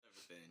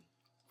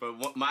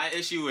But my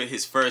issue with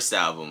his first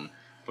album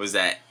was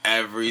that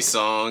every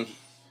song,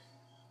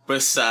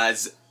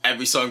 besides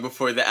every song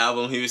before the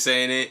album he was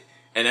saying it,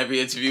 and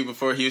every interview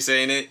before he was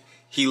saying it,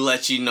 he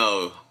let you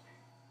know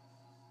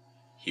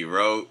he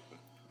wrote,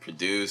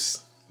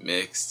 produced,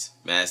 mixed,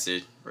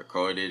 mastered,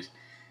 recorded,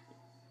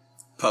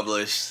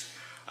 published.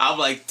 I'm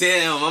like,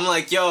 damn. I'm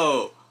like,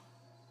 yo,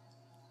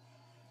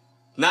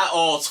 not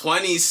all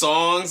 20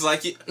 songs,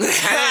 like 10. like,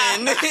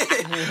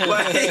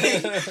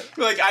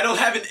 I don't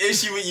have an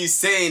issue with you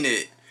saying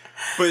it,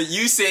 but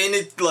you saying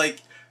it, like,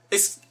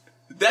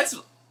 that's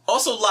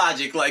also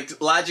Logic. Like,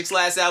 Logic's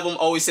last album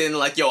always saying,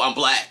 like, yo, I'm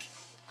black.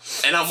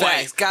 And I'm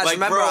Facts. white. Guys, like,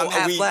 remember, bro, I'm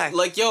half black.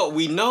 Like, yo,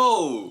 we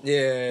know.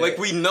 Yeah. Like,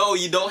 we know.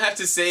 You don't have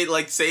to say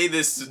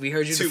this we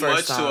heard you too the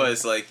first much time. to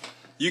us. Like,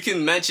 you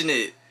can mention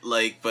it,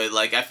 like, but,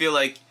 like, I feel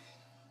like,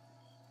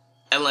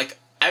 and, like,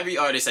 every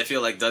artist, I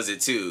feel like, does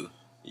it, too.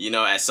 You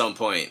know, at some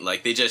point.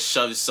 Like, they just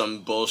shove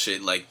some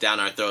bullshit, like, down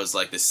our throats,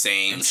 like, the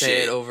same and shit.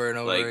 say it over and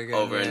over like, again.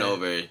 over and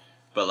over.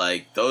 But,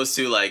 like, those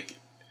two, like,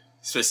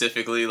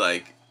 specifically,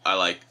 like, are,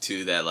 like,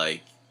 two that,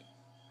 like,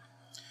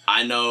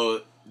 I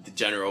know the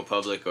general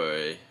public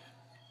or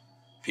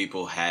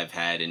people have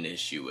had an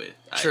issue with,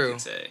 True. I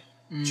could say.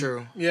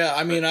 True. Yeah,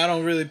 I mean, I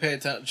don't really pay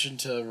attention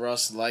to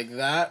Russ like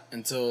that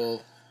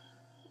until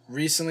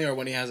recently or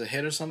when he has a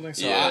hit or something.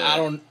 So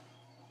Yeah.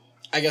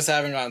 I guess I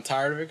haven't gotten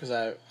tired of it because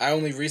I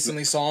only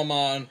recently saw him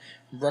on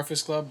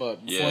Breakfast Club,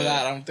 but before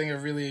that, I don't think I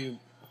really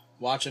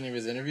watched any of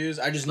his interviews.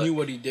 I just knew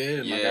what he did,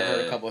 and like I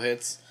heard a couple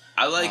hits.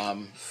 I like,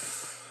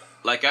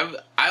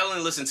 I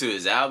only listen to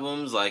his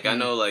albums. Like, I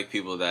know, like,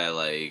 people that,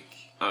 like,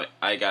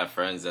 I got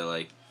friends that,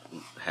 like,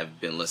 have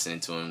been listening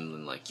to him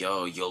and, like,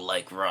 yo, you'll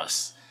like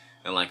Russ.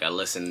 And, like, I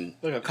listen.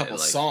 Like a couple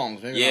like,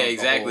 songs, maybe. Yeah, not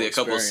exactly. the A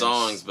couple whole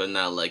experience. songs, but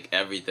not, like,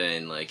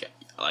 everything. Like,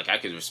 I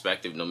could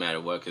respect him no matter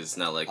what, because it's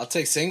not like. I'll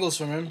take singles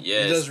from him.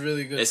 Yeah, he does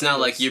really good. It's singles.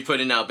 not like you're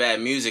putting out bad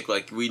music.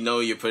 Like, we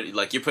know you're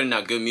putting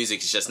out good music.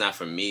 It's just not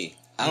for me.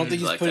 I don't think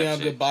he's like putting that out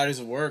shit. good bodies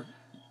of work.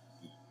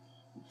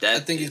 I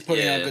think he's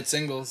putting out good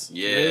singles.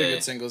 Yeah. Really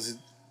good singles.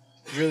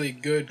 Really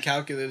good,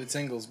 calculated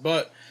singles.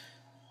 But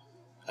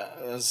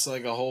that's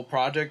like a whole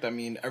project. I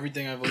mean,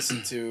 everything I've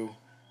listened to,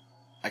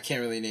 I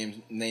can't really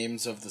name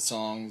names of the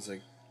songs.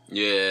 Like,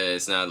 yeah,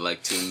 it's not,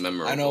 like, too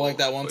memorable. I know, like,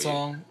 that one for you.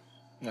 song,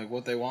 like,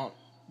 What They Want.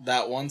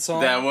 That one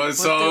song. That one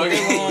song. What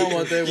They Want,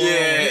 What They Want.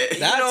 Yeah.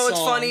 That You know what's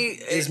song funny?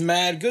 is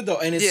mad good, though.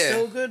 And it's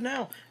still good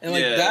now. And,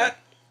 like, Yeah.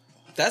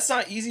 that's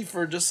not easy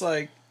for just,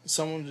 like,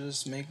 someone to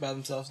just make by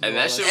themselves. And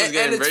that shit was And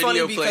getting it's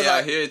radio funny play because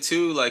out here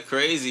too, like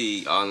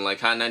crazy on like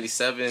Hot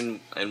 97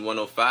 and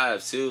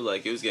 105 too.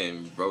 Like it was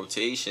getting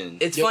rotation.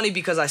 It's funny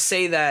because I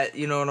say that,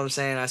 you know what I'm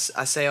saying? I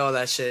say all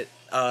that shit.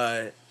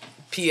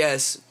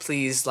 P.S.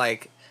 Please,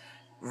 like,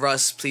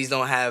 Russ, please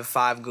don't have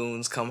 5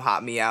 goons come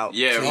hop me out.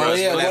 Yeah, Oh, Russ.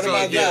 yeah, please what don't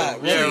about do-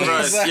 that? Yeah, What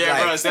Russ. about Yeah,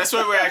 that? Russ. That's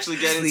what we're actually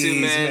getting Please,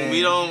 to, man. man.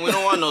 We don't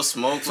want no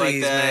smoke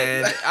Please, like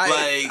that.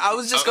 man. I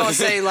was just gonna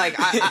say, like,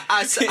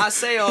 I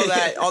say all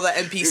that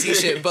NPC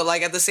shit, but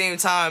like at the same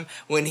time,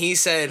 when he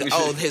said,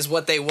 "Oh, his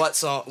What They Want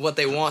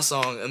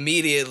song,"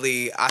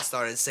 immediately I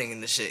started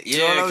singing the shit. You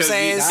know what I'm 'cause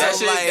saying?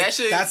 that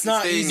shit that's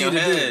not stay in easy your to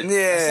do. head.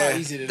 Yeah, That's not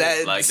easy to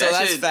do. Like, so that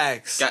that's shit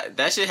facts.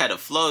 That shit had a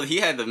flow. He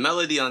had the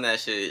melody on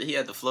that shit. He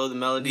had the flow, the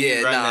melody. Yeah,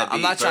 running nah, that beat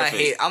I'm not trying to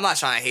perfect. hate. I'm not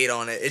trying to hate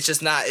on it. It's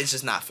just not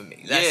for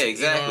me. That's Yeah, it,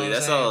 exactly. you know what I'm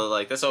That's saying? all.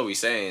 Like that's all we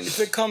saying. If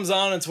it comes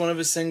on, it's one of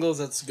his singles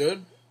that's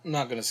good. I'm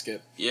not gonna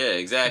skip. Yeah,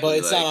 exactly. But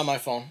it's like, not on my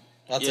phone.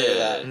 I'll tell you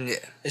that. Yeah.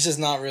 It's just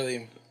not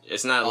really.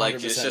 It's not like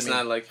it's 100% just me.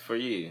 not like for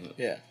you.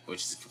 Yeah.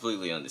 Which is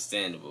completely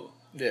understandable.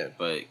 Yeah.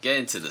 But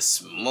getting to the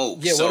smoke.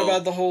 Yeah. So, What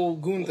about the whole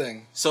goon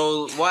thing?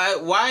 So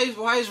why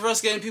is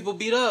Russ getting people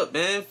beat up,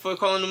 man, for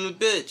calling him a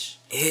bitch?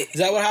 Is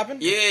that what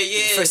happened? Yeah.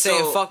 For saying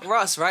so, fuck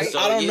Russ, right? so,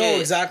 I don't know yeah.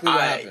 exactly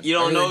what happened. You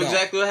don't I really know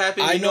exactly what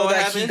happened? I You know what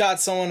that happened? he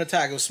got someone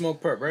attacked. It was Smoke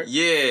Perp, right?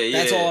 Yeah.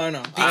 That's all I know.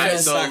 Alright,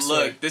 Details, so backstory.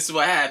 look, this is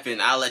what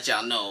happened. I'll let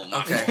y'all know.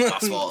 Okay. My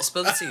fault.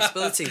 Spill the tea.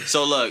 Spill the tea.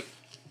 So look.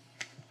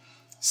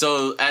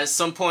 So at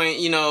some point,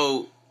 you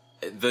know,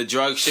 the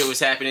drug shit was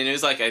happening. It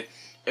was like it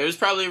was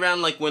probably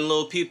around like when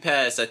Lil Peep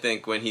passed, I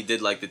think, when he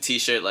did like the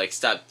t-shirt like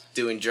stop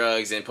doing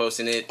drugs and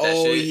posting it. That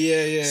Oh, shit.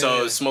 yeah.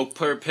 So Smoke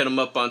Perp hit him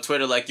up on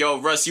Twitter like, yo,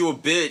 Russ, you a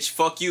bitch.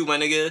 Fuck you, my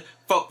nigga.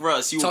 Fuck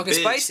Russ, you Talking a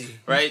bitch. spicy.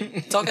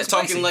 Right? Talking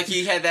spicy. like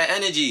he had that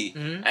energy.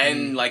 Mm-hmm.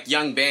 And like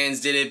Young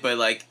Bands did it, but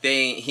like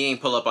he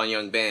ain't pull up on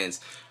Young Bands.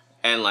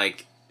 And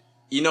like,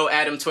 you know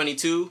Adam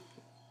 22?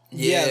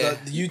 Yeah,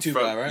 the YouTube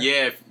guy, right?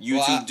 Yeah, YouTube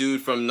Well, I-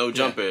 dude from No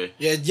Jumper.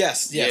 Yeah,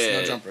 yes,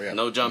 No Jumper, yeah.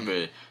 No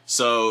Jumper.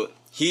 So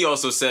he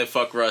also said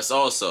fuck Russ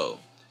also.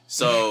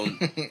 So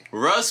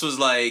Russ was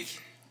like,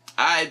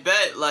 I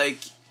bet, like,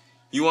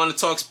 you want to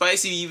talk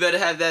spicy, you better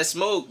have that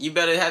smoke. You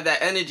better have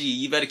that energy.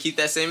 You better keep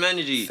that same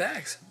energy.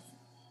 Facts.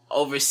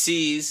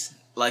 Overseas,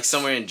 like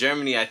somewhere in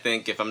Germany, I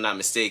think, if I'm not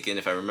mistaken,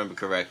 if I remember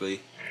correctly,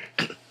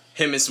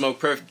 him and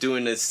Smoke Perp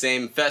doing the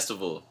same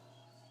festival.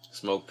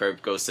 Smoke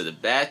Perp goes to the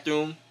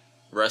bathroom.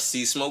 Russ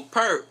sees Smoke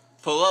Perp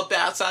pull up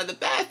outside the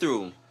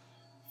bathroom.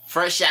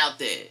 Fresh out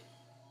there.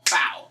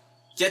 Bow.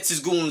 Gets his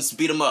goons,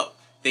 beat him up.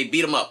 They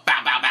beat him up.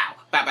 Bow, bow, bow.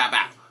 Bow, bow,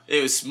 bow.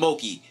 It was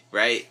Smokey,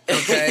 right?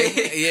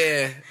 Okay,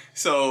 yeah.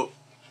 So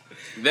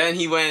then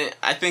he went.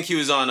 I think he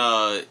was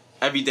on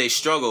Everyday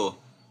Struggle,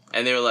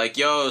 and they were like,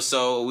 "Yo,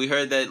 so we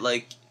heard that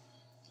like."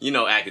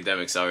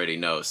 Academics already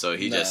know, so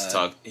he just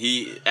talked.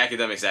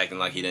 Academics acting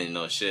like he didn't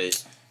know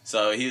shit.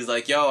 So he was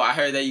like, "Yo, I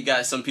heard that you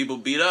got some people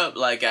beat up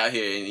like out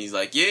here," and he's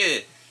like, "Yeah."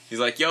 He's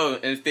like, "Yo,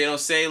 and if they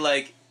don't say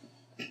like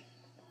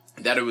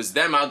that it was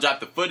them, I'll drop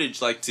the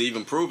footage like to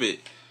even prove it."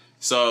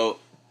 So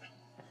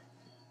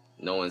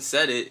no one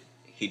said it.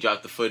 He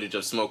dropped the footage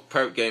of Smoke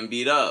Perp getting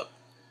beat up.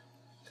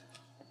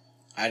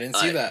 I didn't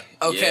see that.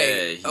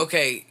 Okay, Yeah,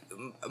 okay.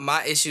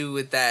 My issue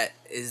with that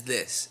is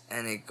this,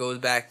 and it goes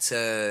back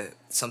to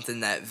something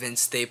that Vince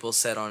Staples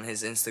said on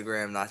his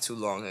Instagram not too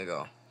long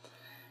ago.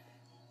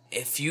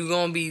 If you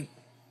gonna be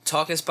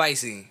talking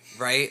spicy,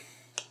 right?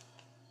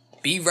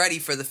 Be ready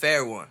for the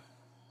fair one.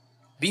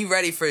 Be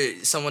ready for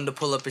someone to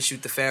pull up and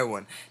shoot the fair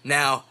one.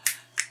 Now,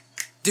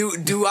 do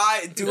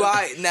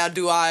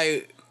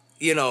I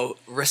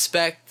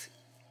respect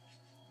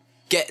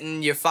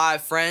getting your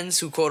 5 friends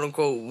who quote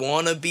unquote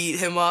want to beat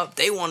him up?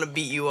 They want to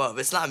beat you up.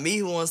 It's not me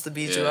who wants to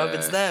beat you up,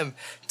 it's them.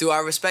 Do I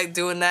respect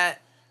doing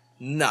that?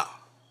 No.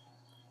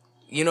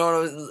 You know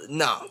what I'm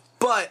No.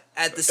 But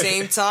at the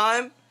same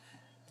time,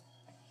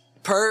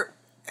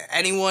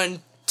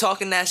 anyone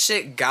talking that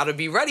shit gotta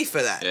be ready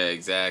for that. Yeah,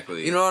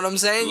 exactly. You know what I'm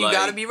saying? You Like,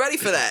 gotta be ready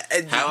for that.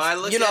 And, how I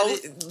look at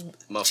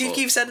it, Chief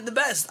Keef said it the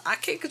best. I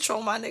can't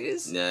control my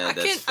niggas. Yeah, I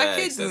that's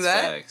can't do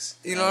that. Facts.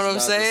 You know what I'm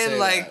saying?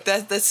 Like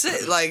that's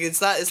it. Like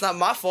it's not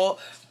my fault.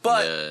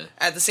 But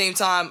at the same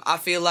time, I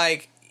feel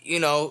like,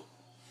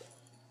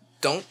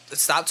 don't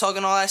stop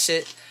talking all that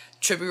shit.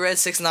 Trippie Redd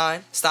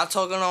 6ix9ine, stop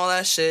talking all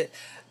that shit.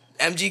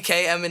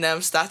 MGK,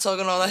 Eminem, stop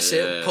talking all that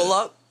shit. Pull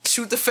up,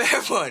 shoot the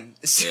fair one.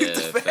 Shoot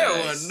the fair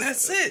one.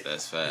 That's it.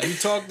 That's facts. If you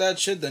talk that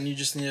shit, then you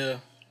just need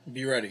to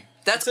be ready.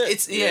 That's it.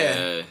 It's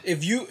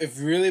If you're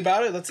really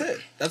about it, that's it.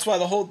 That's why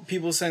the whole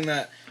people saying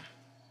that.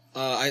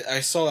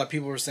 I saw that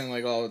people were saying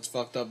like, "Oh, it's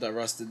fucked up that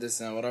Russ did this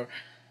and that, whatever."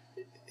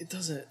 It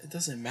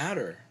doesn't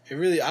matter. It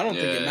really. I don't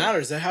think it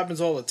matters. That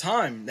happens all the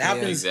time. It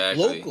happens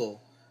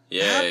local.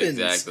 Yeah, it happens.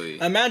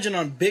 exactly. Imagine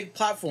on big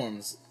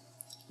platforms.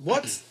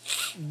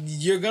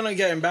 You're gonna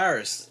get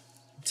embarrassed.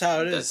 That's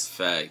how it is. That's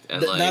fact.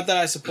 And Not that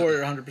I support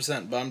it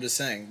 100%, but I'm just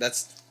saying you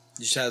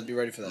just have to be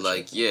ready for that.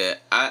 Like, shit.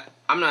 yeah,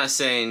 I'm not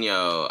saying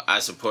I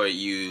support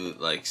you,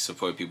 like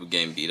support people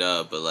getting beat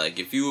up, but like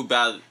if you're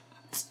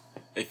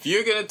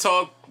gonna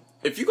talk,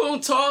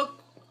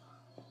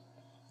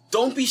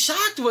 don't be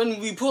shocked when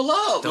we pull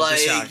up. Don't be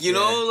shocked,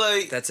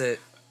 like that's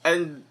it.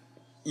 And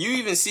you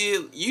even see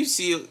it. You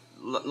see it,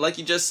 like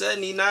you just said,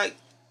 Enoch.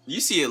 You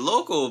see it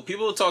local.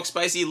 People talk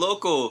spicy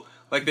local.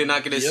 Like they're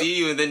not gonna see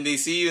you, and then they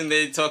see you, and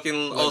they're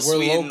talking all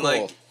sweet and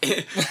like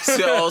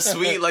all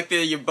sweet, like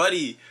they're your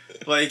buddy.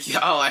 Like,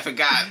 oh, I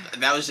forgot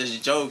that was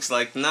just jokes.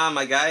 Like, nah,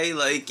 my guy.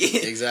 Like,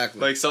 exactly.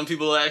 Like some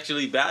people are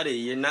actually about it.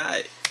 You're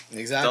not.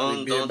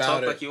 Exactly. Don't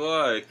talk like you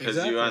are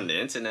because you're on the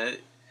internet.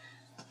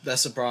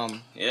 That's the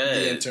problem. Yeah.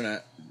 The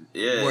internet.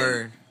 Yeah.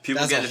 Word.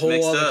 People That's get a whole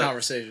mixed other up.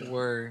 conversation.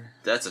 Word.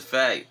 That's a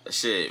fact.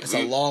 Shit. It's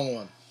a long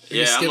one.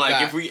 Yeah, I'm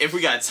like, if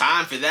we got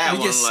time for that we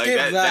one, can like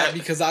skip that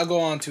because I'll go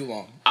on too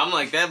long. I'm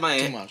like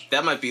Too much.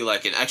 that might be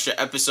like an extra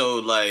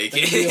episode. Like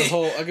It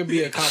could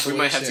be a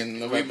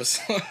compilation of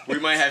episodes. We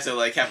might have to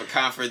like have a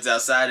conference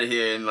outside of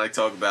here and like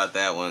talk about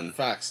that one.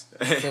 Facts,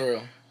 for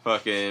real.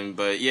 Fucking,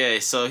 but yeah.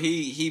 So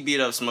he beat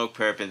up Smoke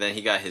Perp, and then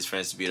he got his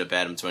friends to beat up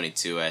Adam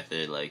 22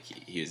 after like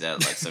he was at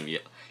like some he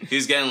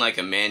was getting like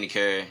a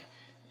manicure.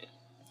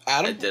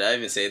 Adam, Did I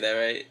even say that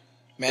right?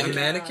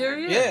 Manicure?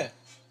 Yeah.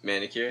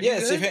 Manicure? Yeah,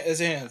 it's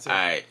your hands.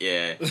 Alright,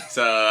 yeah.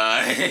 So,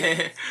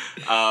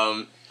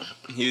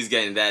 he was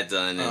getting that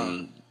done,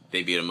 and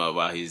they beat him up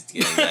while he was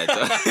getting that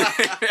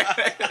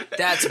done.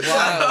 That's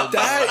wild.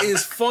 That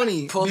is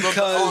funny. Pulled up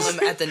on him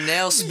at the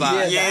nail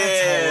spot. Yeah,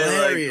 that's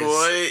hilarious. Like,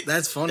 boy,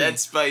 that's funny.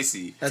 That's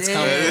spicy. That's Damn.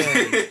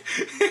 comedy.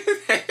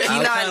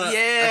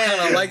 I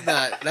kind of like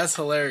that. That's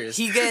hilarious.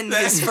 He getting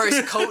his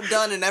first coat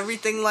done and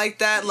everything like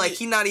that. Like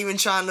he not even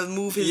trying to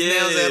move his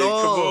nails at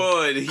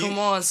all. Come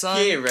on, son.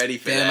 He ain't ready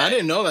for that. Damn, I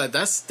didn't know that.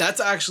 That's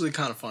actually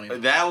kind of funny.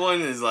 That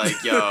one is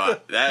like, yo,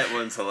 that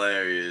one's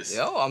hilarious.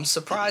 Yo, I'm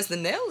surprised the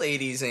nail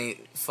ladies ain't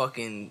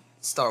fucking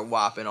start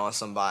whopping on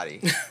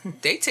somebody.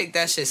 They take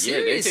that shit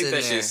serious. Yeah, they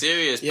take that shit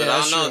serious. But Yeah, I don't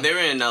that's know. true. They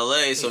were in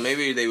LA, so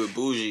maybe they were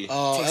bougie. Take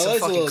some LA's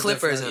fucking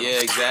clippers. Yeah,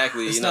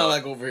 exactly. It's you not know,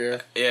 like over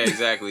here. Yeah,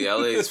 exactly.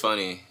 LA is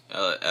funny.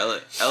 LA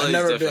I've is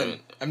never different. been.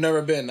 I've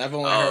never been. I've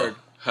only heard.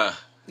 Huh.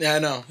 Yeah, I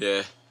know.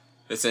 Yeah.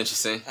 It's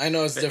interesting. I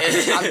know it's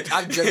different.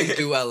 I've driven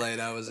through LA.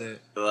 That was it.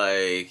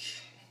 Like,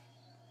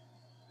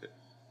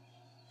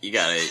 you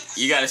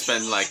gotta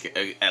spend like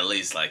at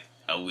least like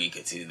a week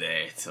or two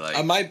there to like.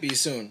 I might be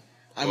soon.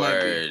 I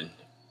might be.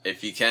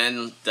 If you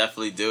can,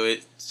 definitely do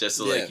it. Just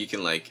so like you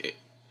can like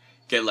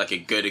get like a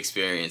good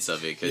experience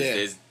of it,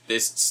 because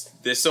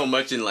there's so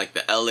much in like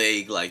the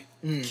LA like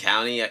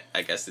county.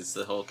 I guess it's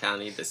the whole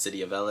county, the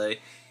city of LA.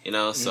 You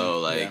know, so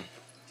like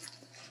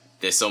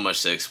there's so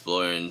much to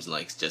explore and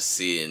like just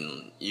see,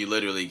 and you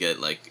literally get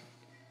like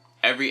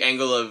every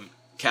angle of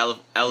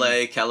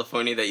LA,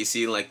 California that you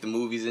see in like the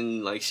movies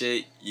and like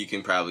shit, you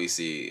can probably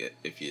see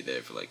if you're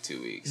there for like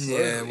 2 weeks. Yeah,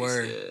 at least,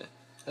 word. Yeah,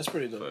 That's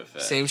pretty for a dope.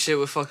 fact. Same shit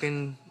with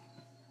fucking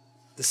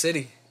the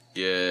city.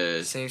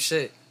 Yeah, Same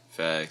shit.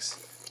 facts.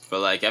 But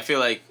like, I feel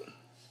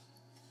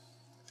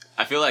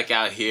like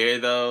out here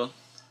though,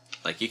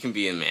 like you can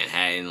be in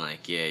Manhattan,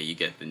 like yeah, you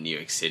get the New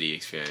York City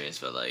experience,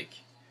 but like.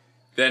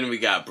 Then we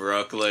got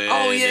Brooklyn.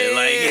 Oh, yeah, and,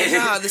 like, yeah, yeah.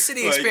 Nah, the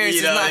city like, experience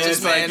you know, is not it's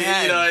just like,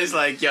 Manhattan. You know, it's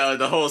like, yo,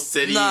 the whole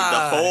city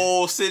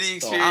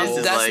experience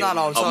is That's like not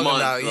all I'm a talking month.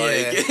 about. Yeah,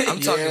 Like, I'm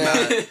talking Yeah.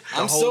 about the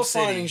I'm whole still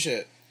city. finding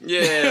shit.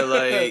 yeah,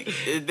 like,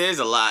 there's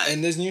a lot.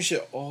 And there's new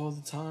shit all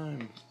the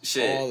time.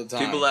 Shit. All the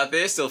time. People out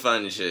there still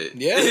finding shit.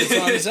 Yeah, that's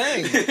what I'm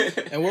saying.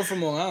 And we're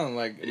from Long Island.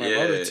 Like, my Yeah.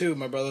 brother, too.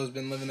 My brother's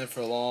been living there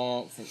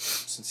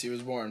since he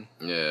was born.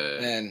 Yeah.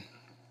 And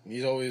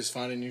he's always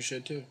finding new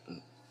shit, too.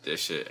 There's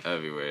shit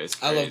everywhere. It's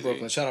I crazy. love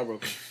Brooklyn. Shout out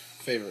Brooklyn.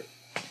 Favorite.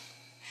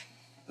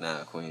 Nah,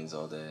 Queens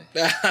all day.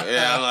 Yeah,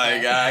 I'm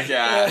like,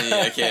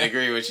 I can't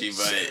agree with you,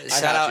 but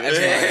Shout got out you.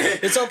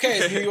 everybody. It's okay.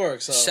 It's New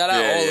York, so. Shout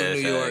out Yeah, all yeah, of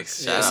New York.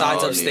 facts. Shout out Besides all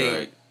of New upstate.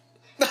 York.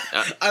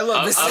 I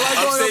love this. I like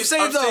going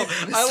upstate, though.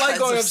 I like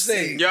going upstate.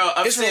 upstate. Yo,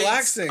 upstate, It's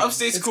relaxing.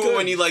 Upstate's It's cool good.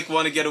 when you like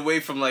want to get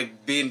away from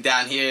like being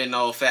down here and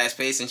all fast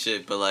paced and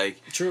shit. But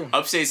like, True.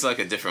 upstate's like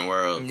a different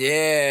world.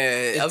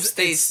 Yeah,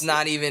 upstate's it's-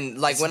 not even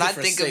like it's a when I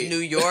different think of state. New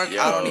York,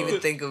 I don't Yo. even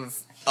think of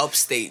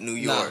upstate New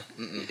Nah. York.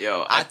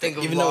 Yo, I think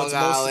of Even though Long it's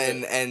most of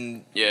Island it.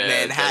 and Yeah,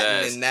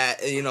 Manhattan deadass. and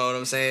that. You know what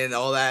I'm saying?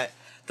 All that,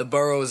 the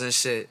boroughs and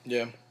shit.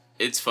 Yeah.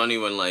 it's funny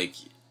when like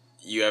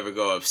you ever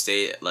go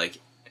upstate. Like,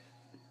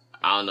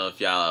 I don't know if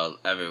y'all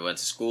ever went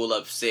to school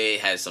upstate.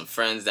 Had some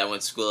friends that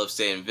went to school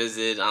upstate and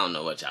visited. I don't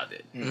know what y'all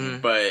did,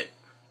 Mhm. but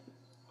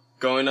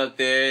going up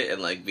there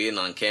and like being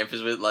on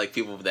campus with like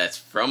people that's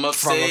from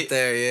upstate. From up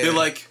there, yeah. They're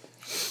like,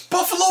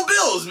 Buffalo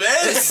Bills, man.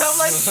 I'm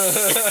like,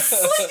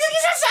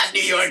 niggas, that's not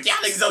New York. Y'all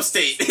niggas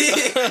upstate.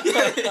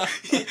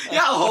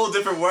 Y'all a whole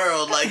different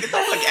world. Like, get the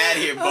fuck out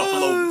of here,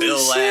 Buffalo Bill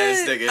shit.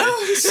 ass nigga.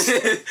 Oh,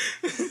 shit.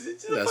 What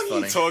the That's fuck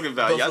funny. you talking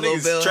about? Buffalo Y'all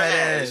niggas Bill trash.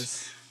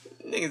 ass.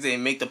 Niggas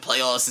ain't make the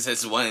playoffs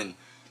since when.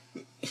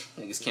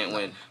 Niggas can't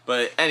win.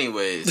 But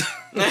anyways.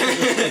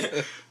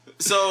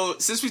 So,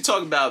 since we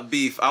talk about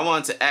beef, I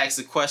wanted to ask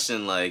the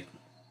question, like,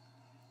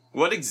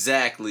 what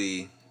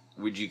exactly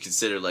would you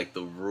consider, like,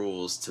 the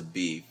rules to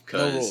beef?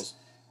 No rules.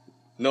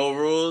 No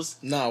rules?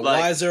 No, Like-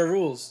 why is there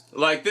rules?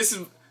 Like, this is...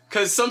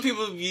 Because some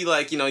people be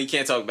like, you know, you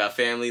can't talk about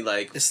family,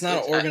 like... It's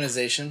not an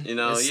organization. You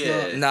know, It's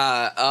yeah.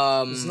 not-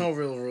 Nah, There's no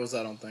real rules,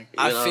 I don't think.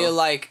 I you know?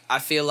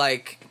 feel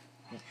like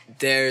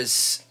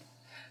there's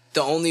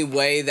the only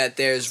way that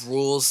there's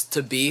rules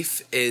to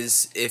beef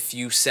is if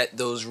you set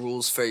those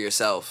rules for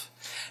yourself.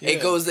 Yeah.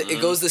 It goes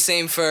the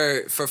same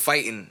for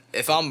fighting.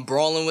 If I'm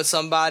brawling with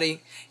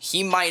somebody,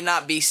 he might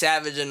not be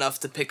savage enough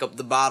to pick up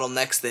the bottle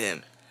next to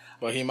him.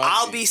 But he might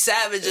I'll be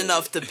savage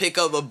enough to pick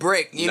up a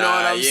brick. You know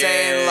what I'm yeah,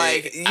 saying?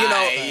 Like, you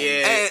know,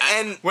 yeah.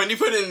 and when you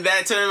put it in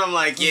that term, I'm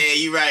like, yeah,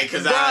 you right,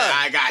 because Bruh,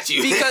 I got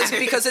you.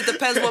 because it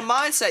depends what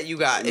mindset you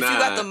got. If you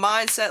got the Nah.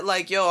 mindset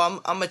like, yo,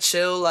 I'm a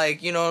chill,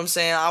 like, you know what I'm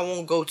saying, I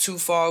won't go too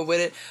far with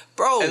it,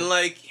 bro. And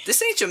like,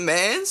 This ain't your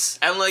man's.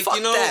 and like, Fuck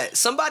you know, that.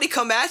 Somebody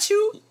come at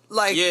you,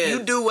 like, Yeah.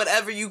 you do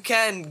whatever you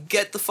can,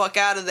 get the fuck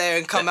out of there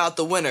and come out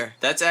the winner.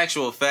 that's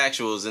actual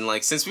factuals. And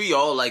like, since we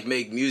all like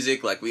make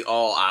music, like we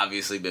all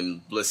obviously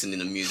been listening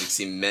to music,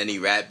 seen many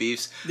rap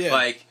beefs. Yeah.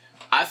 Like,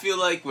 I feel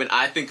like when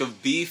I think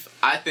of beef,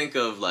 I think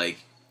of like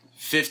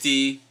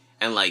 50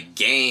 and like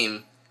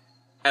Game,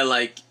 and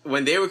like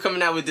when they were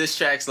coming out with diss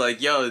tracks,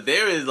 like, yo,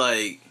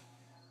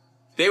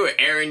 they were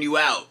airing you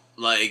out.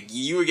 Like,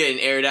 you were getting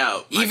aired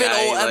out. my Even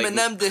guy. old Like,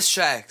 Eminem diss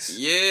tracks.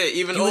 Yeah,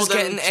 even He was old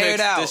getting aired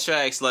out. diss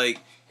tracks. Like,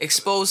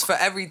 Exposed for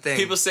everything.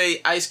 people say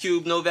Ice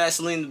Cube, No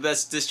Vaseline, the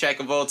best diss track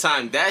of all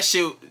time. That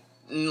shit,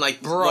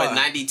 like, Bruh. what,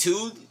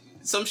 92?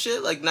 Some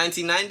shit? Like,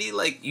 1990?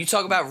 Like, you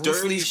talk about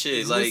dirty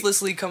shit, like-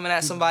 ruthlessly coming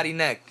at somebody's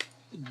neck.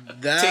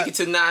 that. Take It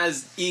to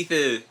Nas,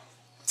 Ether,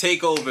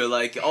 Takeover,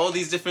 like, all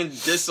these different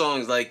diss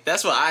songs. Like,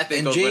 that's what I think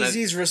And of when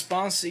Jay-Z's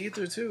response to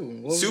Ether, too.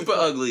 What was Super it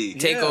called? Ugly.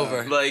 Take Yeah.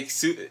 over. Like,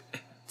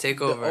 Take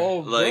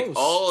over. like gross.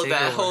 all of Take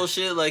that over. whole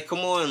shit. Like, come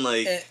on.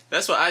 Like,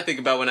 that's what I think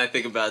about when I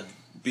think about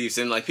beefs.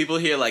 And, like, people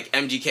hear, like,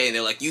 MGK and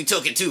they're like, you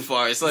took it too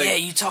far. It's like, yeah,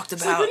 you talked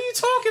it's like, about... what are you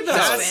talking about?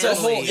 That's the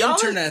family. whole Y'all-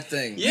 internet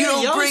thing. Yeah, You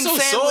don't y'all bring so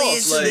family soft,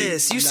 into like,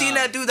 this. You seen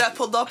nah. that dude that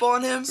pulled up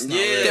on him?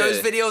 Yeah. There was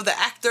video of the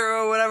actor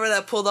or whatever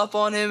that pulled up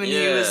on him, and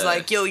he was Yeah.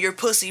 like, "Yo, you're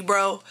pussy,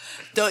 bro.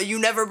 You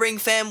never bring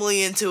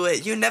family into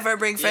it. You never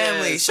bring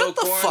family. it's Shut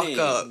so the corny.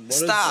 fuck up. What is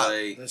Stop.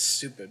 like- That's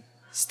stupid.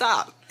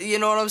 Stop. You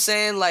know what I'm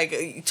saying? Like,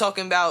 you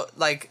talking about,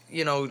 like,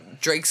 you know,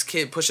 Drake's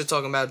kid, Pusha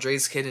talking about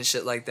Drake's kid and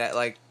shit like that.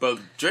 Like, But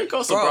Drake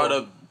also Bro. brought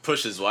up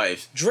Push's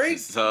wife. Drake.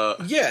 So,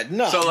 Yeah,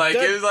 no. so like,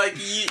 that- it was like,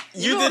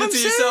 you know did what it I'm to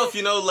saying? yourself,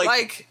 you know?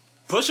 like,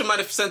 Pusha might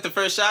have sent the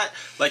first shot.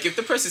 Like, if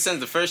the person sends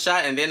the first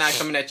shot and they're not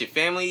coming at your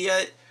family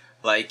yet,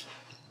 like,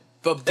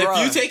 but bruh,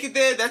 if you take it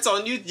there, that's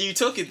on you. You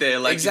took it there.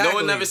 Like, no Exactly.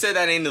 one never said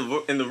that ain't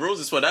in the rules.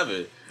 It's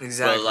whatever.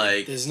 Exactly. But,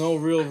 like, there's no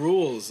real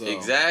rules, though.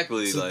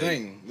 exactly. That's the Like,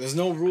 thing. There's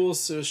no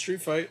rules to a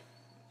street fight.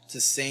 It's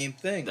the same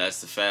thing.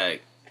 that's the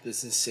fact. This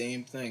is the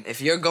same thing.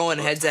 If you're going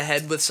head to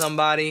head with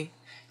somebody,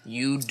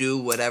 you do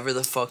whatever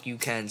the fuck you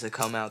can to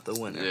come out the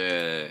winner.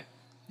 Yeah.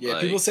 Yeah,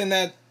 Like, people saying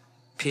that them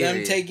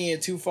Period. taking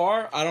it too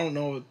far, I don't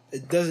know.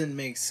 It doesn't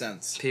make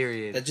sense.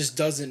 Period. That just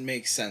doesn't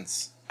make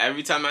sense.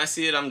 every time I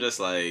see it, I'm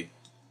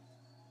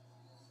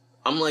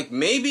like,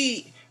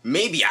 maybe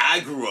I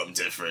grew up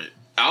different.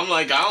 I'm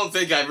like, I don't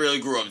think I really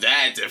grew up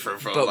that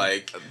different from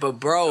But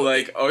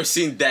bro, or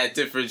seen that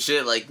different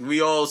shit. Like,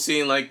 we all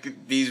seen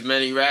like these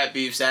many rap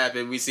beefs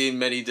happen. We seen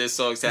many diss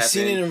songs happen. You've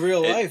seen it in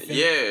real life.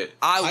 Yeah.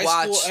 High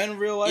I school and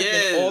real life,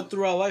 Yeah. and all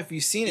throughout life.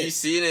 You've seen it. You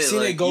seen it. You've seen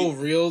like, it go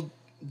real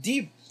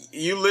deep.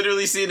 You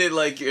literally seen it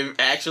like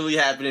actually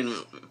happening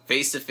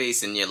face to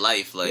face in your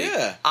life. Like,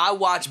 Yeah. I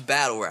watch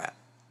battle rap.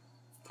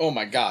 Oh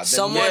my God.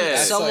 Someone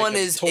that's someone like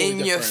a is totally in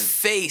your different-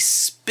 face,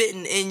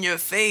 spitting in your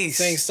face.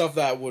 saying stuff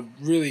that would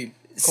really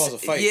cause a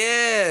fight.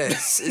 Yeah.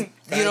 You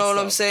Bad know what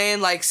I'm stuff.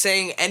 saying? Like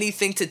saying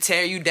anything to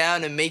tear you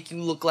down and make you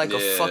look like a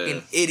Yeah.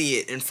 fucking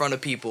idiot in front of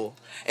people.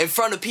 In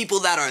front of people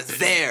that are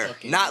there.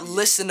 Fucking Not idiot.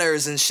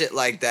 listeners and shit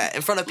like that.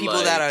 In front of people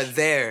Like- that are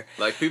there.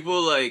 Like, people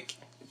like,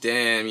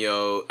 damn,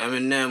 yo,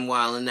 Eminem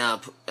wilding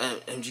out,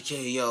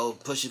 MGK, yo,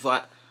 push it.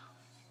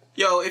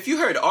 Yo, if you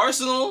heard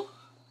Arsenal,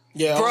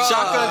 Yeah. Bruh.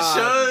 Shotgun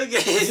Shug,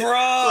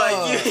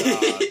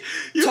 Bruh.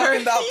 you Talking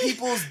heard- about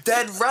people's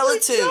dead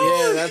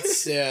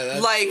relatives. Yeah,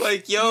 that's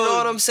Like, yo. you know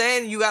what I'm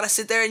saying? You gotta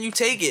sit there and you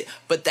take it.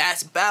 But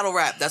that's battle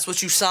rap. That's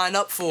what you sign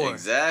up for.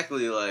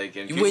 Exactly, like,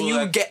 and people When you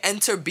like,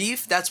 enter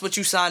beef, that's what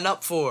you sign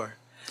up for.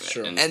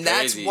 Sure. and And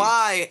crazy.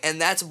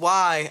 that's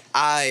why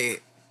I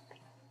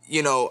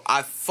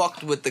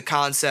fucked with the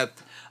concept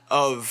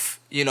of,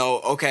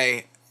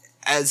 okay,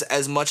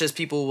 as much as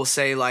people will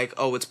say like,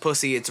 oh, it's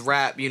pussy, it's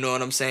rap, you know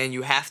what I'm saying?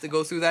 You have to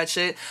go through that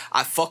shit.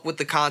 I fuck with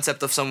the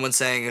concept of someone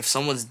saying, if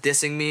someone's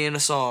dissing me in a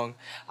song,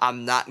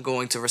 I'm not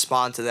going to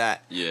respond to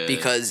that. Yeah.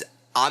 Because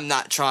I'm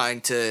not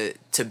trying to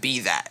be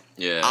that.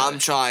 Yeah. I'm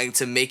trying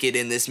to make it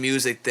in this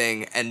music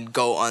thing and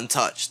go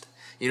untouched.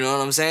 You know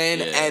what I'm saying?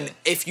 Yeah. And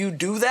if you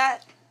do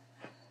that,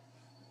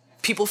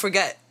 people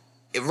forget.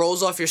 It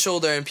rolls off your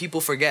shoulder and people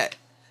forget.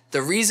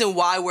 The reason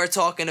why we're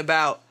talking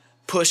about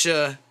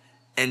Pusha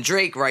and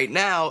Drake right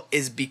now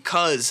is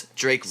because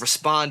Drake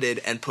responded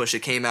and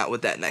Pusha came out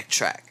with that next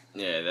track.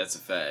 Yeah, that's a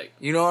fact.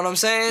 You know what I'm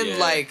saying? Yeah.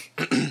 Like,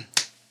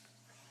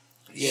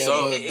 Yeah,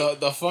 So-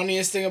 the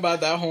funniest thing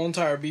about that whole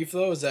entire beef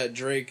though is that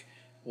Drake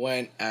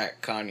went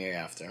at Kanye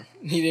after.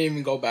 He didn't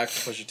even go back to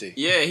Pusha T.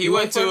 Yeah, he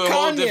went to for a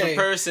whole Kanye. different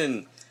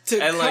person.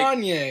 To And, like-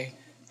 Kanye.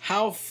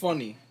 How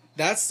funny.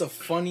 That's the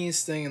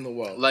funniest thing in the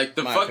world. Like,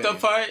 the my fucked up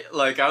opinion. part,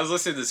 like, I was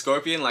listening to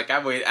Scorpion, like, I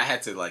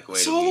had to, like, wait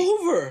It's a all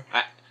week. over.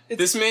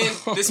 This man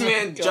Oh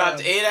my God.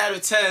 dropped 8 out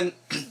of 10,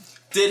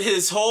 did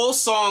his whole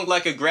song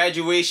like a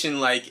graduation,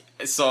 like,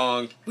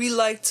 song. we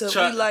like to.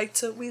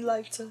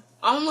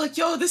 I'm like,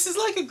 yo, this is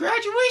like a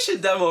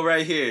graduation demo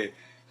right here.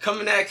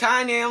 Coming at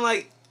Kanye, I'm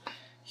like,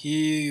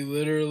 He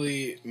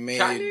literally made.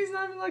 Kanye's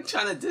not even, like,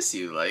 trying to diss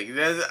you. Like,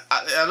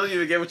 I don't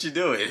even get what you're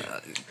doing.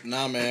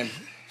 Nah, man.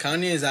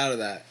 Kanye is out of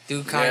that.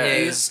 Dude, Yeah. Kanye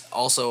is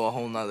also a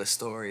whole nother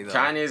story, though.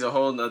 Kanye's a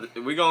whole nother.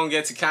 We're gonna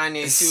get to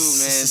Kanye too,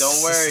 man.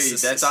 Don't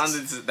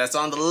worry. That's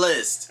on the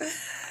list.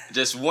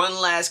 Just one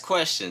last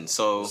question.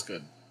 So, That's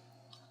good.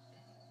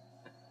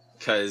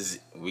 because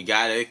we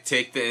gotta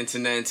take the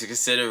internet into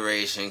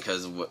consideration,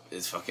 because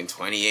it's fucking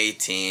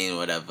 2018,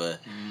 whatever.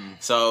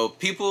 So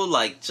people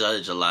like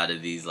judge a lot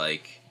of these,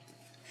 like,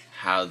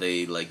 how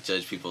they like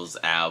judge people's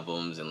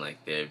albums and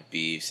like their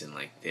beefs and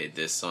like their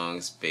diss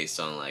songs based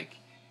on like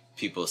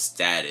people's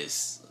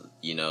status.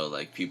 You know,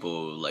 like,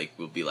 people like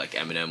will be like,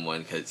 Eminem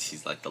won because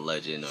he's like the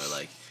legend, or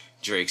like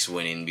Drake's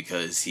winning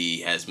because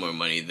he has more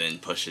money than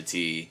Pusha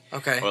T.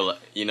 Okay. Or like,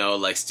 you know,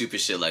 like,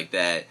 stupid shit like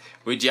that.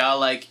 Would y'all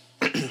like?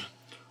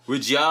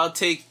 Would y'all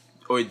take,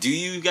 or do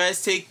you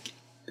guys take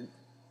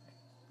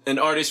an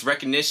artist's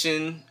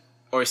recognition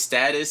or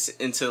status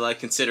into like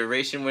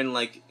consideration when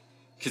like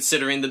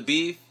considering the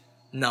beef?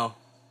 No.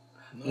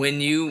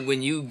 When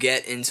you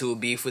get into a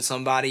beef with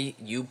somebody,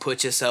 you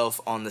put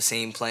yourself on the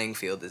same playing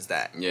field as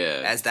that.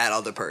 Yeah. As that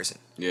other person.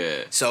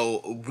 Yeah.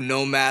 So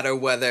no matter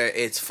whether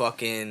it's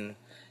fucking,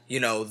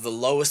 the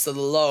lowest of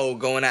the low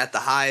going at the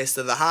highest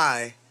of the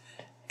high,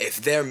 if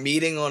they're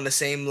meeting on the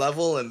same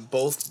level and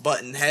both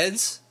button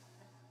heads,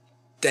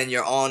 then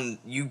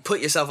you put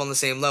yourself on the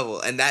same level.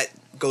 And that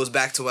goes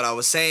back to what I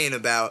was saying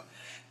about,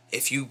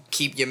 if you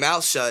keep your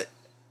mouth shut,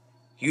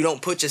 you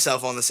don't put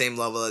yourself on the same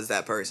level as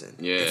that person.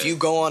 Yeah. If you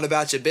go on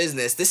about your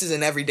business, this is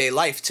in everyday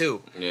life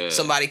too. Yeah.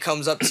 Somebody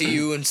comes up to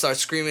you and starts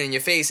screaming in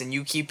your face, and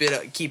you keep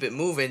it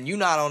moving. You're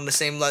not on the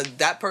same level.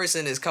 That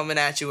person is coming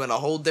at you on a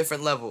whole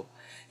different level.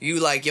 You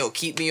like, yo,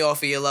 keep me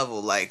off of your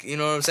level. Like, you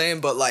know what I'm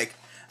saying? But like,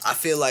 I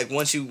feel like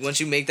once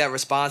you make that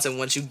response and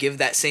once you give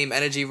that same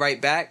energy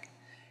right back,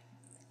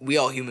 we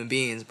all human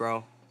beings,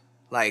 bro.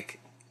 Like,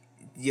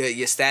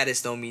 your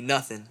status don't mean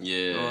nothing. Yeah.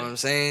 You know what I'm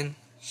saying?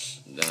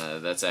 Nah,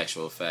 that's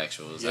actual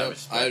factuals. Yep.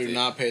 respect I do it.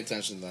 not pay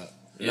attention to that.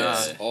 Yeah.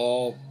 It's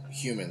all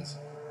humans.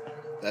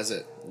 That's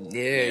it.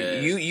 Yeah, Yeah.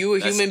 you a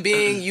That's- human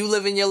being. You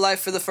living your life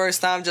for the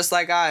first time, just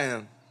like I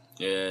am.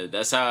 Yeah,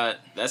 that's how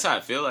I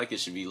feel like it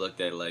should be looked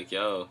at. Like,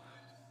 yo,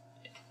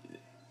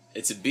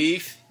 it's a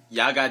beef.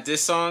 Y'all got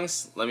diss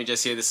songs. Let me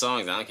just hear the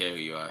songs. I don't care who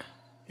you are.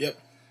 Yep.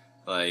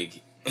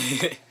 Like,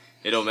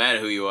 it don't matter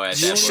who you are. At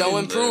You that don't Show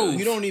point. and prove.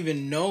 We don't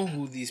even know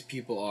who these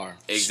people are.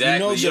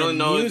 Exactly. You don't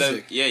know them.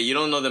 music. Yeah, you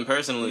don't know them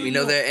personally. We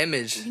know their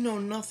image. We know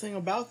nothing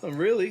about them,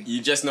 really.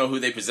 You just know who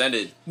they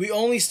presented. We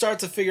only start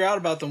to figure out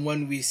about them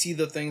when we see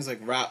the things like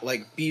rap,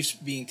 like beefs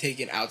being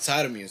taken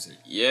outside of music,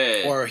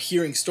 Yeah. or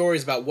hearing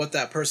stories about what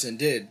that person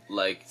did.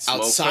 like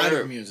Smoke outside of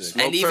Purp. music.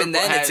 Smoke And even Purp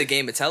then, it's had- a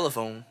game of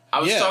telephone. I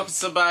was Yeah. talking to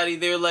somebody.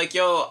 They were like,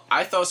 "Yo,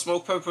 I thought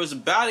Smoke Purp was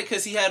about it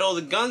because he had all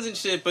the guns and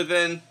shit." But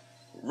then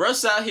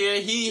Russ out here,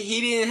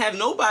 he didn't have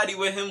nobody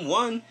with him.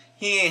 One,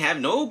 he ain't have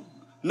no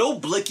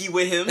blicky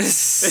with him.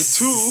 And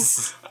two,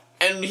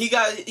 and he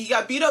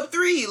got beat up.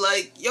 Three,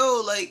 like,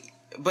 yo, like,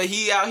 but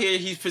he out here,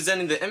 he's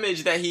presenting the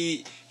image that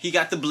he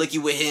got the blicky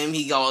with him.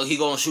 He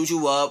gonna shoot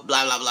you up.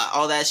 Blah blah blah.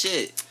 All that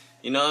shit.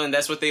 You know, and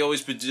that's what they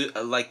always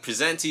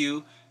present to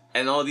you.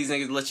 And all these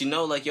niggas let you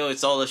know, like, yo,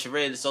 it's all a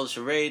charade. It's all a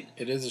charade.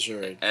 It is a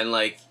charade. And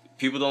like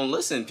people don't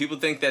listen. People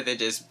think that they're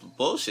just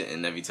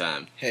bullshitting every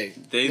time. Hey,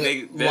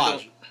 They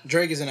watch.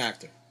 Drake is an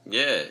actor.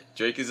 Yeah,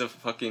 Drake is a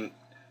fucking.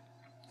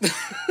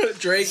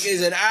 Drake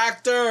is an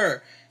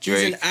actor.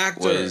 He's an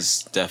actor.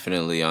 was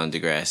definitely on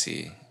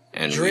Degrassi,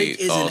 and Drake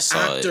we is all an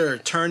saw actor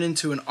turned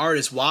into an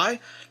artist. Why?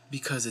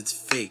 Because it's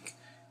fake.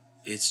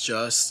 It's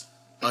just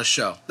a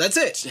show. That's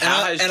it. it.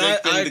 How has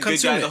Drake been the good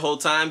consume guy it. the whole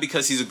time?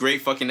 Because he's a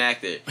great fucking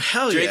actor.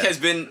 Hell Drake yeah. has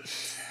been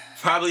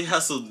probably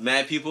hustled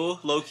mad people,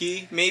 low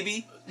key,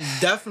 maybe.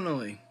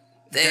 Definitely.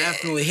 They-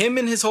 Definitely. Him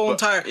and his whole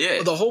entire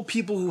yeah. the whole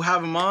people who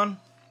have him on.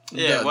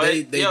 Yeah,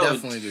 they yo,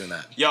 definitely doing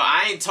that. Yo,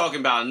 I ain't talking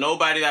about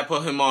nobody that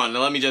put him on. Now,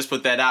 let me just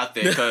put that out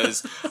there,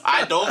 because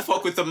I don't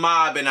fuck with the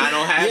mob and I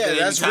don't have Yeah, any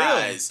that's real.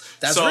 ties.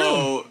 That's so,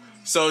 real.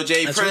 So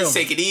Jay That's Prince, real.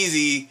 take it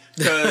easy,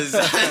 because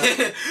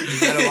You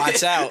better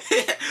watch out. You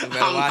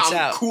better watch I'm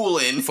out.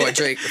 cooling. For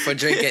Drake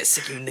gets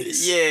sick of you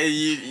niggas. Yeah,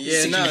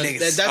 Yeah, Sick no, of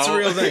niggas. that's a Oh.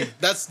 real thing.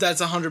 That's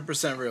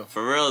 100% real.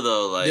 For real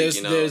though, like, There's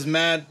you know, there's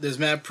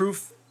mad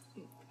proof,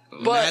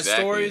 But- mad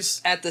Exactly.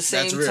 stories. At the That's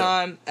same real.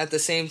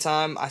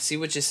 time, I see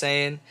what you're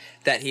saying,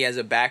 that he has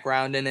a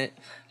background in it.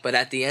 But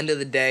at the end of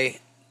the day,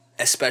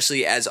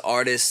 especially as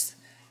artists,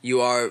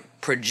 you are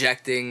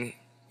projecting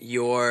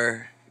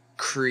your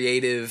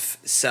creative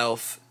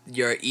self,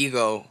 your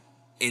ego,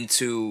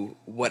 into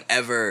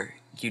whatever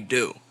you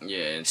do.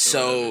 Yeah. and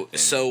So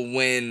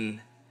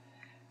everything.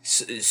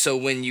 so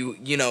when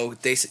you know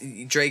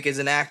Drake is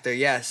an actor,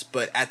 yes,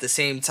 but at the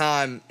same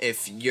time,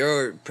 if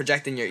you're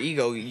projecting your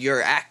ego,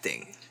 you're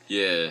acting.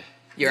 Yeah.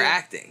 You're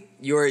acting.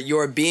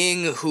 You're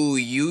being who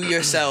you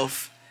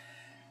yourself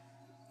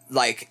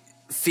like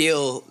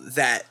feel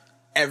that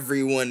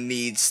everyone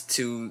needs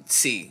to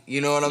see. You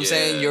know what I'm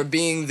saying? Yeah. You're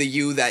being the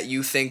you that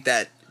you think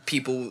that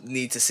people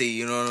need to see.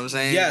 You know what I'm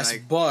saying? Yes,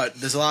 Like, but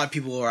there's a lot of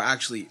people who are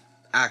actually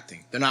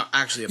acting. They're not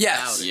actually about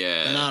Yes. it.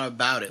 Yeah. They're not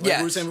about it. Like Yes.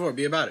 we were saying before,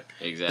 be about it.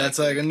 Exactly. That's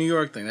like a New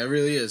York thing. That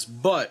really is.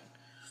 But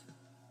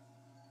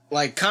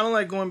like kind of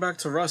like going back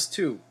to Russ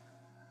too,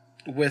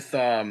 with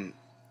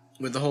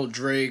the whole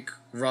Drake,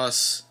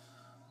 Russ,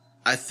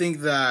 I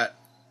think that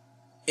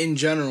in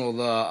general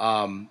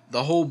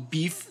the whole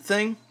beef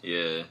thing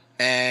Yeah.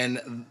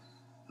 and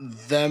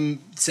them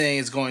saying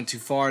it's going too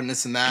far and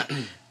this and that,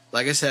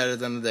 like I said, at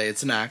the end of the day,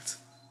 it's an act.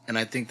 And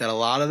I think that a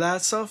lot of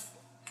that stuff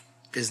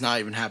is not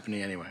even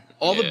happening anyway.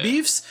 All the Yeah.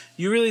 beefs,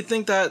 you really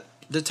think that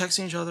they're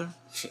texting each other?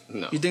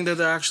 No. You think that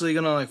they're actually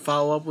gonna like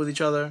follow up with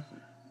each other?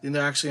 You think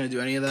they're actually gonna do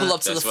any of that? pull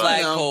up to the That's why-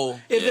 flagpole.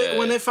 If Yeah.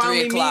 when they finally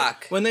 3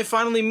 o'clock. meet, when they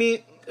finally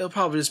meet, it'll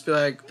probably just be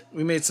like,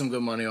 we made some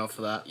good money off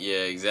of that. Yeah.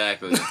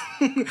 Exactly.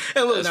 And look,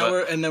 That's now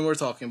what- then we're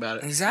talking about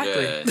it.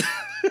 Exactly. Yeah.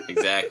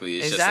 Exactly.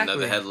 It's just Exactly.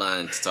 another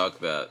headline to talk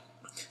about.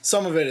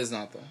 Some of it is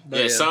not though.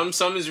 But Yeah.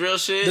 Some is real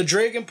shit. the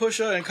Drake and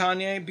Pusha and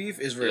Kanye beef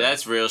is real.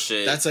 That's real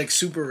shit. That's like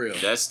super real.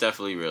 That's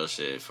definitely real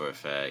shit for a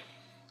fact.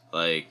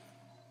 Like,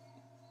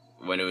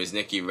 when it was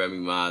Nicki Remy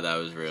Ma, that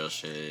was real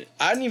shit.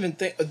 I didn't even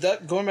think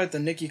that going back to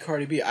Nicki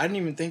Cardi B. I didn't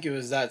even think it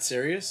was that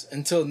serious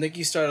until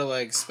Nicki started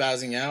like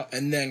spazzing out,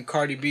 and then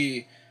Cardi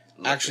B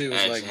actually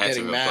was like had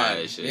to getting reply mad.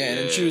 and shit, yeah, and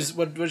then she was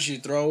what did she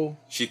throw?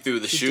 She threw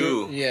the She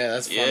shoe. threw- yeah,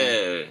 that's funny.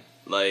 Yeah,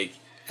 like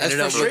That's Ended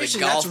up with a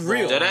frustration. That's golf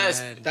real. ball.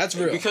 Deadass. That's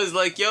real. because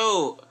like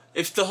yo,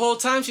 if the whole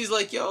time she's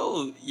like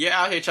yo, you're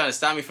out here trying to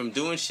stop me from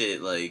doing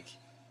shit, like,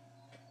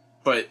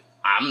 but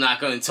I'm not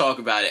gonna talk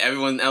about it.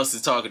 Everyone else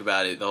is talking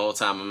about it the whole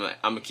time. I'm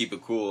gonna keep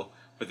it cool.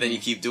 But then you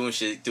keep doing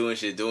shit.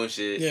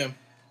 Yeah.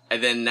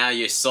 And then now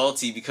you're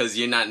salty because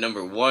you're not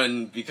number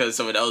one because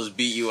someone else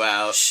beat you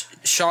out.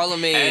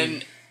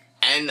 Charlemagne.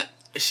 And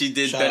she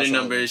did Shout out better Charlamagne.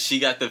 numbers. She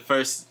got the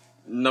first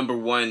number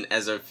one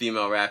as a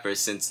female rapper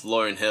since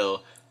Lauryn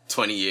Hill,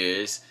 20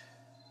 years.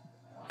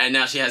 And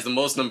now she has the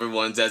most number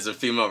ones as a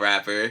female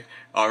rapper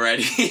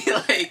already.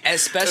 Like,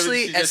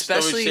 Especially- she just throwing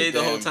especially- shade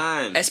the whole Damn.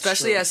 time.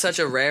 especially as such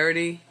a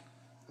rarity,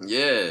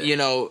 Yeah. you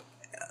know,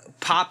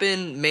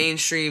 poppin'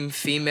 mainstream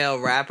female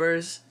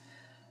rappers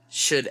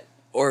should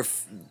or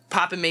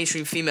pop and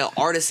mainstream female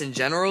artists in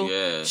general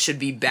Yeah. should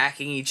be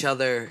backing each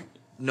other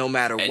no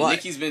matter And what.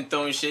 Nicki's been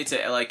throwing shade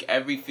to like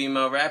every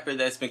female rapper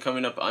that's been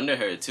coming up under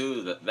her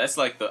too. That's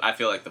like I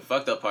feel like the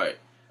fucked up part.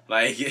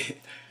 Like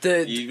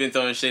you've been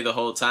throwing shade the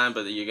whole time,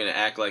 but you're gonna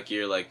act like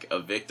you're like a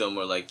victim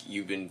or like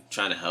you've been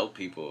trying to help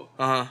people.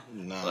 Uh-huh.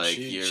 No, Like,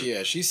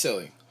 she's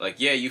silly. Like,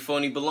 yeah, you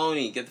phony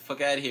baloney. Get the fuck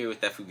out of here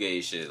with that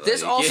fugazi shit.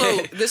 This Like, also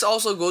yeah. this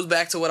also goes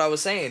back to what I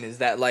was saying, is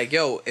that like,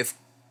 yo, if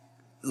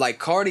like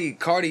Cardi,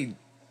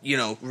 you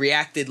know,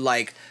 reacted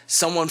like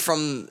someone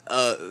from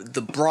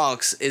the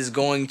Bronx is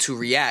going to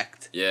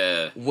react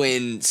Yeah.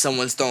 when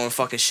someone's throwing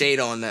fucking shade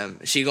on them.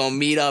 She gonna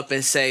meet up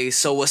and say,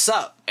 "So what's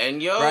up?"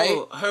 And yo, Right?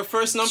 her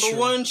first number True.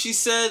 one, she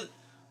said,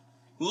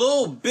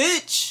 "Little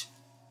bitch,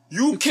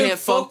 you can't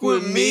fuck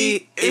with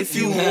me if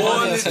you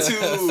wanted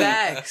to."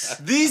 Facts.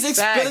 These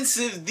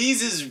expensive.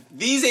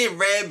 These ain't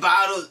red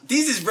bottles.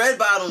 These is red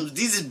bottoms.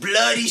 These is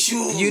bloody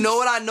shoes. You know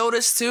what I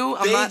noticed too?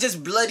 They ain't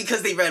just bloody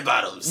because they red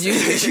bottoms.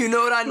 You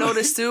know what I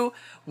noticed too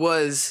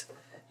was,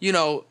 you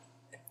know,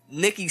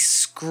 Nicki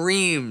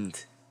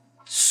screamed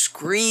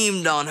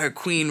on her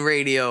Queen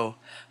radio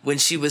when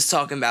she was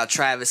talking about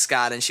Travis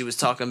Scott and she was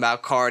talking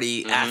about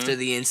Cardi after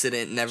the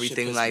incident and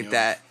everything pissed like me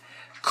that.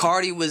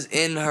 Cardi was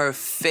in her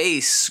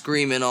face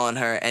screaming on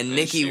her, and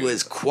Nicki she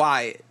was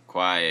quiet.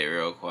 Quiet,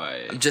 real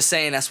quiet. I'm just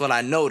saying that's what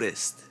I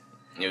noticed.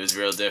 It was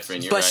real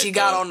different. You're But right, she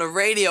got though. on the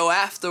radio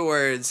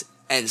afterwards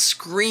and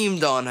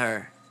screamed on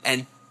her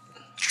and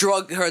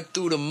drug her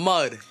through the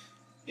mud.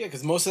 Yeah,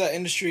 because most of that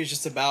industry is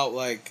just about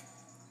like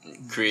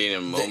creating a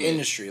the moment.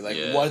 industry, like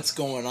Yeah. what's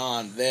going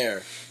on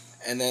there,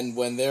 and then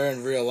when they're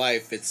in real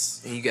life,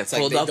 it's And you get it's like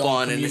pulled they up don't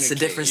on and it's a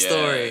communicate. different Yeah.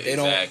 story.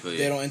 Exactly.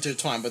 They don't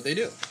intertwine, but they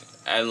do.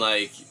 And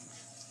like,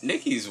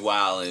 Nicki's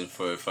wilding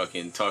for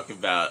fucking talking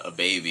about a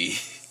baby.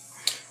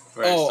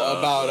 First off,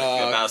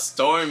 about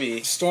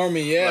Stormy.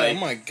 Stormy, yeah. Like- Oh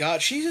my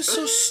god, she's just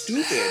so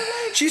stupid.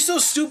 She's so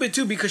stupid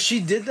too because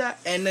she did that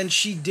and then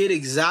she did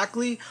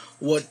exactly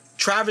what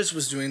Travis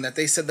was doing that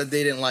they said that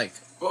they didn't like.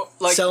 Well,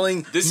 like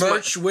Selling this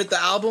merch with the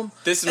album.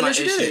 This is and my then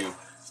she did issue, it.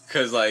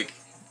 cause like,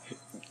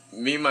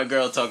 me and my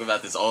girl talk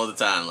about this all the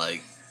time.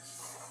 Like,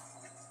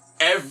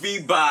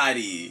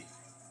 everybody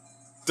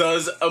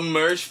does a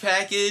merch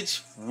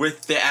package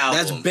with the album.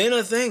 That's been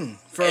a thing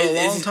for a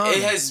long time.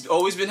 It has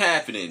always been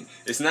happening.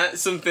 It's not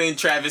something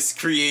Travis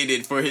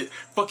created for his.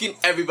 Fucking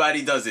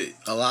everybody does it.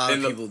 A lot of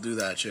And people do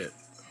that shit.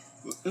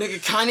 Nigga,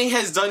 Kanye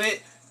has done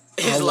it.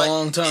 A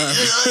long time.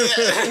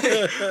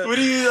 What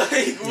do you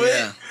like? What?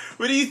 Yeah.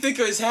 What do you think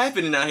is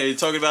happening out here? You're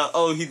talking about,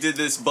 oh, he did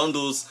this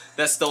bundles.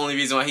 That's the only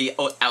reason why he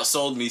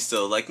outsold me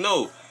still. Like,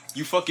 no,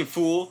 you fucking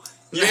fool.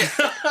 You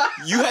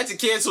had to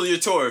cancel your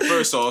tour,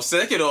 first off.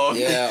 Second off,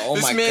 Yeah, oh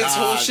this my man's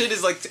whole God. shit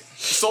is like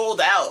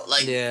sold out.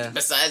 Like, Yeah.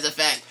 besides the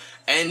fact.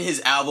 And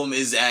his album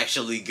is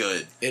actually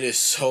good. It is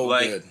so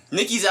Like, good.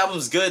 Nicki's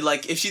album's good.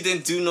 Like, if she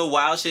didn't do no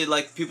wild shit,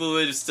 like, people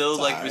would have still, It's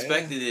like, alright.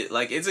 respected it.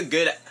 Like, it's a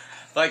good...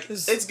 Like,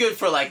 it's good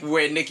for, like,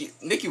 where Nicki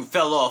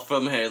fell off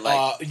from her,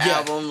 like, yeah.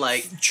 album.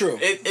 Like, True.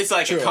 it's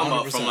like True, a come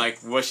up 100%. from, like,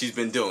 what she's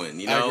been doing,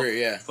 you know? I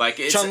agree, yeah. Like,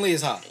 it's... Chun-Li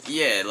is hot.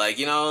 Yeah, like,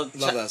 you know,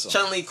 Love that song.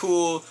 Chun-Li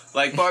cool.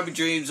 Like, Barbie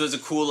Dreams was a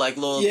cool, like,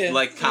 little, Yeah,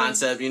 like,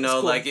 concept, you know?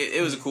 cool. Like, it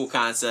was a cool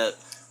concept.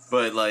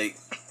 But, like,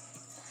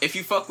 if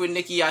you fuck with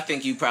Nicki, I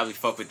think you probably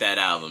fuck with that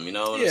album, you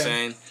know what I'm Yeah.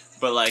 saying?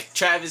 But, like,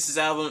 Travis's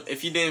album,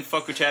 if you didn't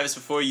fuck with Travis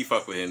before, you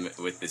fuck with him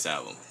with this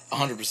album.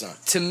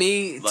 100%. To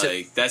me,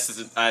 Like,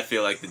 I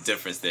feel like the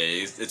difference there.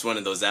 It's one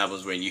of those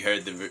albums where you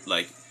heard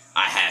like,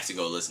 I have to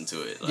go listen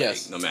to it. Like,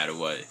 Yes. no matter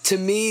what. to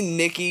me,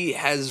 Nicki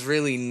has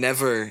really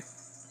never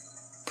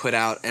put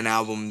out an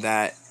album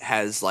that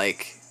has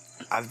like,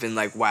 I've been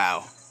like,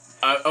 wow,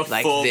 A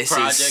like full this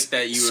project is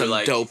that you were some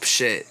like, dope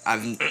shit.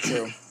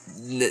 True.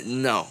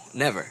 No,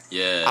 never.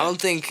 yeah. I don't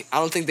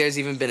think there's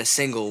even been a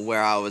single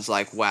where I was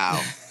like,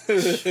 wow.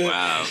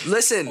 Wow.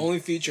 Listen, Only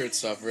featured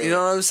stuff, really. you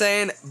know what I'm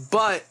saying?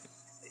 But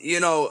you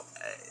know,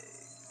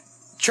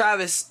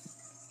 Travis,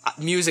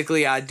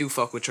 musically, I do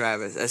fuck with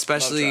Travis,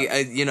 especially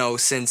Love you know,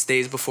 since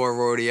Days Before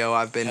Rodeo,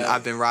 I've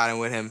been riding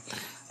with him.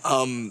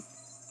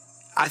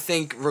 I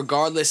think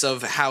regardless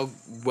of how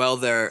well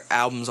their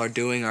albums are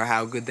doing or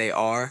how good they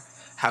are,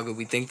 how good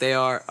we think they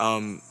are,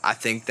 I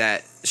think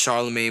that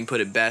Charlemagne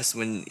put it best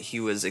when he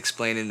was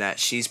explaining that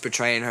she's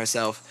portraying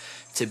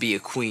herself to be a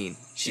queen.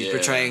 She's Yeah.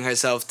 portraying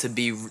herself to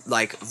be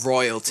like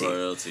royalty.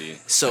 Royalty.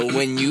 So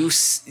when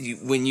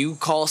you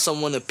call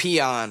someone a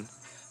peon,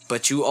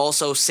 but you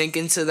also sink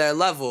into their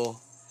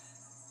level,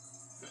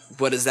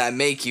 what does that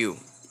make you?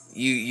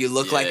 You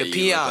look like a You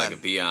peon. look like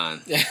a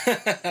peon.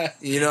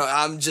 You know,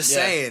 I'm just Yeah.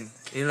 saying.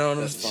 You know what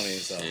I'm That's funny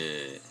as hell.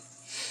 Yeah.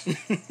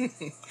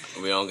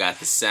 We don't got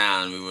the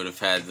sound. We would have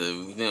had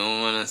the. We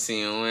don't want to see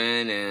you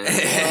winning. We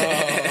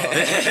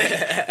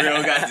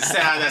don't got the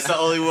sound. That's the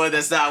only one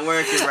that's not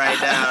working right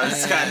now.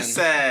 It's kind of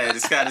sad.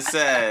 It's kind of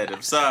sad.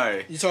 I'm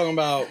sorry. You talking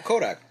about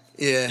Kodak?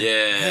 Yeah.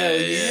 Yeah. Hell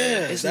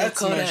yeah. It's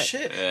That's not my Kodak.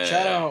 shit. Yeah.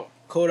 Shout out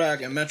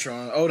Kodak and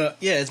Metro.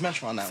 Yeah, it's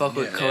Metro on that Fuck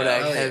one. with Yeah.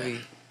 Kodak Hell yeah.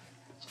 heavy.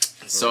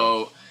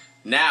 So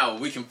now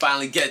we can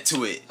finally get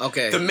to it.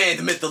 Okay. The man,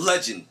 the myth, the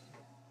legend.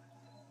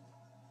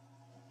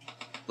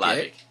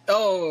 Logic.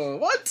 Oh,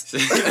 what?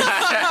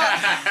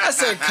 I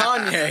said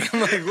Kanye. I'm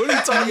like, what are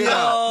you talking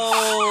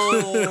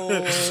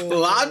about?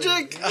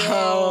 Logic?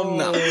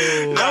 No.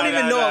 I don't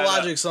even know a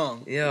Logic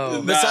song.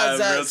 Yo. Besides real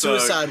that talk.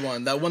 Suicide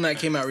one, that one that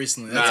came out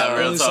recently. That's the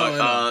Real only song I know.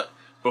 talk.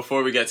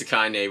 Before we get to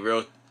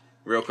Kanye,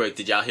 real quick,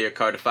 did y'all hear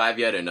Carter 5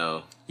 yet or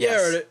no? Yeah, I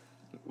heard it.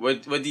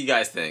 What do you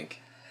guys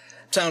think?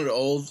 Sounded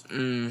old.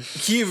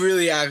 He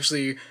really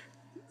actually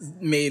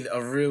made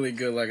a really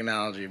good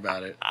analogy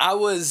about it, I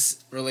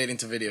was. relating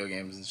to video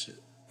games and shit.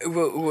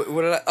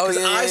 What did I? Oh,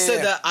 yeah. I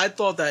said that I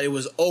thought that it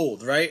was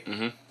old, right?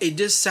 Mm-hmm. It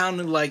just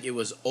sounded like it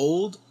was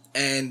old,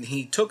 and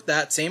he took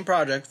that same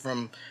project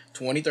from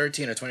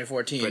 2013 or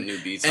 2014, Put new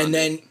beats on and it.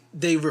 then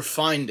they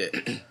refined it.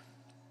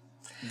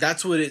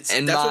 That's what it's.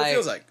 And that's what it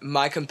feels like.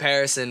 my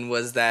comparison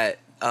was that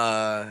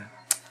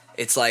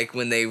it's like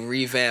when they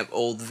revamp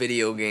old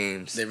video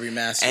games. They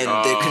remastered. And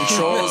Oh. the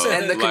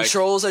Like-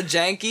 controls are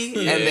janky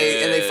and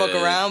they fuck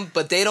around,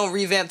 but they don't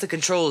revamp the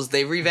controls.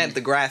 They revamp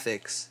the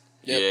graphics.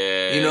 Yep.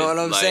 Yeah. You know what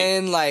I'm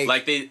saying? Like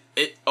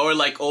or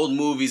like old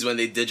movies when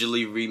they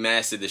digitally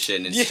remastered the shit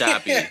and it's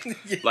choppy. Yeah.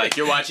 Like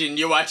you're watching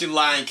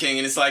Lion King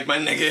and it's like, my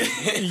nigga,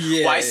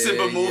 Yeah, why is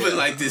Simba moving yeah.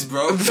 like this,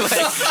 bro?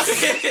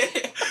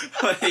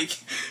 Like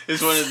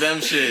it's one of them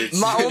shits.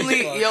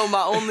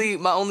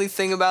 my only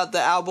thing about the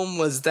album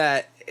was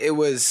that it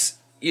was,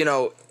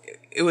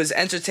 it was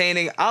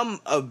entertaining. I'm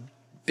a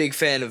big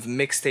fan of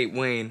Mixtape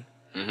Wayne.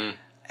 Mhm.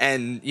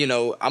 And,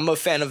 I'm a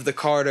fan of the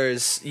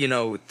Carters,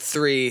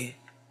 3,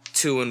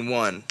 2, and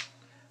 1.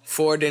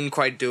 4 didn't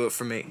quite do it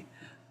for me.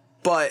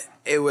 But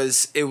it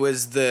was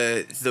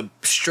the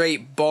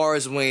straight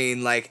bars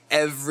Wayne, like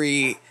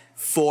every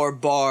 4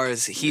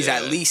 bars he's Yeah.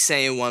 at least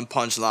saying one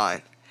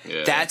punchline.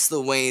 Yeah. That's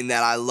the Wayne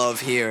that I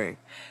love hearing.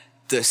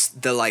 The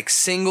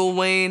single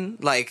Wayne,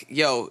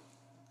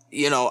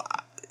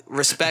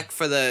 respect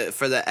for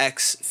the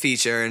X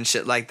feature and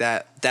shit like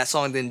that. That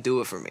song didn't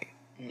do it for me.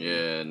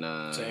 Yeah,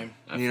 nah. Same.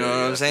 I You feel know what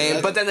I'm saying?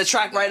 That's- But then the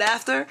track right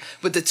after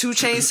with the 2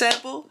 Chainz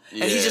sample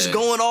and he's just Yeah.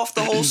 going off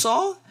the whole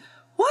song.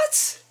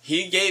 What?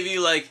 He gave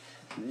you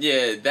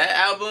that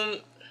album.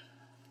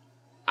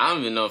 I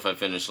don't even know if I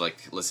finished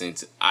listening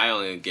to. I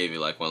only gave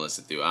you one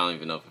listen through. I don't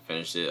even know if I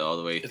finished it all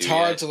the way through. It's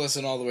hard yet. to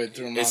listen all the way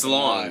through. I'm not It's gonna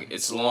long. lie.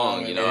 It's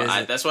long. You know, Is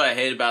it? that's what I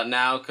hate about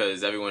now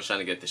because everyone's trying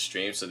to get the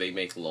stream, so they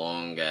make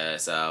long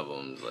ass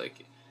albums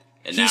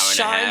an He hour and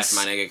a half. shines-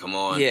 My nigga, come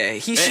on. Yeah,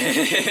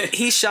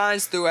 he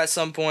shines through at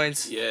some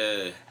points.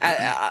 Yeah.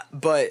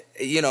 But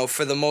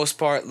for the most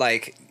part,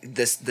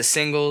 the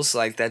singles,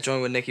 like that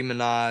joint with Nicki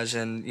Minaj,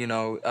 and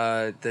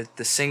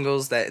the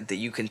singles that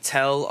you can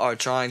tell are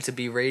trying to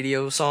be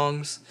radio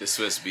songs, The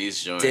Swiss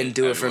Beats joint didn't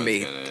do it for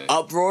me. everyone's gonna-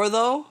 Uproar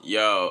though,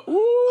 Yo,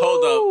 Ooh.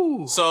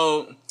 hold up.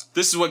 So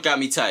this is what got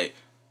me tight.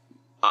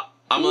 I'm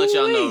gonna let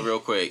y'all know Ooh-wee. real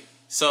quick.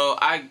 So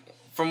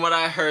from what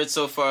I heard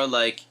so far,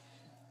 like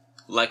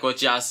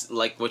what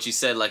you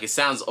said, it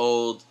sounds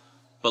old,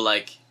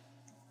 but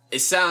it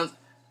sounds.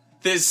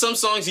 There's some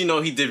songs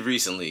he did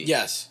recently.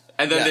 Yes.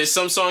 And then Yes. there's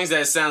some songs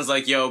that sounds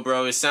like, yo,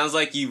 bro, it sounds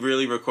like you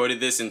really recorded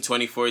this in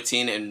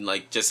 2014 and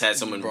just had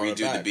someone Brought it redo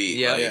the back. beat.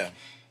 Yeah.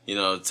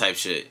 Yeah. Type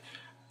shit.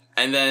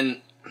 And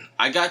then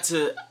I got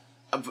to,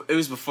 it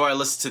was before I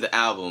listened to the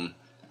album.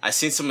 I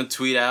seen someone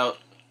tweet out,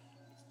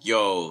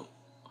 yo,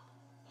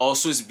 all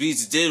Swiss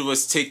Beats did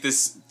was take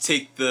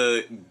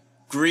the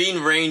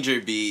Green Ranger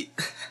beat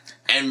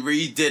and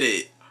redid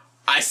it.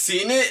 I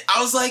seen it.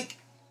 I was like,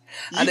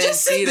 you I didn't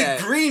just see said that.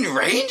 the Green Ranger,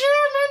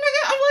 my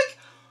nigga? I'm like,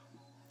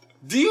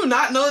 do you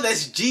not know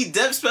that's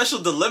G-Dep special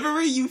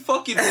delivery, you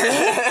fucking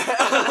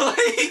fool?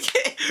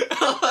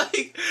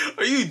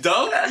 Are you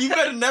dumb? You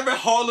better never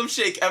Harlem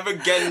Shake ever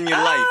again in your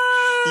life.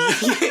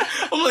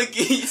 I'm like,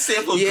 you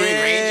sampled Green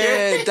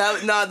Ranger?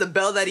 the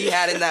bell that he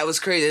had in that was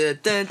crazy.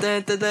 Dun,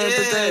 dun, dun, dun,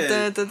 dun,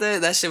 dun, dun,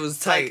 dun. That shit was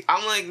tight.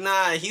 I'm like,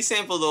 nah, he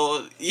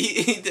sampled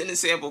he didn't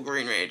sample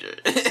Green Ranger.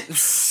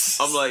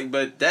 I'm like,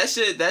 but that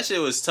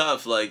shit was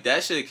tough.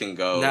 That shit can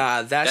go.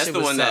 Nah, that's the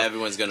one that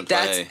everyone's gonna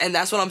play.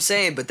 That's what I'm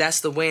saying. But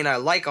that's the Wayne I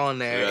like on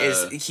there.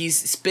 Yeah. Is he's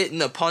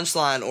spitting a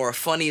punchline or a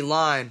funny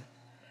line.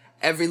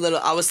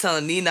 I was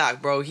telling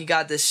Ninok, bro, he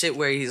got this shit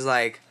where he's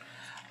like,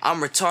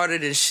 I'm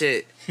retarded and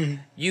shit.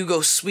 You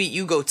go sweet,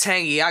 you go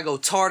tangy, I go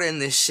tartar in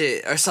this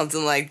shit, or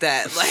something like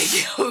that.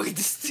 Yo,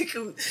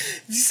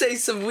 you say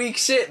some weak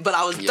shit, but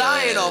I was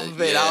dying off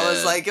of it. I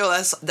was like, yo,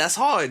 that's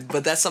hard,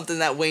 but that's something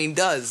that Wayne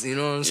does. You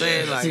know what I'm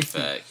saying? That's a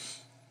fact.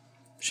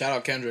 Shout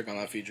out Kendrick on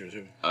that feature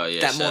too. Oh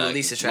yeah, That Mona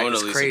Lisa track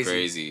is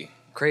crazy.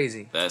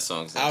 Crazy. That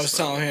song's. I was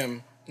telling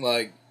him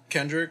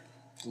Kendrick,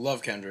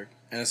 love Kendrick,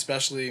 and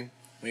especially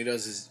when he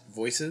does his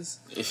voices,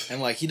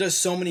 and he does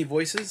so many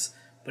voices,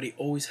 but he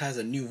always has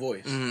a new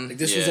voice.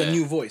 This was a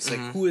new voice.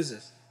 Who is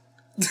this?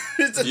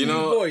 It's a new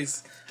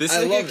voice.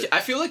 I love it.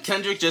 I feel like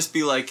Kendrick just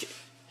be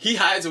he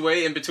hides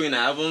away in between the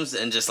albums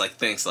and just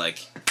thinks all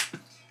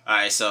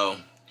right, so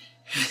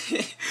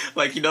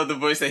Like, you know the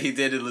voice that he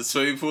did in the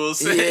swimming pool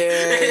scene?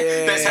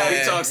 Yeah. That's how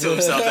he talks to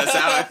himself. That's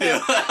how I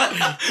feel.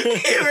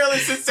 He really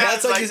sits down.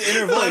 That's like his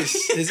inner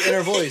voice. His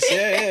inner voice.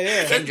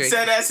 Yeah. Kendrick.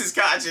 Said as his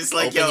conscious,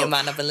 like, Open yo. your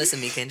mind up and listen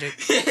to me, Kendrick.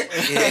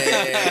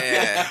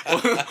 Yeah.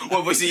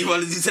 What voice do you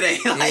want to do today?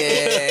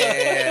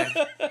 Yeah.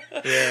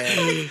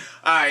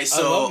 Alright,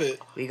 so. I love it.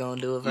 We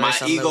gonna do a verse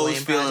My on the ego's Wayne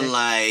feeling Project.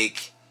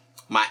 like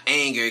my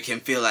anger can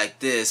feel like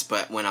this,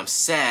 but when I'm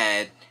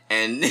sad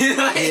and like,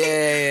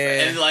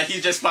 Yeah. and like he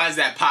just finds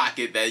that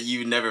pocket that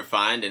you never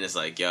find, and it's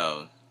like,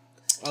 yo,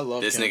 I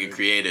love this Kendrick. nigga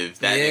creative.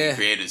 That Yeah. nigga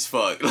creative as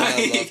fuck. I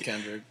Like, love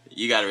Kendrick.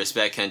 you gotta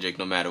respect Kendrick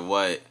no matter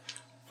what.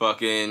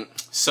 Fucking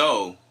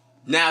so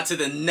now to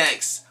the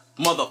next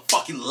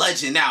motherfucking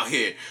legend out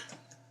here.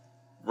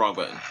 Wrong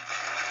button.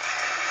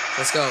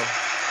 Let's go.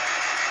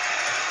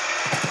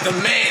 The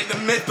man, the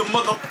myth, the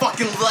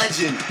motherfucking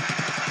legend.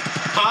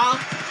 Huh?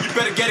 You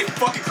better get it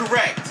fucking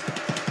correct.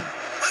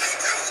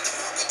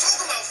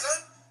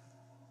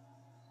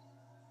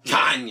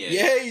 Kanye.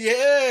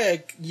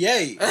 Yay.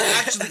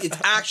 It's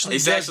actually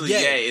It's just actually Ye.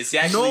 Ye. It's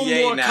actually no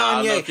Ye more now. I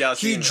don't know Kanye. if y'all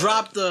He seen that.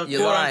 dropped the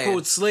You're quote lying.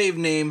 unquote slave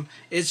name.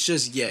 It's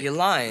just Ye. You're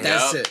lying.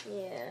 That's Yep. it.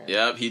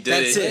 Yeah. Yep, he did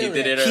That's it. it. He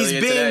did it He's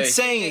earlier been today.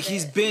 saying it.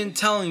 He's been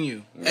telling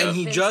you, Yep. and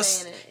he Been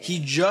just saying it. he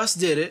just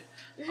did it.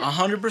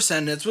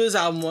 100%. That's what his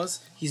album was.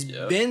 He's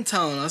Yep. been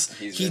telling us.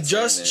 He's He been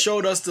just saying it.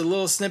 showed us the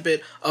little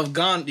snippet of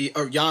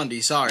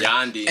Yandi. Sorry,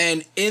 Yandi.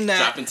 And in that,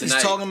 Dropping he's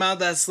tonight. talking about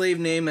that slave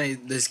name.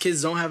 And his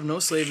kids don't have no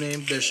slave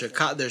name. They're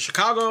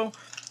Chicago,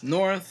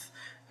 North,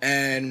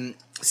 and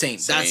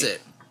Saint. That's Saint.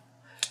 it.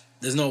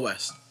 There's no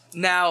West.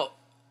 Now,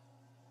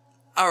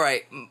 all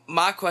right.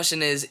 My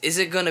question is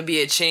it gonna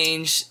be a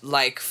change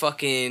like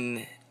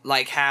fucking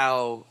like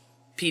how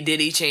P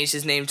Diddy changed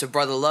his name to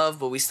Brother Love,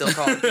 but we still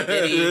call him P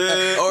Diddy?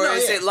 Or No,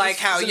 is yeah, it like it's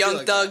how gonna be Young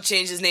like Thug that.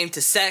 changed his name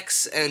to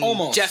Sex and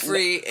Almost.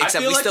 Jeffrey, I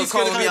except feel we like still it's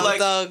call gonna him be Young like-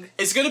 Thug?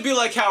 It's gonna be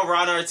like how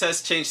Ron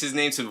Artest changed his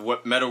name to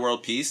Meta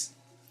World Peace,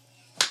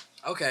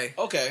 Okay.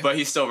 Okay. but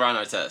he's still Ron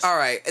Artest. All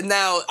right. And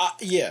now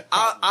Yeah.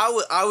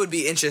 I would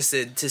be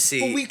interested to But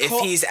see we if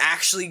call- he's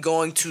actually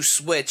going to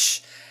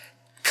switch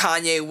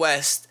Kanye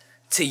West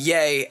to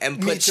Ye and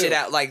Me put shit too.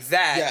 out like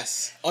that.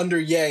 Yes. Under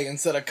Ye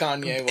instead of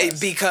Kanye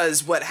West.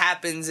 Because what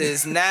happens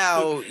is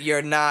now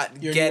you're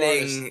not You're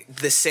getting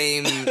the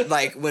same,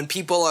 like when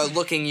people are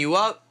looking you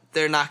up,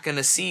 they're not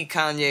gonna see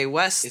Kanye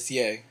West. It's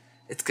Ye.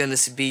 It's gonna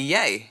be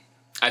Ye.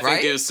 I think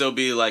Right? it would still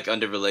be like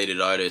underrelated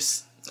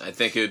artists. I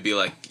think it would be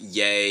like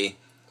Ye.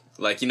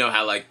 Like, you know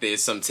how like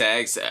there's some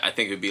tags? I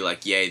think it would be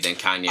like Ye, then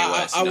Kanye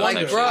West. I you know,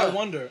 wonder. type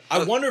bro. shit.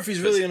 I wonder if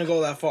he's really gonna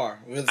go that far.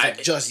 With like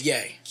I- just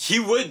Ye. He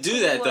would do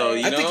that though,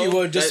 you I know? think he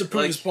would just That, to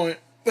prove like, his point.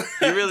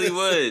 He really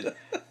would.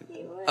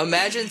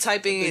 Imagine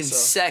typing in so.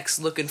 Sex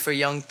looking for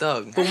Young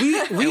Thug. But we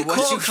And what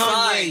call you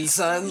find, Kanye.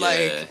 son, Yeah.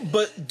 like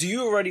But do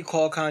you already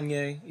call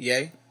Kanye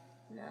Ye?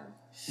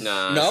 No.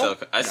 Nah, No?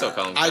 I still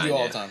call him Kanye. I do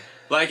all the time.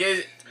 Like,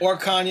 it, Or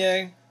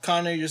Kanye.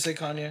 Kanye, you just say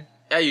Kanye.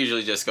 I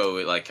usually just go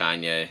with like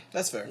Kanye.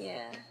 That's fair.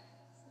 Yeah.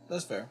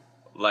 That's fair.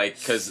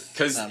 Like, cause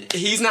Um,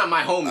 he's not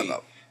my homie.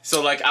 love-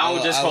 So like, I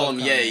don't I just love call him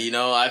Kanye. Ye, you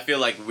know? I feel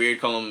like weird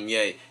calling him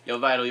Ye. Yo,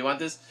 Vital, you want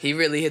this? he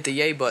really hit the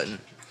Ye button.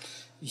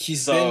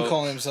 He's So- been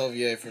calling himself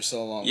Ye for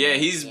so long. Yeah, man.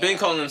 he's been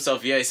calling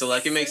himself Ye, so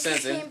like, it makes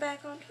Since sense. he came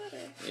back on Twitter.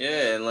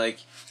 Yeah, and like...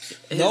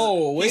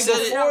 No, way he said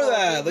it- before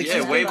that. Like Yeah,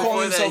 he's way been before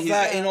calling that, himself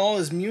he's- that in all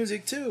his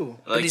music too.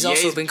 Like, But he's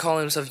also Ye's- been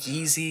calling himself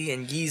Yeezy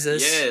and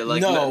Yeezus. Yeah,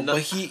 like... no,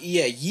 but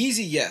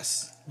Yeezy,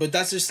 yes, but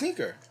that's his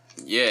sneaker.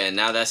 Yeah,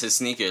 now that's his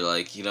sneaker,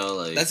 like, you know,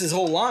 like... That's his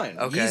whole line.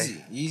 Okay.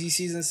 Yeezy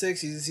season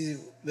 6, Yeezy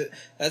season.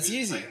 That's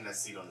Yeezy. Planting that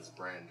seed on his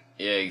brand.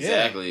 Yeah,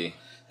 exactly.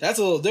 That's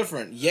a little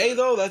different. Ye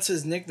though, that's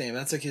his nickname.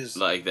 That's like his.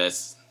 Like,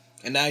 that's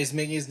And now he's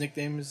making his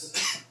nickname his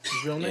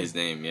real name. his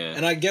name, yeah.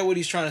 And I get what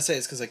he's trying to say.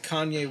 It's because like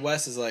Kanye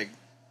West is like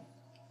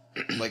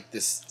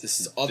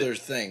this other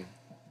thing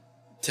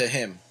to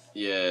him,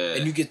 Yeah.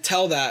 and you could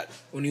tell that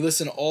when you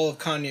listen to all of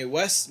Kanye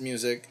West's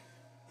music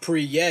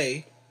pre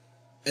Ye,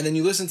 and then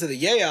you listen to the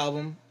Ye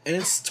album, and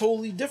it's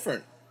totally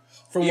different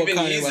from what Even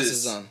Kanye West Yeezus.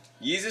 has done.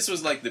 Yeezus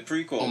was like the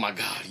prequel. Oh my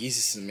God,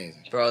 Yeezus is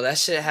amazing. Bro, that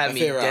shit had My me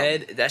favorite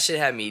dead. album. That shit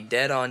had me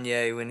dead on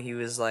Ye when he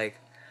was like,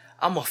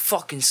 I'm a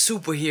fucking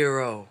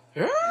superhero.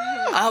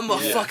 I'm a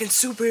fucking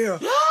superhero.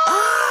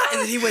 Ah! And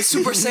then he went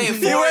Super Saiyan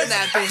 4 in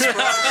that bitch, bro.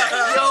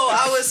 Yo,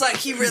 I was like,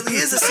 he really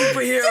is a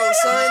superhero,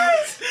 son.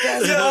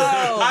 That's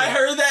wild. I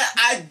heard that.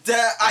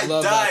 I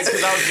love died that.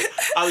 because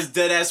I was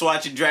dead ass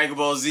watching Dragon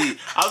Ball Z.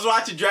 I was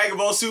watching Dragon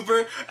Ball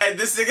Super, and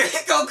this nigga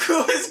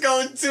Goku is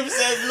going Super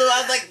Saiyan Blue.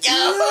 I was like,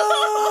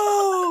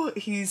 yo.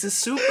 Yo, he's a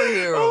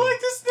superhero. I'm like,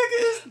 this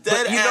nigga is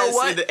dead But you ass know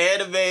what? in the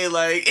anime.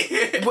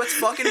 Like, What's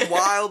fucking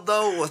wild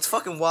though, what's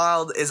fucking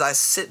wild is I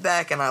sit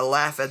back and I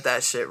laugh at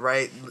that shit,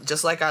 right?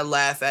 Just like I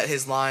laugh at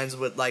his lines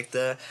with like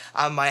the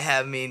I might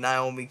have me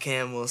Naomi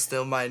Campbell,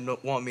 still might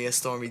want me a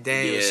stormy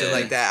day or shit Yeah.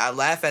 like that. I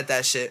laugh at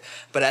that shit,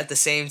 but at the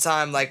same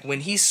time, like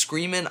when he's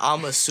screaming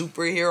I'm a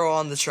superhero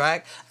on the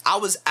track, I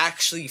was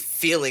actually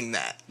feeling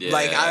that. Yeah.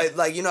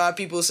 Like you know how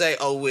people say,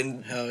 oh,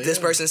 when Hell this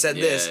yeah. person said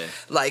this, Yeah.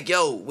 like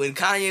yo, when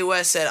Kanye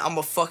West said I'm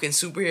a fucking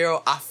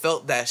superhero, I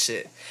felt that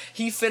shit.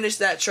 He finished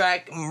that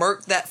track,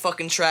 murked that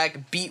fucking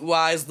track, beat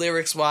wise,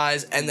 lyrics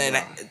wise, and then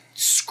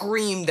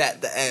screamed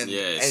at the end,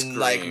 Yeah, and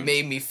like screamed.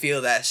 made me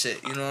feel that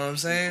shit. You know what I'm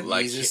saying?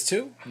 Like- Yeezus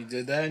too. You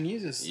did that in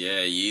Yeezus. Yeah,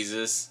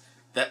 Yeezus.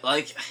 That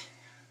like,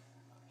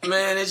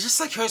 man, it just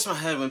like hurts my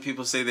head when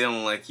people say they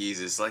don't like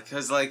Yeezus. Like,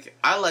 cause like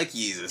I like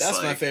Yeezus. That's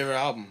like, my favorite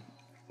album.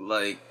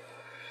 Like,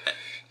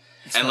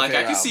 It's and my like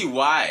I favorite can album. see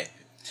why.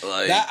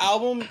 Like That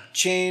album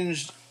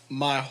changed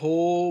my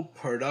whole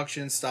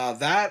production style.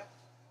 That,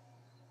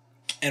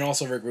 and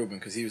also Rick Rubin,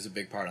 because he was a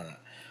big part of that.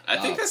 I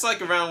think that's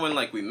like around when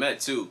like we met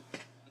too.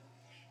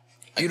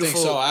 I think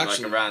Beautiful. so,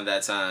 actually. Like around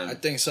that time. I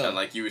think so. And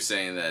like you were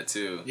saying that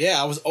too.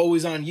 Yeah, I was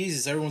always on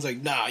Yeezus. Everyone's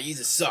like, nah,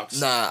 Yeezus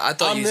sucks. Nah, I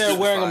thought I'm Yeezus there was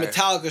wearing fire. a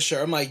Metallica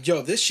shirt. I'm like,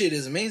 yo, this shit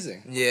is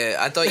amazing. Yeah,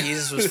 I thought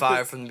Yeezus was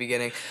fire from the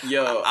beginning.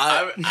 Yo,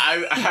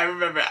 I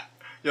remember.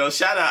 Yo,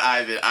 shout out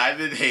Ivan.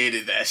 Ivan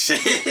hated that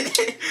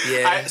shit.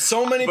 Yeah.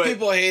 So many But-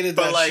 people hated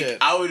But that like, shit.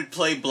 I would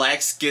play Black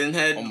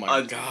Skinhead. Oh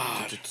my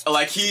God.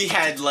 Like he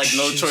had like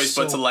no Shit's choice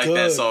but so to like that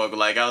good. song.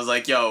 Like I was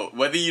like, yo,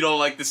 whether you don't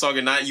like the song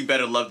or not, you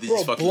better love these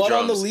Bro, fucking Blood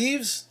drums. on the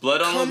Leaves?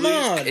 Blood on the Come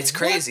Leaves? on. It's what?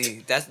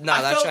 crazy. That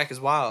I felt- track is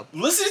wild.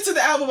 Listening to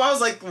the album, I was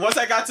like, once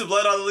I got to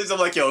Blood on the Leaves, I'm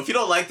like, yo, if you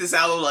don't like this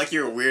album, like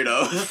you're a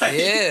weirdo. Like,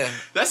 Yeah.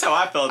 that's how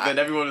I felt. Then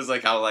everyone was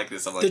like, I don't like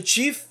this. I'm The like,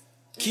 Chief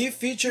Keef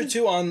feature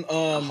too on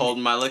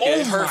holding my liquor.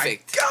 Oh my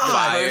Perfect. God.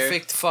 Fire.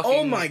 Perfect fucking.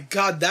 Oh my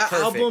God, that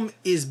Perfect. album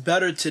is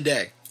better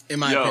today, in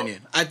my Yo.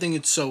 opinion. I think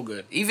it's so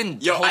good. Even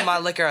Yo, Hold I- My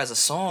Liquor as a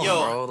song,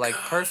 Yo. bro. Like,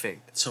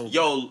 perfect. So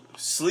Yo,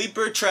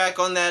 sleeper track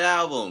on that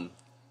album.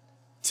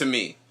 To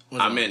me,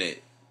 What's I'm that? in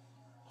it.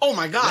 oh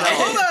my God, I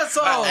love that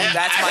song.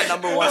 That's my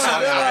number one Oh song on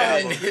my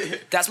that God. album.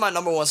 That's my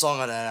number one song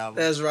on that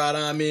album. That's right,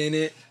 I'm in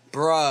it.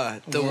 Bruh,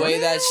 the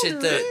way that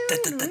shit,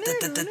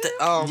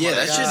 oh Yeah, my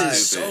that God. shit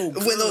is so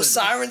good. When those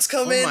sirens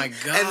come Oh in, my and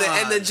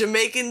the God.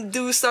 Jamaican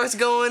dude starts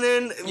going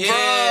in, Yeah.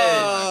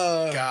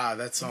 bruh. God,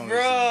 that song Bro.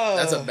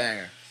 that's a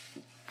banger.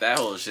 That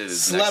whole shit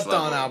is next Slept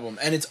level. on album.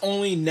 And it's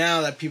only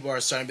now that people are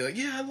starting to be like,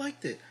 yeah, I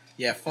liked it.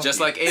 Yeah, fuck Just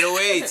you. like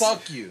 808s.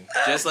 Fuck you.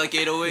 Just like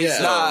 808s. Yeah.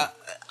 So. Nah,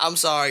 I'm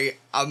sorry.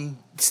 I'm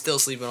still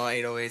sleeping on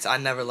 808s. I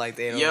never liked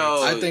 808s.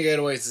 Yo. I think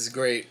 808s is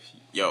great.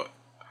 Yo,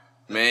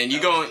 man, you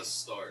That was going? the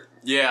start.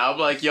 Yeah, I'm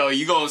like, yo,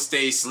 you gonna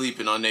stay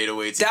sleeping on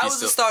 808s? if that you was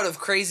the still- start of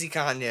Crazy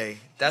Kanye.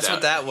 That's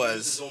what that He used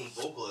his was. own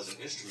vocal as an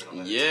instrument on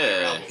that Yeah.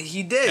 entire album.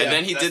 He did. And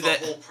then he That's did the that.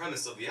 whole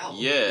premise of the album.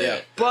 Yeah. Yeah.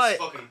 but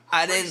fucking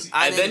I crazy. didn't.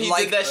 I And then didn't he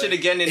like. did that shit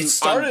again in It on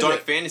started Dark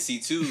it. Fantasy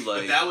too.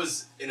 Like, But that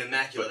was an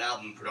immaculate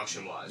album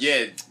production wise.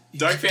 yeah,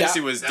 Dark Fantasy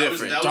was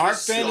different. Dark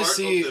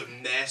Fantasy- Of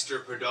the master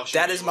production.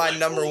 That is People were my like,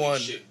 number holy one.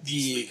 shit,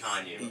 beastly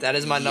Kanye. That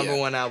is my number Yeah.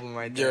 one album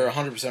right You're there.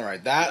 100%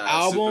 right. That Nah,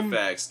 album super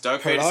facts.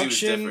 Dark Fantasy was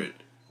production different.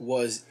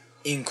 was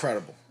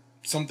incredible.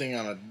 Something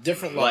on a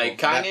different level. Like,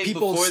 Kanye that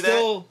people before that-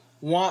 still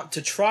want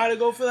to try to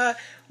go for that.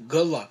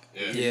 Good luck.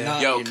 Yeah. You're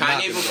not- Yo, you're not Kanye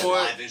gonna get before-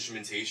 it. Live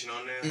instrumentation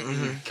on there.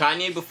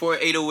 Kanye before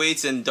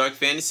 808s and Dark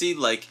Fantasy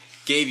like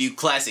gave you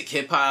classic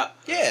hip hop.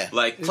 Yeah,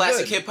 Like it's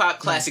classic good. hip hop,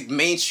 classic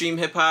mainstream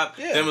hip hop.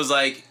 Yeah. Then was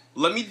like,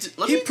 let me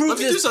He proved let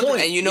me do his something.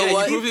 point. And you know Yeah,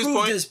 what? He proved his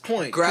point. his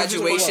point.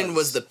 Graduation Proved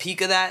was the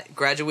peak of that.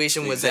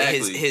 Graduation was that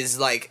Exactly. his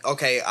like,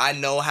 okay, I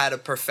know how to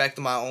perfect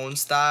my own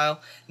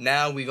style.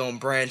 Now we gonna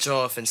branch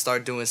off and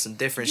start doing some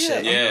different Yeah.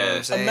 shit. You know what Yeah.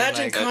 I'm saying?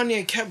 Imagine Like,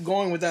 Kanye kept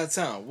going with that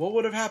sound. What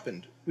would have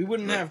happened? We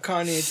wouldn't have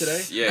Kanye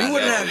today. Yeah, we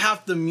wouldn't exactly. have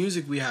half the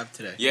music we have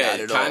today. Yeah, Not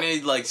at all.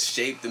 Kanye like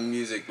shaped the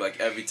music like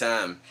every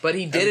time. But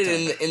he did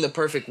Every it in the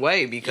perfect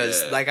way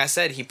because, Yeah. like I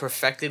said, he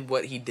perfected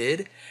what he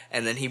did,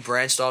 and then he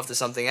branched off to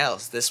something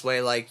else. This way,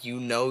 like, you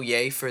know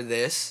Ye for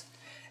this,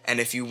 and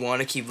if you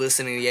want to keep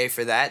listening to Ye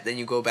for that, then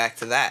you go back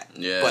to that.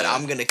 Yeah. But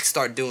I'm gonna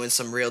start doing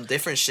some real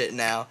different shit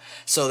now,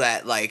 so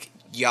that like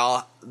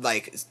y'all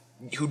like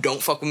who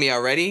don't fuck with me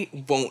already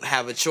won't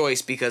have a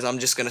choice because I'm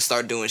just gonna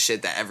start doing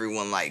shit that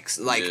everyone likes,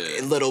 like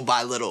Yeah. little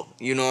by little.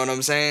 You know what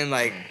I'm saying?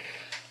 Like.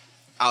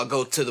 I'll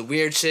go to the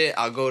weird shit.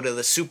 I'll go to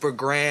the super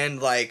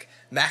grand, like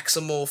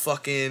maximal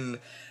fucking,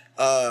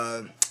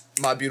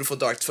 My Beautiful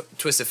Dark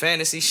Twisted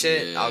Fantasy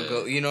shit. Yeah. I'll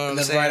go. You know what I'm And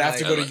then saying? right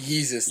after Like, go to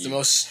Yeezus, the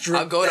most stripped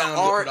I'll go to down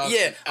R. production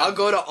Yeah, I'll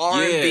go to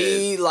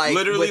R&B. Yeah. Like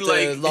Literally, with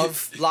the like,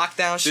 Love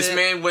Lockdown shit. This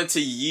man went to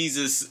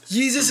Yeezus.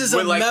 Yeezus is a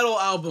With, like, metal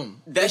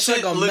album. That It's shit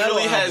like a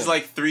literally metal has album.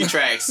 like 3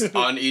 tracks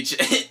on each.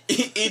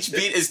 Each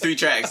beat is 3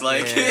 tracks.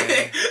 Like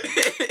Yeah.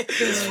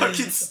 it's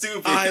fucking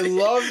stupid. I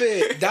love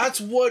it.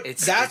 That's what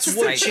It's that's tight,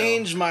 what though.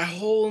 changed my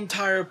whole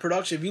entire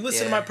production. If you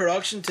listen to Yeah. my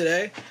production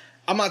today,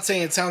 I'm not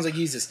saying it sounds like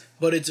Yeezus,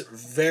 but it's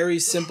very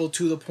simple,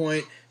 to the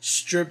point,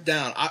 stripped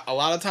down. A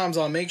lot of times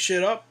I'll make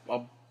shit up.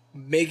 I'll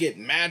make it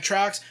mad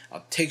tracks.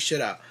 I'll take shit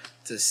out.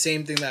 It's the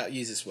same thing that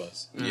Yeezus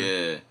was.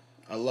 Yeah,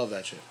 I love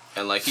that shit.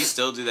 and like he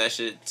still do that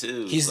shit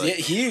too. He's like,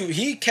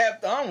 he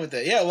kept on with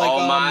it. Yeah, like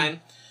all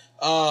mine.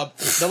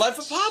 The Life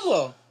of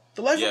Pablo.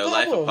 The Life Yeah, of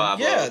Life Pablo. of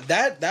Pablo. Yeah,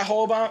 that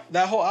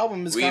whole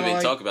album is We kind didn't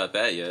of even like. talk about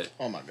that yet.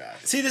 Oh my god!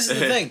 See, this is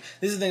the thing.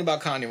 This is the thing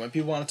about Kanye. When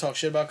people want to talk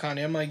shit about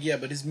Kanye, I'm like, yeah,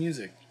 but his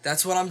music.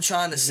 That's what I'm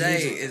trying to say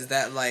Music. is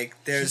that like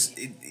there's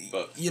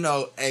But- you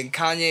know, and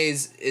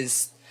Kanye's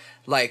is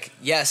like,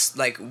 yes,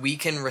 like we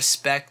can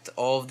respect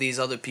all of these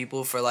other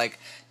people for like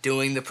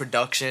doing the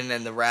production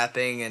and the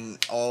rapping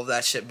and all of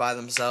that shit by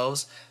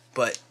themselves,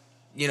 but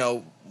you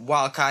know,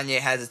 while Kanye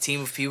has a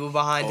team of people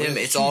behind him,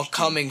 yeah, it's all huge team.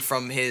 coming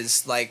from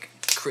his like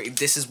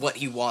this is what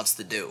he wants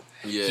to do.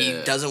 Yeah.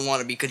 He doesn't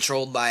want to be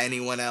controlled by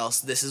anyone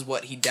else. This is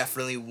what he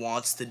definitely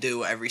wants to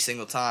do every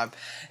single time.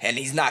 And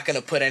he's not going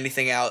to put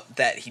anything out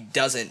that he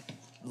doesn't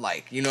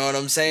like. You know what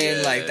I'm saying?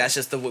 Yeah. Like, that's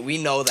just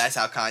we know that's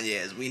how Kanye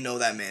is. We know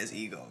that man's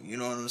ego. You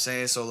know what I'm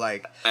saying? So,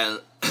 like... And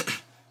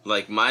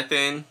like my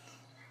thing,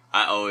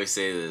 I always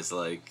say this,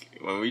 like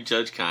when we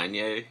judge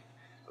Kanye,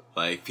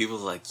 like people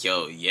are like,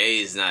 yo,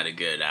 Ye is not a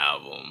good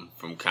album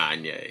from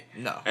Kanye.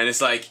 No. And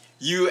it's like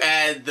you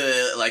add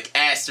the like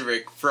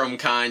asterisk from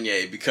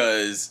Kanye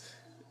because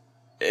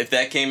if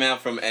that came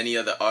out from any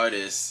other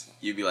artist,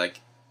 you'd be like,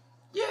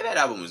 yeah, that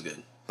album was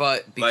good.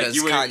 But because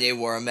you would- Kanye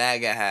wore a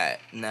MAGA hat,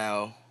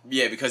 now...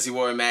 Yeah, because he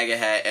wore a MAGA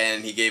hat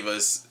and he gave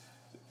us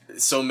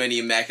so many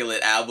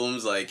immaculate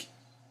albums, like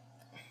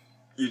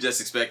you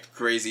just expect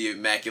crazy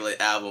immaculate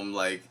album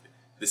like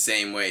the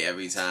same way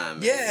every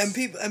time. Yeah,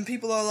 and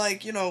people are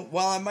like, you know,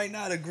 while I might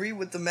not agree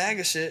with the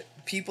MAGA shit,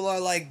 people are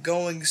like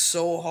going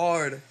so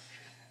hard,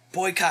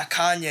 boycott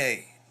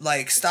Kanye,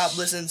 like stop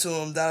listening to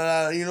him, da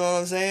da da. You know what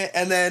I'm saying?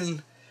 And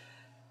then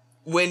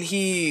when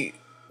he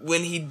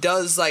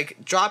does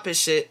like drop his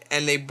shit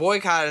and they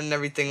boycott it and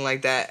everything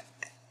like that,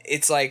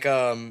 it's like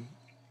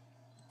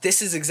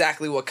this is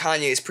exactly what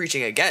Kanye is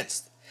preaching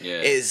against.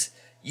 Yeah. Is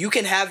you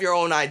can have your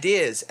own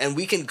ideas and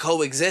we can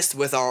coexist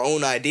with our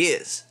own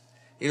ideas.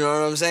 You know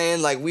what I'm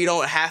saying? Like, we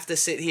don't have to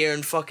sit here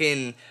and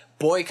fucking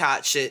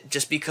boycott shit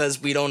just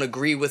because we don't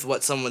agree with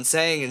what someone's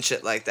saying and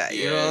shit like that.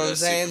 You Yeah, know what I'm that's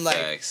saying? super Like,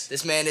 facts.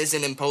 this man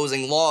isn't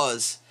imposing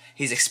laws.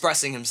 He's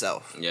expressing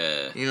himself.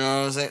 Yeah. You know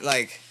what I'm saying?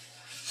 Like,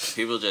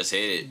 People just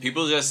hate it.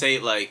 People just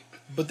hate like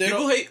But they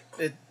people don't. hate.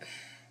 It,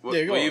 What,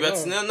 There you what go, you about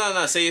to, go.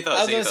 no. Say your thoughts.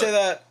 I was say your gonna say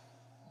thoughts. that.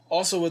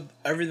 Also, with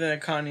everything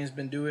that Kanye's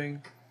been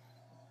doing,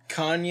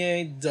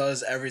 Kanye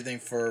does everything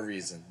for a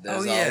reason.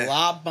 There's yeah. a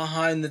lot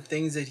behind the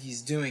things that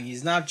he's doing.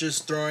 He's not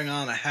just throwing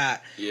on a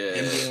hat Yeah.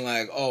 and being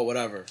like, "Oh,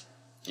 whatever."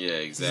 Yeah,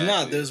 exactly. He's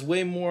not. There's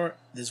way more.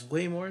 There's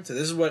way more into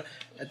this. Is what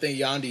I think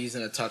Yandi's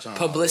gonna touch on.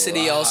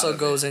 publicity a lot also of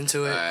goes it.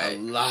 into it. Alright. A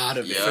lot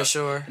of it. Yeah. For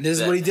sure. And this is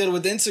That- what he did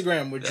with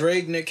Instagram with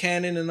Drake, Nick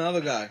Cannon, and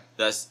another guy.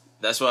 That's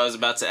what I was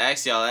about to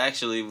ask y'all.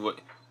 Actually,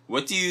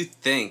 what do you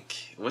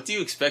think? What do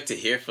you expect to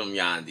hear from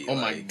Yandi? Oh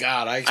my Like,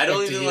 god! I expect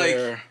don't to even, like-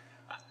 hear.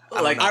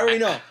 Like I already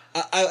know.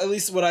 I, at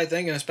least what I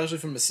think, and especially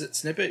from a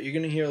snippet, you're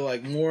gonna hear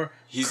like more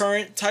He's-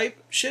 current type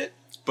shit.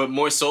 but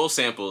more soul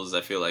samples.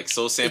 I feel like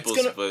soul samples,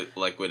 gonna- but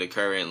like with a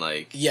current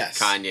like Yes.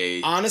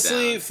 Kanye.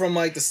 Honestly, sound. from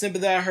like the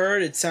snippet that I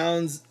heard, it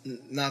sounds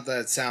not that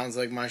it sounds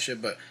like my shit,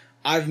 but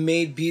I've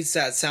made beats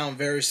that sound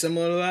very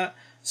similar to that,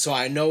 so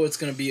I know it's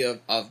gonna be a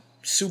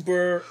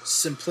super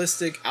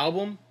simplistic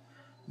album,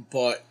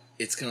 but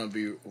it's gonna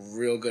be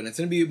real good. It's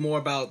gonna be more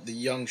about the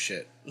young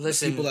shit.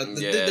 Listen, the people that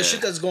the Yeah. shit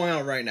that's going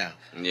on right now,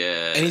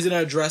 yeah, and he's gonna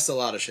address a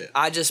lot of shit.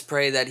 I just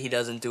pray that he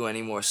doesn't do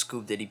any more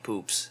Scoop Diddy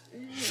poops.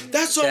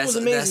 That song was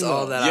amazing. That's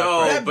all though. that I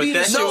yo, pray. That but beat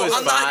that is- shit No, was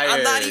I'm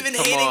fire. not even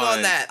Come hating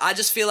on that. I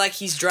just feel like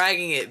he's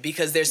dragging it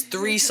because there's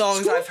 3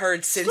 songs I've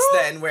heard since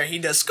then where he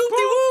does scoop de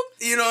whoop.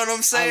 You know what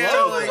I'm saying?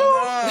 love Like,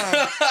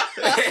 nah.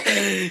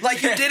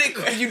 Like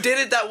you did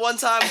it that one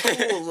time,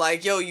 cool.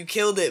 Like, yo, you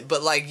killed it.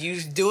 But like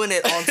you doing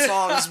it on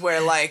songs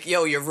where like,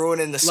 yo, you're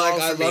ruining the song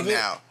Like, I for love me it.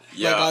 now.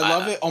 Yo, Like I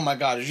love it. Oh my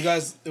god! Did you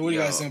guys? What do you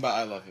Yo. guys think about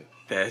I Love It?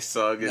 That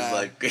song is Nah,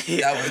 like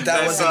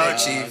that wasn't song- it,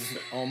 Chief.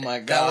 Oh my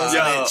That god!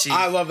 wasn't Yo, it, Chief.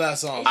 I love that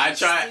song. I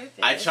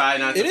try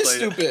not to It is play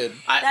that. stupid.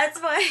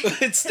 That's why.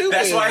 It's stupid.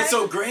 That's why it's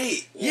so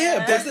great.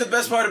 Yeah, That's the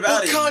best part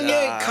about But it.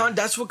 Kanye, Nah.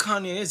 that's what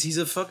Kanye is. He's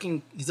a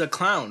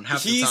clown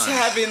half the He's time.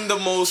 having the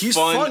most He's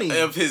fun funny.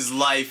 of his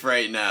life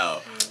right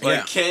now. Like,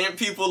 Yeah. can't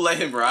people let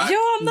him rock? Yo,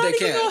 I'm not They even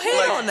can't. gonna hate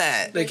Like, on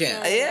that. They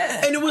can't.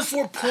 Yeah. And it was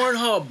for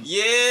Pornhub.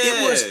 Yeah.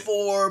 It was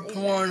for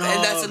Pornhub.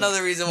 And that's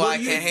another reason why What I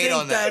do you can't hate think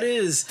on that. That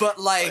is But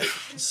like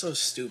it's so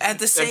stupid. at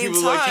the And same people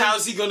time, like,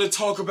 how's he gonna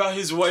talk about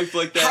his wife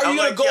like that? How are I'm you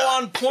gonna like, go yeah.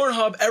 on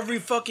Pornhub every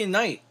fucking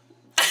night?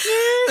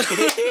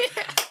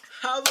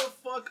 How the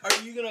fuck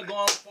are you gonna go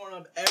on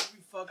Pornhub every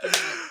fucking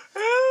night?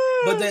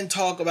 But then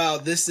talk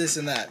about this,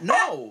 and that.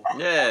 No.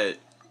 Yeah.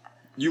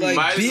 You Like,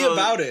 might be as well,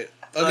 about it.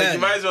 Like, Again, you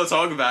might as well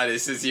talk about it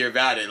since you're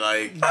about it.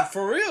 Like,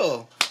 for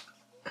real.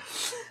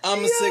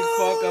 I'm a sick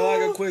fuck. I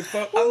like a quick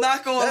fuck. I'm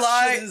not gonna That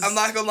lie. shit is- I'm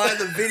not gonna lie.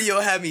 The video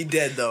had me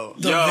dead though.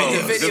 yo,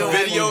 video- the video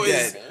video had me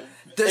is. dead.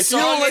 The If you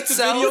song don't like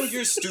itself, the video,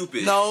 you're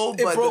stupid. no,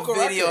 It but broke the a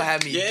video record.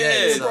 had me Yeah,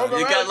 dead. broke son. a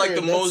you got like the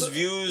record. most That's-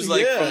 views,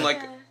 like yeah. from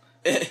like.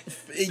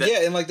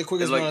 Yeah, in like the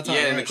quickest amount of time.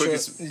 yeah, in the right?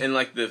 quickest, Short-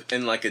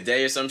 in like a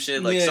day or some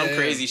shit, like Yeah, some yeah.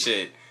 crazy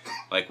shit.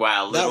 Like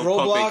wow, That Lil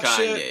Pump and Roblox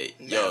Kanye, shit,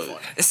 yo,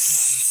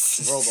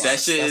 Robots. That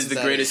shit That's is the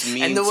what that greatest is.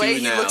 meme And the way too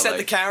he now, looks at the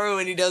like- camera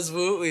when he does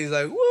whoop, he's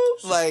like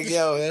whoop, like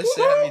yo, that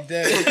shit had me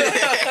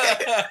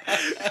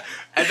dead.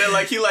 And then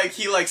like he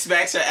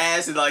smacks her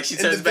ass and like she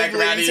And turns the back big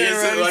around and lady he turn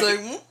hits around, it,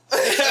 he's like, like,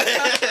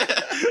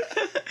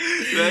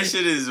 that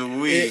shit is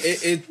weak.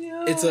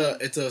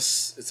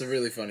 It's a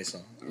really funny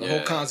song. The whole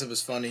Yeah. concept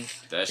is funny.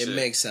 That It shit,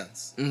 makes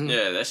sense.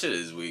 yeah, that shit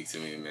is weak to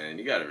me, man.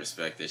 You gotta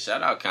respect it.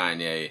 Shout out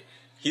Kanye.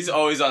 He's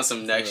always on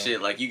some next real.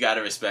 shit. Like you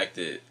gotta respect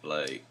it.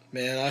 Like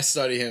Man, I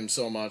study him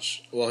so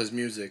much. Well, his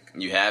music,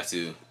 you have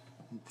to.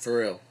 for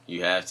real.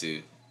 You have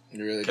to.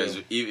 You really Because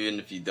do. even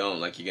if you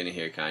don't, like, you're gonna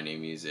hear Kanye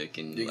music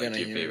and You're like gonna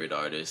your hear favorite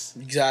artist.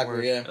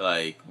 Exactly, yeah.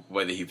 Like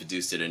whether he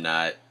produced it or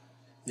not.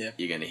 Yeah.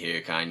 You're gonna hear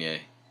Kanye.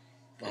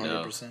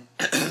 100%.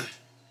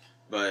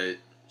 But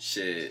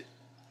shit,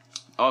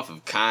 off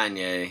of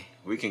Kanye,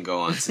 we can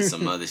go on to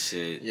some other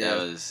shit. Yeah. That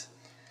was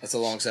That's a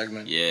long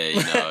segment.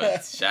 yeah,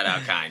 shout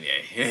out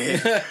Kanye.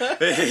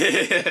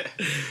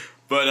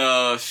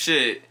 But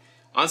shit,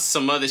 on to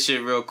some other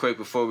shit real quick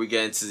before we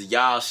get into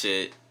y'all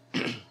shit.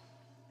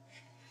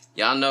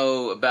 Y'all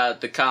know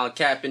about the Colin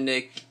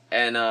Kaepernick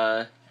and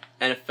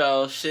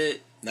NFL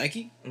shit?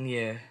 Nike?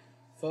 yeah.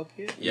 Fuck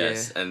yeah.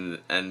 Yes, and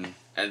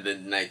the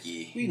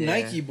Nike. We Yeah.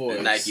 Nike boys.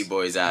 The Nike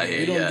boys out here.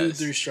 We don't do yes.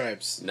 3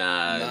 stripes.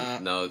 Nah.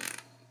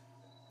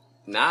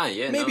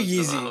 Maybe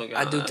Yeezy.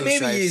 I do three Maybe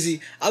stripes.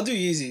 Yeezy. I'll do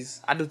Yeezys.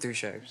 I do 3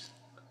 stripes.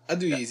 I'll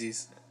do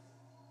Yeezys.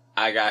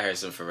 I got her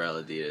some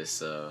Pharrell Adidas,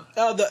 so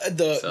Oh,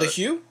 the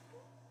Hue?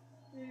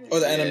 Or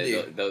the yeah,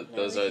 NMD?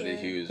 those are the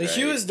hues. The right?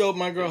 Hue is dope.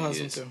 My girl The has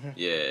them hues. too.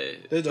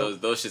 Yeah, They're dope.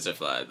 those shits are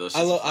fly. Those shits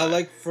I are fly.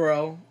 like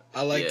Pharrell.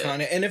 I like Yeah.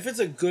 Kanye. And if it's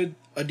a good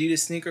Adidas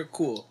sneaker,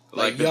 cool.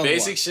 like the young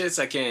basic ones.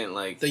 shits. I can't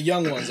like. The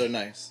young ones are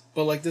nice.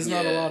 But like there's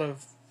not a Yeah. lot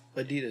of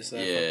Adidas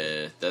that I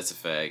fuck Yeah, that's a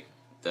fact.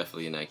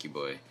 Definitely a Nike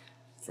boy.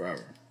 with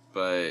forever.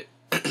 But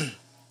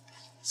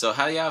so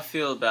how y'all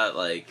feel about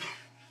like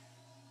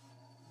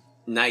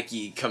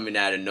Nike coming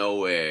out of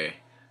nowhere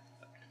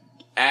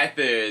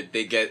after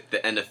they get the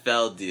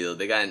NFL deal?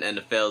 They got an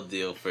NFL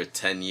deal for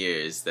 10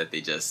 years that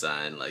they just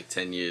signed, like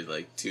 10 years,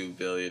 like $2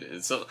 billion.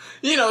 And so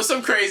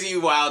some crazy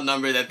wild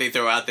number that they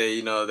throw out there,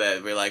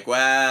 that we're like,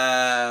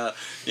 wow,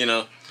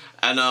 and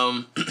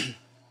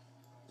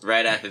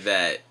right after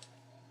that,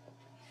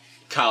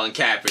 Colin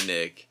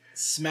Kaepernick.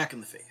 Smack in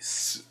the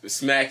face.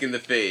 Smack in the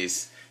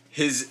face.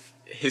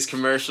 His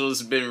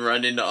commercials been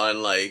running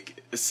on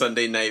like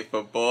Sunday Night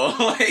Football.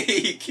 Like,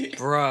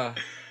 Bruh.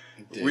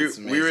 Dude, we it's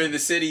were in amazing. the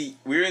city.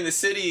 We were in the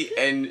city,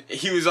 and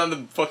he was on the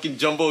fucking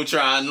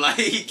jumbotron.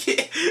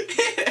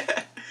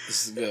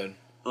 This is good.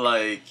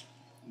 Like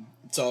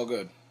It's all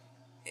good.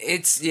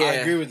 It's yeah. I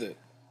agree with it.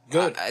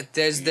 Good.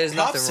 There's Props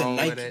nothing to wrong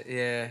with Nike. it.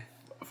 Yeah.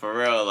 for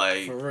real.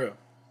 Like For real.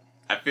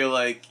 I feel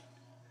like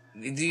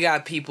You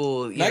got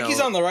people. Nike's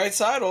on the right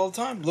side all the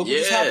time. Look what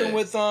just Yeah. happened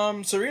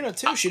with Serena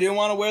too. She didn't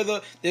want to wear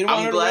the. They didn't want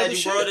I'm her to wear glad the you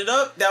shit. brought it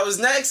up. That was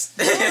next.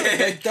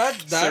 Like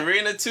that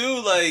Serena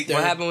too. Like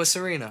What happened with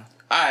Serena?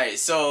 all right,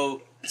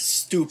 so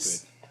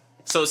stupid.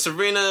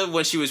 Serena,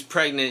 when she was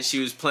pregnant, she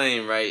was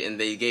playing, right? And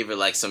they gave her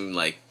like some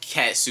like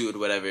cat suit or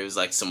whatever. It was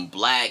like some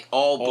black,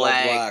 all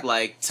black, black.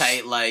 like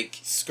tight, like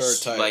Skirt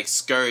type. like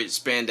skirt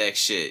spandex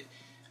shit.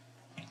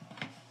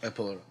 I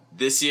pull it up.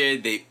 This year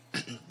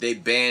they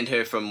banned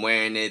her from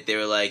wearing it. They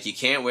were like, you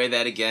can't wear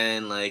that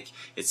again. Like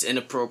it's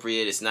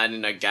inappropriate. It's not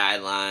in our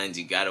guidelines.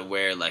 You gotta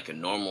wear like a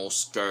normal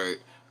skirt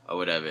or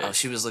whatever. Oh,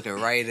 she was looking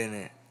right in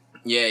it.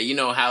 Yeah, you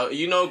know how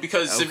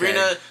because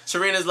Okay.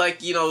 Serena's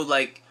like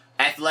like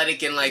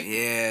athletic and like.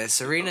 Yeah,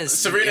 Serena,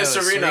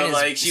 Serena,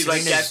 like she's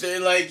like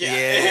Serena's- like Yeah,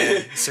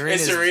 and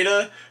Serena's-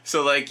 Serena.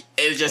 So like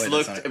it just Wait,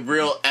 that's looked not-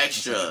 real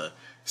extra.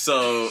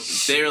 So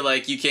they were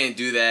like, you can't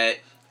do that,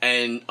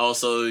 and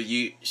also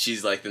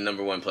she's like the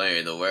 #1 player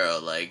in the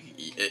world. Like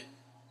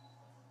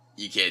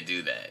you can't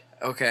do that.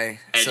 Okay,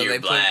 And so you're they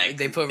black.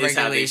 they put It's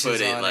how they regulations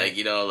put it. on Like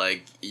it.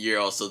 like you're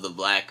also the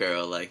black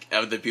girl. Like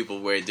other people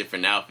wear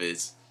different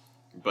outfits,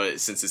 but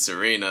since it's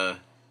Serena,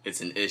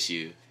 it's an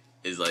issue.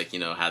 Is like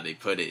how they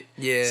put it.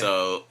 Yeah.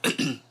 So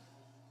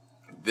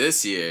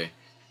this year,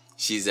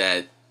 she's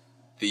at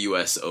the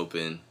U.S.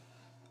 Open,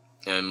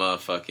 and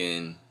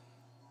motherfucking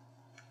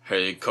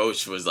her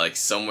coach was like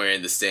somewhere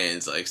in the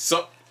stands, like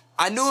so.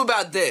 I knew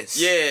about this.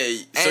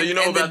 Yeah, so And, you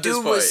know and about the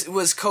dude this part.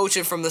 was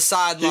coaching from the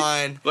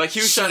sideline. Like he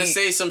was trying to She-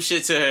 say some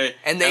shit to her,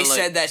 And they like,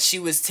 said that she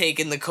was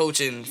taking the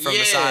coaching from the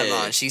Yeah.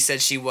 sideline. She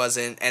said she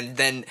wasn't. And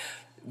then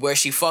where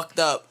she fucked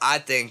up, I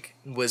think,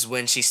 was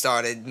when she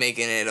started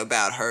making it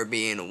about her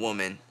being a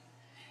woman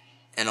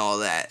and all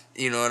that.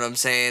 You know what I'm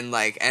saying?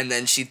 Like, and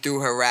then she threw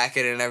her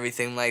racket and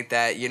everything like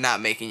that. You're not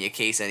making your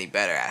case any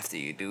better after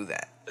you do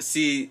that.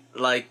 see,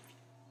 like,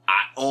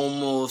 I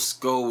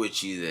almost go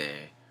with you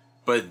there.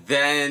 But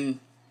then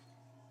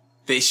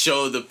they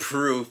show the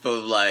proof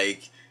of,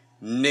 like,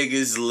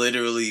 niggas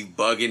literally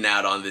bugging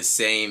out on the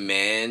same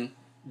man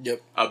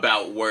Yep.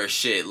 about worse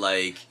shit.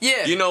 Like,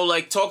 Yeah.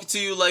 like, talking to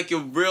you like you're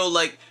real,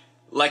 like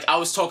I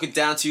was talking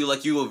down to you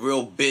like you a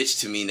real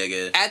bitch to me,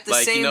 nigga. At the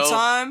like, same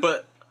time-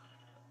 But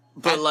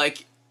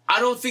like,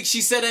 I don't think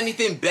she said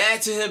anything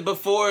bad to him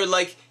before.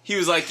 Like, he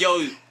was like,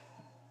 yo,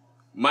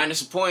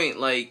 minus a point,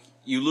 like,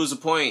 you lose a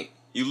point,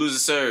 you lose a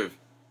serve.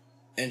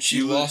 And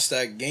she lost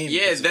that game.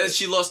 Yeah, then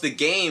she lost the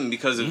game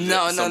because of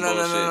No.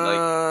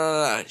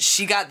 bullshit.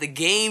 She got the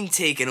game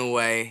taken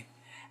away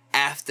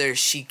after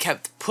she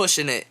kept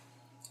pushing it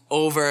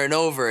over and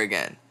over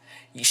again.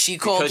 She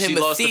called because him she a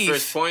lost thief. the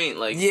first point,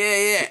 like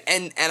Yeah,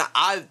 and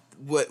I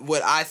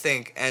what I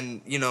think,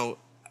 and you know,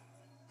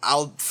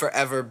 I'll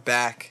forever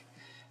back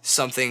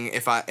something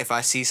if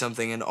I see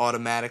something and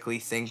automatically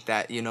think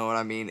that, you know what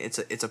I mean, it's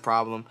a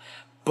problem,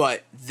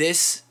 but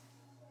this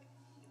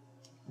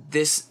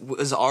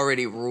was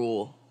already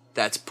rule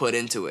that's put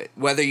into it.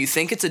 Whether you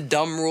think it's a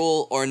dumb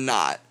rule or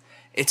not,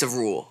 it's a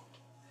rule.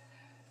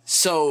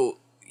 So,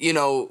 you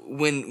know,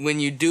 when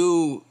you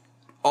do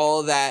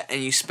all that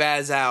and you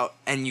spaz out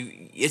and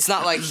it's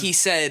not like he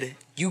said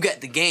you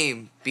get the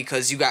game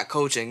because you got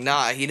coaching.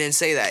 Nah, he didn't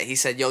say that. He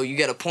said, yo, you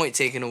get a point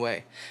taken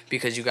away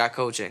because you got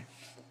coaching.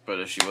 But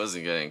if she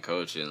wasn't getting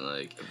coaching,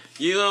 like,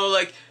 you know,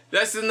 like,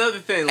 that's another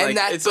thing. Like,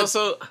 it's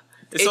also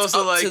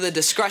up like to the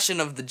discretion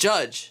of the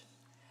judge.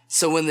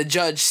 So when the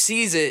judge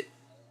sees it,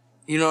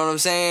 you know what I'm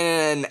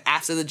saying? And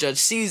after the judge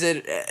sees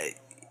it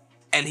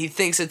and he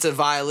thinks it's a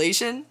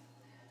violation,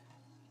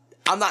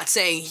 I'm not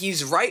saying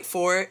he's right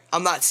for it.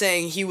 I'm not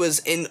saying he was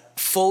in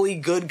fully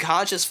good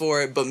conscience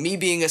for it. But me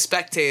being a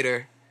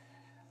spectator,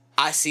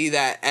 I see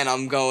that and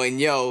I'm going,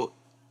 yo,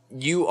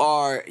 you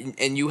are,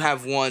 and you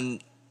have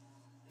won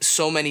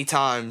so many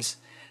times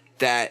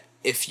that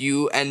if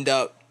you end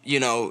up, you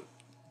know,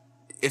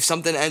 if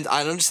something ends,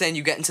 I understand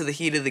you get into the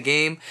heat of the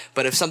game,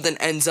 but if something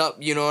ends up,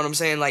 you know what I'm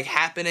saying, like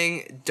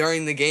happening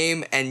during the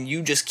game and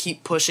you just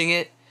keep pushing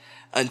it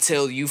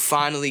until you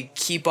finally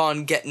keep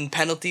on getting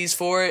penalties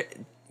for it,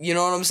 you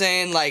know what I'm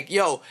saying? Like,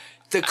 yo,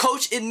 the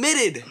coach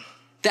admitted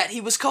that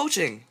he was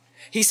coaching.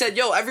 He said,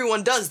 yo,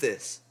 everyone does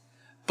this,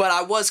 but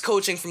I was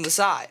coaching from the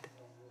side.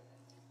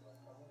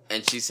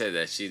 and she said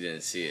that she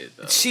didn't see it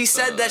though. She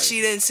said that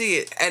she didn't see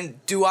it.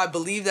 And do I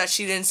believe that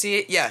she didn't see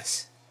it?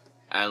 Yes.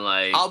 And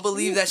like I'll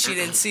believe that she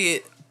didn't see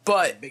it,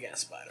 but Big ass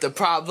spider. the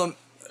problem...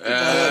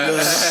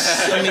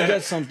 Let me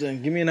get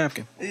something. Give me a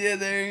napkin. Yeah,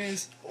 there he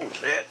is.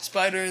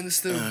 Spider in the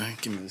stew.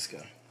 Give me this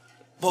guy.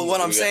 But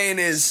what I'm saying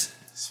is,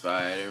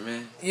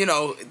 Spider-Man. you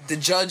know, the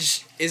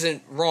judge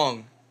isn't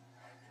wrong.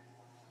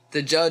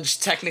 The judge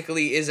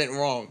technically isn't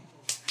wrong.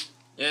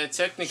 Yeah,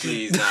 technically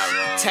he's not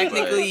wrong.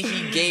 Technically,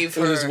 he gave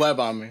Put his her web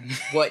on me.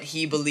 what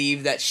he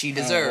believed that she I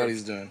don't know what deserved.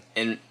 he's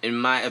doing. in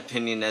my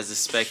opinion, as a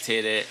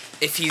spectator,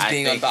 If he's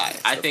being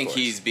unbiased. I of think course.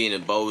 he's being a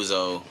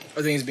bozo. I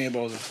think he's being a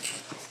bozo.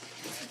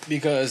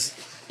 Because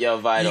Yo,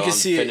 Vital, You can I'm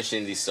see it.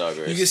 finishing these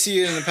Stargirls. you can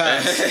see it in the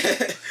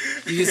past.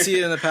 You can see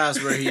it in the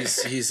past where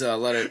he's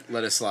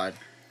let it slide.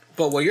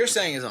 But what you're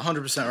saying is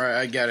 100% right.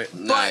 I get it.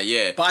 Nah,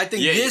 yeah. But I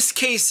think Yeah, this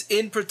case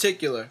in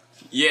particular,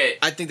 Yeah.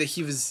 I think that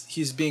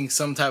he's being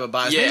some type of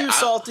bias. Yeah, Maybe he was I-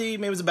 salty.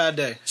 Maybe it was a bad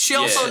day. She Yeah,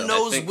 also I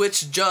knows think-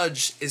 which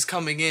judge is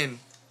coming in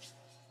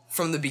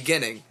from the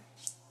beginning.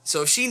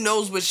 So if she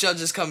knows which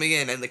judge is coming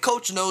in and the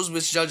coach knows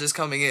which judge is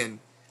coming in,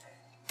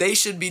 they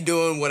should be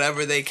doing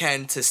whatever they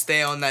can to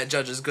stay on that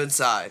judge's good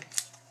side.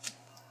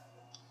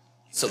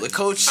 So the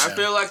coach I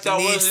feel like that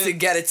needs to wasn't.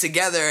 get it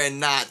together and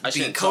not I be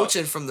shouldn't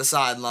coaching from the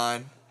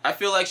sideline. I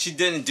feel like she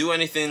didn't do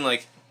anything.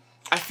 Like,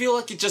 I feel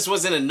like it just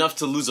wasn't enough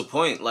to lose a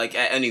point. Like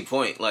at any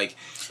point, like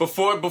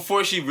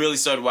before she really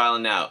started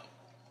wilding out.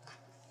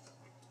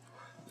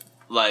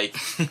 Like,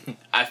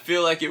 I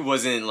feel like it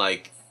wasn't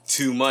like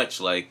too much.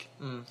 Like,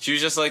 she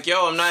was just like,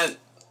 "Yo, I'm not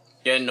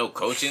getting no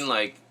coaching."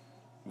 Like,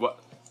 what?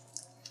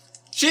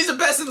 She's the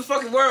best in the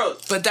fucking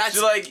world. But that's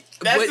She's like,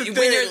 that's when, the when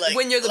thing, you're like-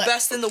 when you're the like-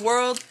 best in the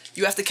world,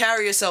 you have to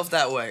carry yourself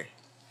that way.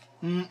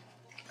 I think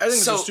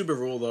So- it's a stupid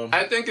rule though.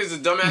 I think it's a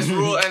dumbass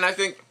rule, and I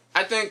think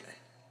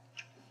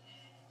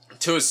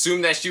to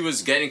assume that she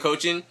was getting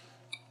coaching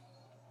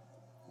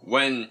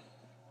when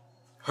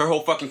her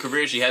whole fucking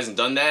career she hasn't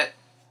done that,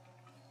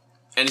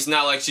 and it's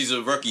not like she's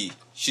a rookie.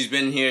 She's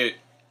been here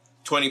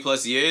 20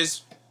 plus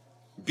years,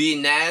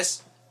 beating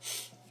ass.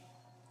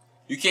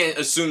 You can't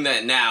assume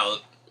that now.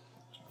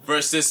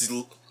 Versus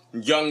this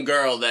young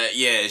girl that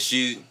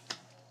she's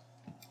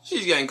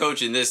getting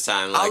coaching this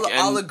time. Like,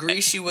 I'll agree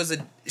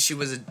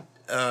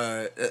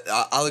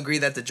I'll agree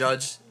that the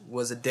judge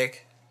was a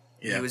dick.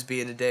 Yeah. He was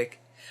being a dick.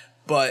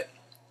 But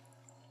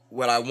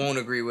what I won't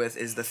agree with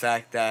is the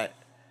fact that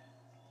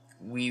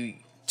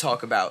we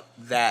talk about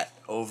that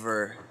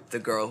over the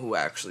girl who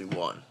actually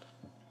won.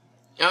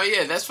 Oh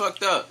yeah, that's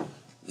fucked up.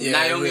 Yeah,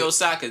 Naomi really.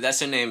 Osaka, that's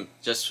her name.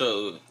 Just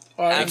so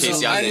Oh, in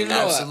case y'all I didn't didn't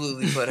know that.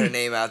 Absolutely put her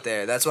name out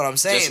there. That's what I'm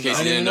saying. Just in case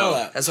though. I you didn't didn't know know.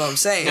 that. That's what I'm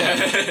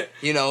saying.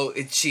 You know,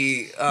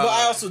 she. But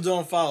I also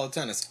don't follow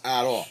tennis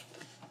at all.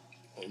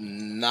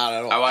 Not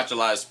at all. I watch a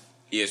lot of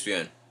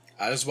ESPN.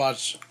 I just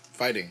watch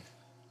fighting.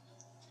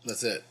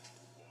 That's it.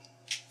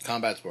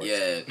 Combat sports.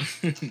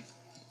 Yeah.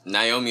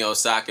 Naomi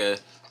Osaka,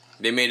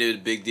 they made it a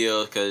big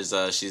deal because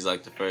she's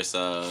like the first.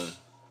 I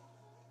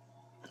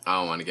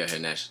don't want to get her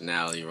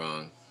nationality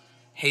wrong.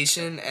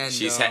 Haitian and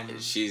She's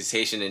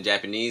Haitian and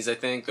Japanese, I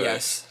think. Or,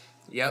 yes.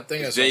 Yep.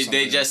 think I saw They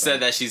something just like said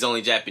that she's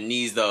only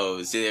Japanese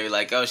though. So they were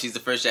like, oh, she's the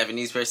first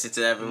Japanese person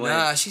to ever win.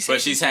 Nah, she's but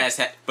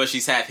Haitian.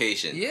 she's half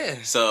Haitian. Yeah.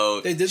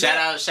 So They did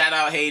shout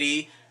out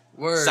Haiti.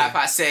 Word. Stop!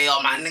 I say,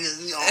 all my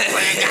niggas.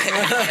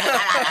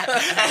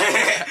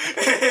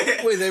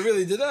 Wait, they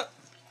really did that?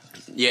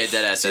 Yeah,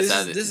 deadass.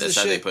 That's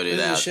how they put it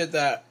This out. is shit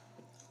that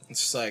it's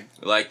just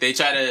Like they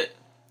try to, like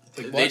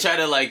they what? try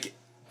to like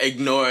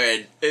ignore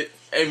it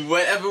in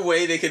whatever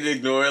way they can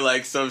ignore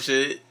like some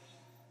shit.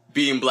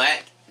 Being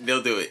black,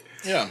 they'll do it.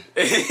 Yeah.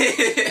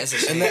 That's a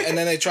shame. And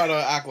then they try to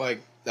act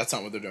like that's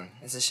not what they're doing.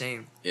 It's a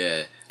shame.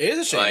 Yeah, It is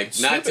a shame. like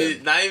It's not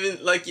stupid.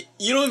 even like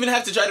you don't even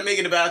have to try to make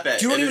it about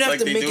that. You don't And even it's have like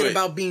to they make do it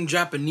about being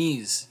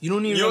Japanese. You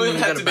don't even, You don't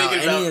even have to make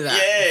it about any of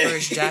that. Yeah.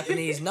 First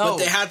Japanese. No. But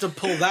they had to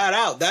pull that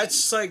out. That's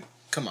just like,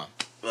 come on.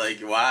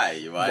 Like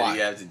why? Why Why? do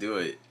you have to do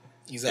it?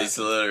 Exactly. It's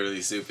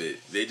literally stupid.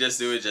 They just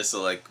do it just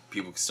so like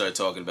people can start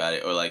talking about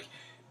it, or like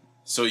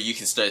so you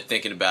can start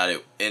thinking about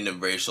it in the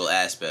racial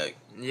aspect.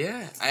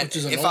 Yeah. Which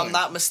is If annoying. I'm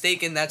not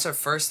mistaken, that's her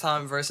first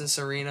time versus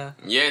Serena.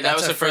 Yeah, that That's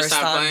was her first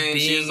time playing.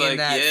 She being was like, in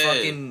that yeah.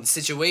 fucking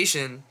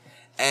situation,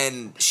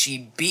 and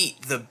she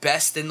beat the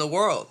best in the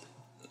world.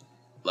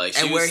 Like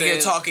she And was we're saying,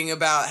 here talking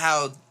about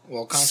how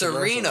Well,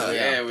 controversial, Serena.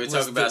 Yeah, we're was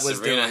talking about was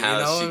Serena, doing, how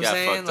you know she what got I'm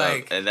saying? fucked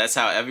Like, up, and that's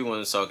how everyone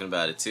was talking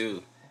about it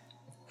too.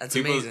 that's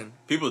People, amazing.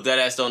 people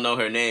deadass don't know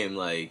her name.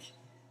 Like,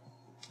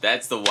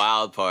 that's the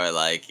wild part.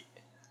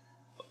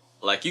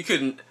 Like you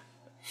couldn't.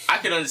 I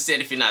could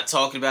understand if you're not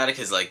talking about it,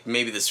 because like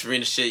maybe the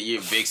Serena shit,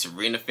 you're a big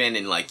Serena fan,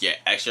 and like you're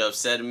extra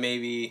upset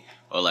maybe,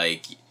 or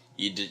like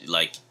you did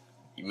like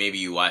maybe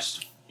you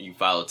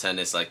follow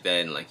tennis like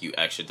that, and like you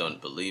actually don't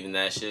believe in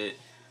that shit.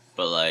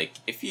 But like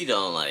if you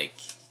don't like,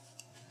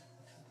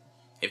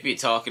 if you're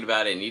talking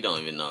about it and you don't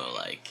even know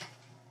like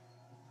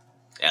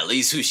at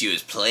least who she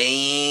was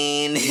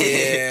playing.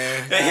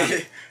 Yeah.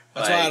 That's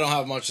Like, why I don't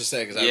have much to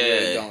say, because I Yeah.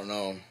 really don't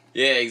know.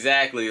 Yeah,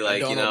 exactly. Like I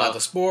don't you know know, about the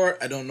sport.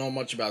 I don't know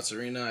much about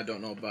Serena. I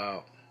don't know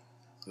about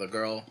the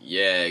girl.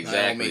 yeah,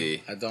 exactly.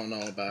 Naomi. I don't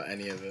know about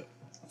any of it.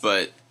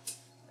 But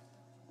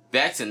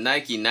back to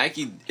Nike.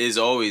 Nike is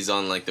always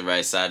on like the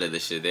right side of the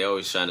shit. They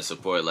always trying to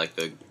support like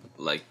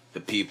the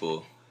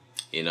people.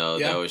 You know,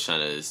 Yeah. they're always trying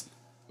to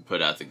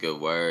put out the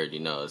good word. You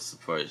know,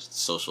 support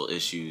social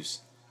issues.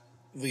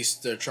 At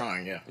least they're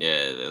trying, yeah. Yeah,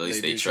 at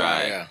least they do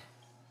try. yeah.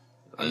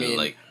 I And, mean,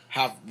 like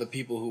half the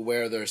people who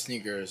wear their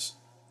sneakers,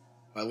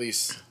 at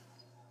least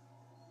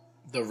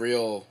the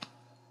real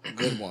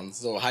good ones,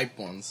 the hype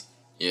ones,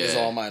 is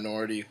all yeah,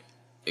 minority.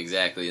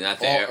 exactly. Not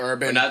the all Air,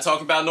 urban. We're not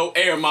talking about no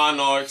Air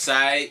Monarchs,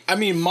 right? I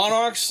mean,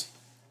 Monarchs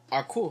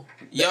are cool.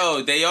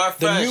 Yo, they are The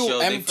fresh. new yo,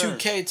 they fresh.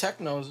 M2K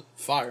Technos,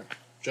 fire.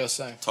 Just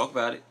saying. Talk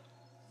about it.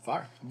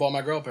 Fire. Bought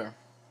my girl a pair.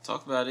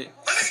 Talk about it.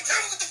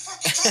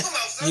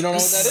 You don't know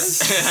what that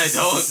is? I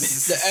don't.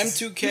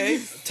 The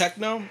M2K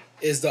Techno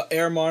is the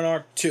Air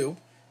Monarch 2.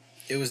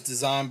 It was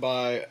designed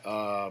by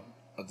a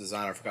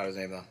designer. I forgot his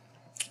name though.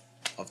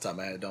 Off the top of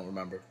my head, I don't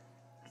remember.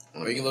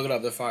 But you can look it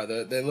up. They're fire.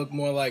 They look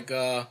more like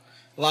a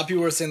lot of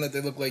people were saying that they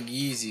look like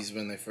Yeezys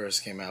when they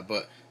first came out.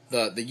 But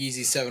the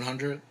Yeezy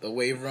 700, the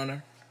Wave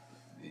Runner,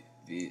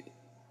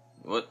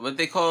 What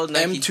they call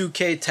Nike?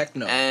 M2K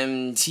Techno,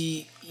 M.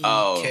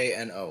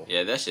 TEKNO.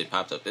 Yeah, that shit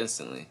popped up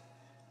instantly.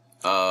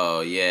 Oh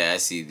yeah, I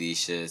see these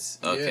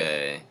shits.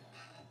 Okay.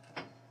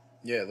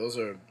 Yeah, those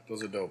are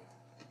dope.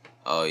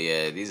 Oh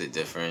yeah, these are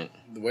different.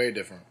 Way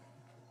different.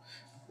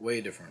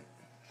 Way different.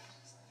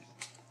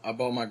 I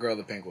bought my girl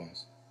the pink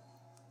ones.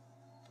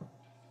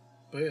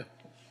 But yeah,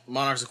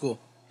 Monarchs are cool.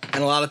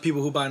 And a lot of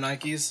people who buy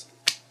Nikes,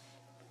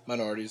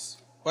 minorities.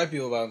 White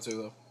people buy them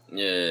too, though.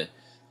 Yeah.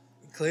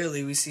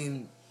 Clearly, we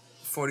seen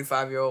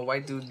 45-year-old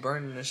white dudes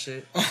burning this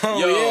shit. Oh,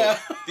 Yo, yeah.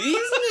 these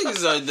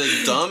niggas are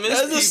the dumbest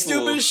That's the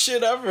people. stupidest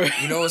shit ever.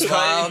 You know what's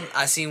wild?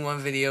 I seen one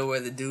video where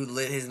the dude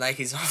lit his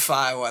Nikes on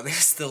fire while they were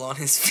still on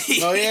his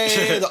feet. Oh, yeah,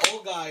 the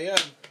old guy, yeah.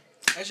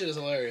 That shit is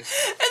hilarious.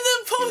 And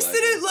then posted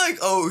it like,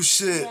 oh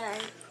shit. Yeah.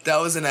 That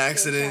was an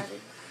accident.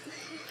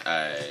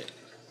 Alright.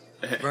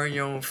 Burn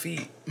your own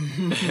feet.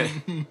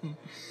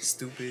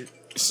 Stupid.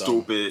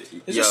 Stupid.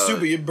 It's Yo, just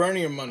stupid. You're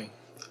burning your money.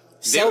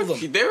 Sell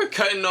them. They were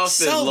cutting off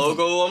the Sell them.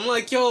 logo. I'm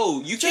like,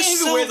 yo, you can't Just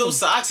even sell wear those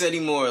them. socks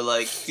anymore.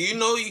 Like, do you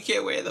know you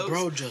can't wear those?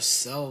 Bro, just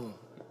sell them.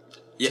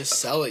 yeah. Just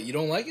sell it. You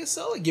don't like it?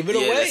 Sell it. Give it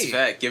yeah, away. that's a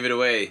fact. Give it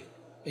away.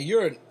 Hey,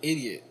 you're an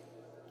idiot.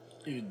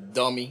 You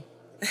dummy.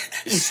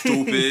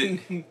 Stupid.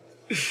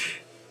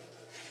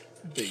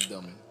 Big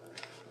dummy.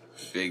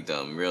 Big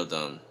dumb. Real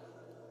dumb.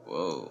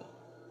 Whoa.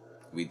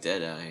 We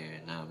dead out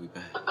here. Nah, we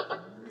back.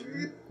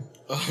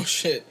 Oh,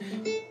 shit.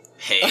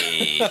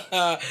 Hey.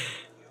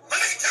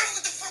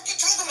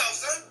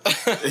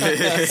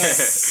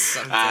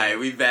 Alright,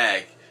 we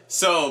back.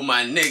 So,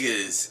 my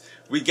niggas,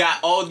 we got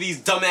all these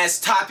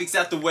dumbass topics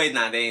out the way.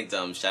 Nah, they ain't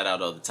dumb. Shout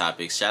out all the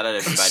topics. Shout out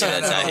everybody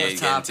Shout that's out out all here the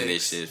getting into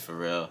this topics. shit for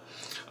real.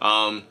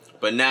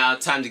 But now,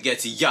 time to get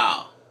to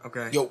y'all.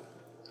 Okay. Yo.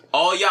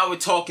 All y'all were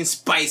talking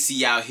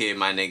spicy out here,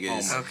 my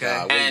niggas. Oh my Okay.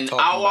 God. What are you And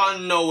talking I about? want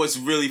to know what's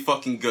really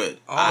fucking good.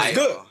 Oh, Alright?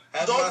 good.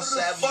 Have Go my to the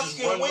savages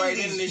fucking run right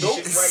in Wendy's. this Nope.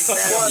 shit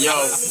right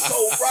now. Yo.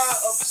 So fry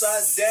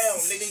upside down,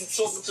 nigga.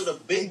 You talking to the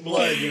big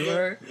blood, You nigga.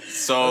 heard?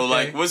 So Okay.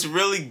 like, what's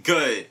really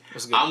good?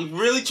 What's good? I'm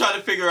really trying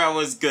to figure out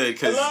what's good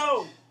because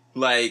Hello.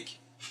 like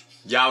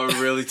y'all were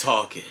really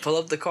talking. Pull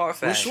up the car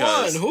fast. Which one?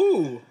 Because-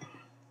 Who?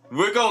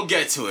 We're gonna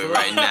get to it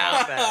right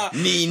now.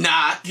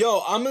 Nina.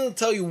 Yo, I'm gonna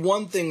tell you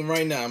one thing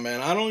right now,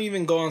 man. I don't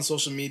even go on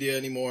social media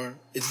anymore.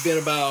 It's been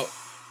about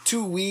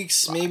 2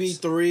 weeks, maybe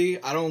 3.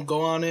 I don't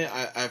go on it.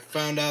 I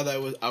found out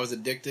that I was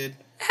addicted.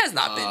 It has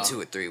not been 2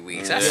 or 3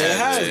 weeks. yeah, That's Yeah, it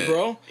has, man.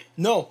 bro.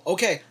 No,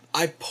 okay.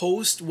 I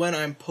post when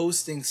I'm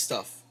posting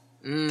stuff.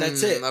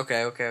 That's it.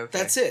 Okay.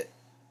 That's it.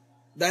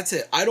 That's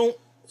it. I don't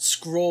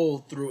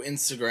scroll through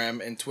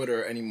Instagram and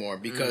Twitter anymore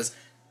because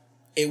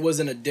it was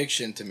an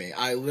addiction to me.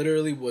 I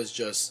literally was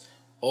just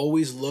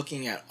always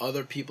looking at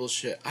other people's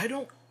shit.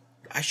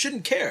 I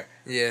shouldn't care.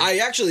 Yeah. I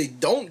actually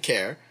don't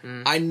care.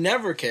 I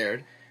never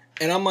cared.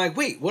 And I'm like,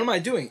 wait, what am I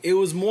doing? It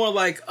was more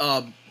like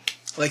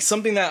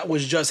something that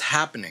was just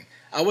happening.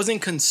 I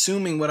wasn't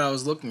consuming what I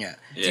was looking at.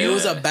 Yeah. It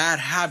was a bad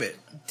habit.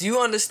 Do you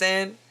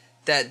understand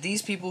that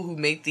these people who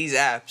make these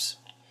apps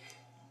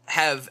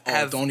have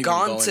don't even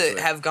go into it.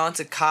 have gone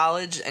to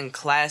college and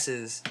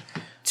classes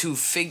to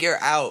figure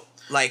out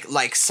like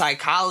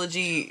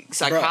psychology,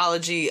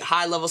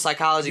 high level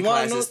psychology You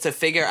wanna classes know- to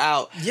figure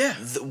out Yeah.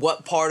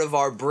 what part of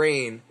our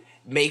brain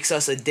makes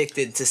us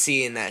addicted to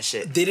seeing that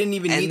shit. They didn't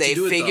even need And they to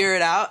do it, figure though.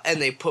 it out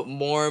and they put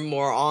more and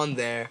more on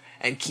there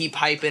and keep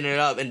hyping it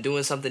up and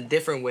doing something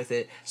different with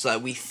it so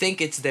that we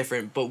think it's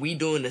different, but we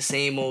doing the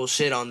same old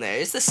shit on there.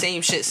 It's the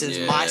same shit since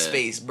Yeah.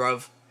 MySpace,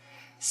 bruv.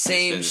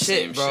 Same been the shit,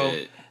 same bro.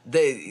 shit.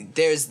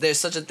 There's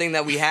such a thing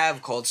that we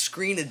have called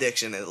screen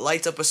addiction. It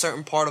lights up a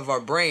certain part of our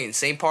brain.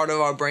 Same part of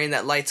our brain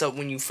that lights up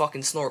when you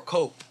fucking snort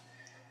coke.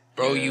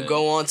 Bro, you Yeah.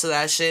 go onto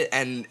that shit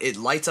and it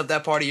lights up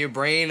that part of your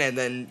brain and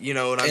then, you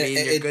know what I mean,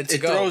 you're good to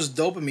it go. throws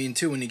dopamine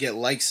too when you get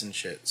likes and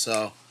shit.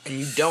 So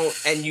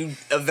And you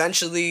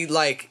eventually,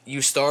 like,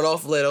 you start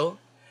off little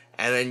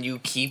and then you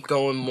keep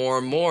going more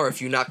and more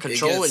if you're not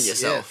controlling gets-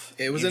 yourself.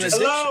 yeah. It was You an just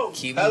addiction. Hello.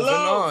 keep Hello.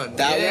 moving on.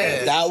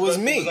 that was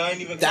me. Because I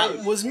ain't even That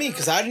cursed. was me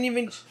because I didn't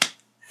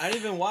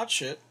even watch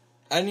shit.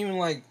 I didn't even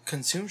like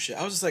consume shit.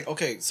 I was just like,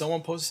 okay,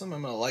 someone posted something,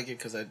 I'm gonna like it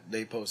because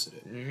they posted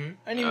it.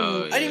 I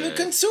didn't even yeah.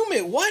 consume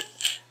it. What?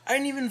 I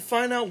didn't even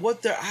find out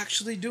what they're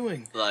actually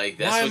doing. Like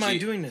that's Why what am I you,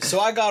 doing this? So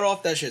I got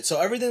off that shit. So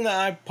everything that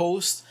I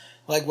post,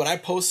 like when I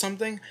post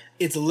something,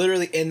 it's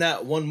literally in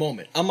that one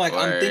moment. I'm like,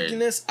 I'm Word. thinking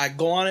this, I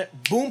go on it,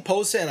 boom,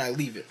 post it, and I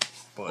leave it.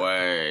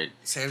 Word.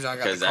 Sam John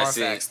got Because the I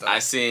Carfax seen, though. I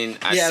seen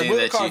Yeah, that with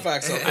the you.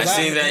 Carfax, though, 'cause I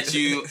seen I- that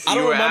you. I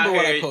don't you were remember out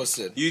what I here-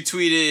 posted. You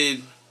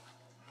tweeted,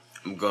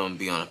 "I'm gonna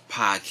be on a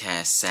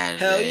podcast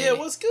Saturday. Hell yeah,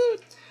 what's good?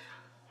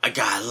 I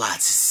got a lot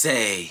to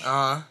say." Did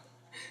I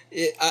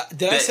Did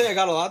I That- say I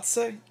got a lot to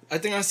say? I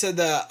think I said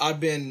that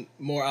I've been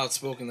more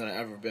outspoken than I've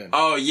ever been.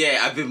 Oh yeah,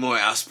 I've been more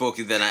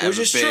outspoken than I Which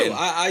ever is been. true.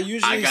 I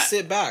usually got-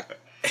 sit back.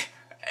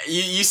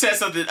 You said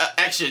something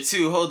extra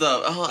too. Hold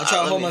up. I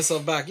try to hold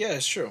myself back. Yeah,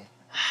 it's true.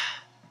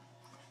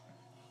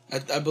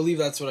 I believe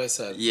that's what I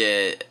said.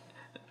 Yeah.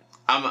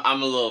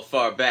 I'm a little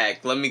far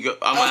back. Let me go. You're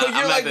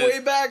I'm like at the, way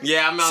back?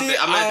 Yeah, I'm See, at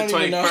I the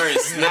don't even know.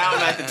 21st. Now I'm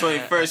at the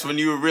 21st when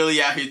you were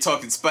really out here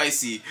talking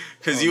spicy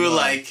because you were no.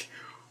 like,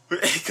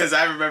 because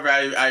I remember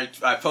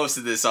I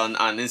posted this on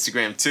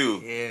Instagram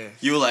too. Yeah.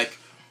 You were like,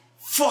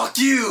 "Fuck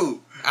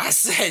you, I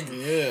said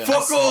Yeah.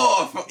 fuck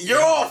off,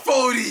 you're all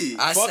 40."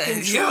 I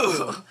Fucking said yo.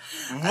 true.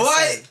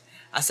 What?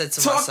 I said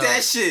to Talk myself.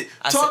 that shit.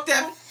 I Talk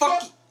that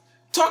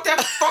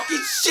fucking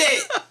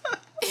shit.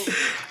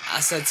 I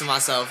said to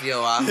myself,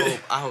 yo, I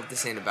hope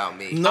this ain't about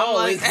me. No,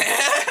 I'm like-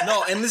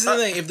 no, and this is the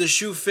thing. If the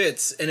shoe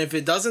fits, and if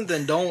it doesn't,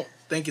 then don't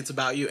think it's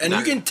about you. And Nah.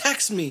 you can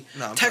text me,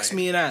 No, I'm text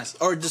playing. me and ask,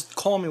 or just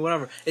call me,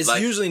 whatever. It's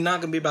Like- usually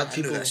not gonna be about I knew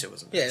people. that shit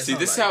wasn't- Yeah, it's See, not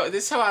this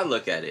about how I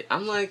look at it.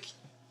 I'm like,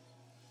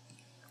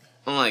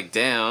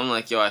 damn. I'm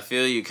like, yo, I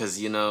feel you, because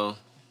you know,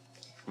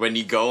 when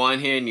you go on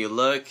here and you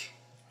look,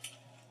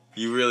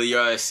 you really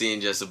are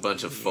seeing just a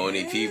bunch of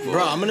phony people.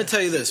 Bro, I'm gonna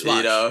tell you this. Watch.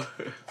 You know,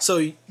 So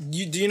do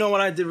you know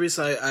what I did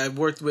recently? I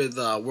worked with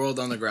World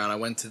Underground. I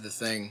went to the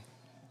thing.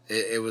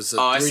 It was a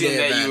I 3-day seen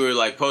that event. you were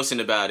like posting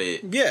about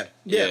it. Yeah.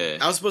 Yeah.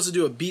 I was supposed to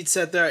do a beat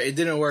set there. It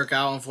didn't work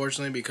out,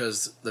 unfortunately,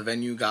 because the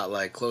venue got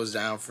like closed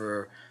down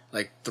for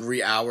like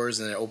 3 hours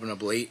and it opened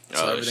up late,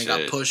 so Oh, everything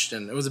got shit. pushed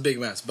and it was a big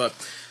mess. But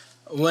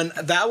when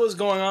that was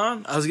going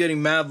on, I was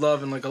getting mad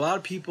love and like a lot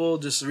of people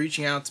just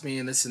reaching out to me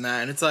and this and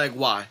that, and it's like,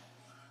 why?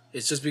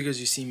 It's just because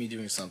you see me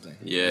doing something.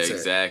 Yeah, That's it.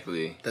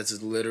 exactly.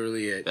 That's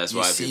literally it. That's you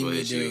why see people me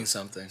hit you. doing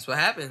something. That's what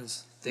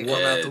happens. They What-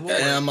 come out the Yeah, war.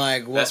 And I'm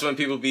like, well, That's when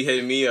people be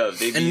hitting me up.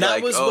 They be and that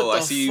like, was "Oh, what I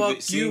the see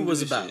fuck you." you was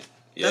do about. shit.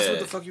 That's Yeah. what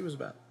the fuck you was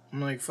about.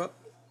 I'm like, fuck.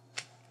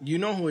 You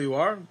know who you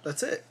are.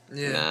 That's it.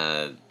 Yeah.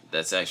 Nah,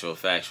 that's actual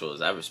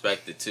factuals. I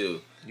respect it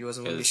too. You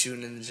wasn't gonna be 'Cause-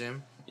 shooting in the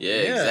gym.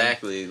 Yeah, Yeah.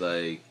 exactly.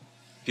 Like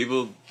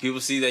people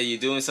see that you're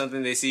doing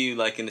something. They see you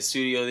like in the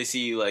studio. They see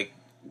you like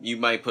you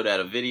might put out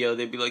a video.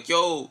 They'd be like,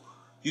 "Yo,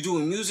 you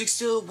doing music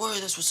still?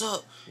 Word, that's what's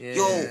up. Yeah.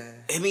 Yo,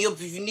 hit me up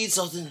if you need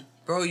something."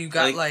 Bro, you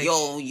got like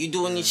yo, you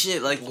doing your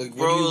shit, like Like,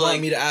 bro, what do you like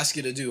want me to ask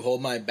you to do?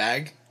 Hold my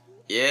bag?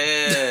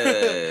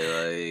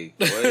 yeah,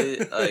 like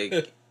what,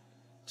 like.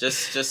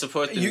 Just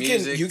support the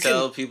music.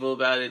 Tell people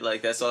about it.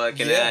 Like that's all I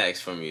can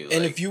ask from you. Like,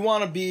 And if you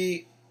want to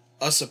be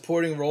a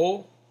supporting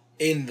role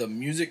in the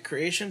music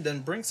creation,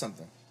 then bring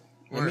something.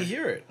 Let me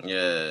hear it.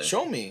 yeah,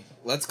 Show me.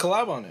 Let's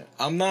collab on it.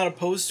 I'm not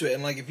opposed to it.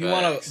 And like, if you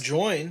want Facts. to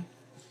join,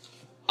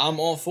 I'm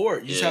all for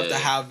it. You just have to Yeah.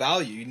 have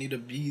value. You need to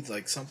be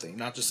like something,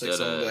 not just like Deadass.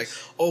 someone be like,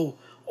 oh,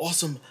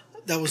 awesome.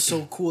 That was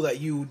so cool that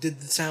you did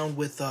the sound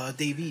with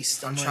Dave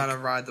East. I'm like, trying to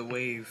ride the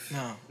wave.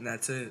 No, And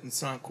that's it.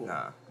 it's not cool.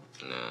 Nah.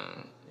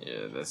 nah,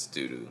 yeah, that's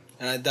doo doo.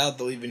 And I doubt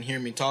they'll even hear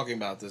me talking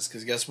about this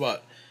because guess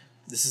what?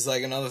 This is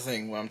like another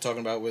thing what I'm talking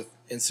about with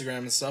Instagram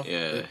and stuff.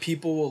 Yeah. Like,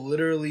 people will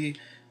literally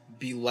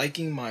be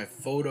liking my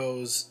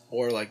photos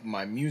or like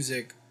my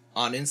music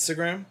on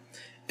Instagram,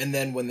 and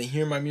then when they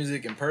hear my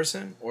music in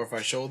person or if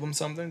I show them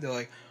something, they're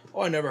like,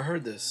 "Oh, I never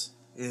heard this."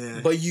 Yeah.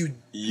 But you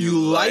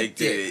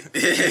liked it.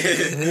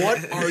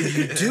 What are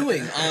you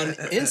doing on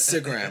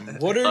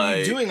Instagram? What are Like-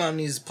 you doing on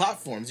these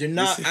platforms? You're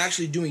not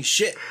actually doing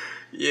shit.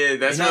 Yeah,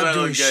 that's You're what not I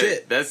don't doing get.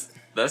 shit.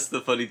 That's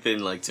the funny thing,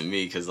 like to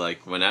me, because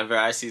like whenever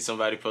I see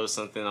somebody post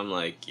something, I'm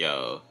like,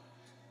 yo,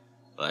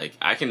 like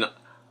I can,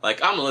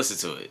 like I'm gonna listen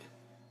to it,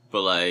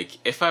 but like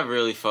if I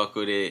really fuck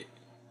with it,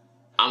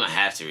 I'm gonna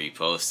have to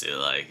repost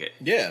it.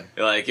 Yeah.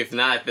 Like if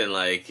not, then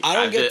like I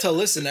don't get just- to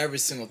listen to every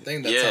single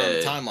thing that's on the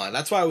Yeah. timeline.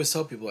 That's why I always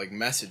tell people like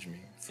message me.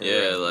 For Yeah,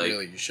 real. like-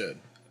 really, you should.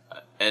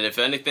 And if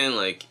anything,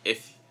 like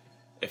if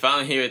I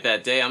don't hear it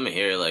that day, I'm gonna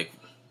hear it like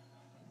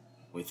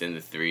within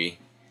the 3.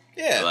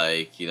 Yeah,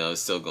 Like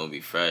it's still gonna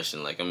be fresh,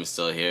 and like I'm gonna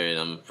still hear it.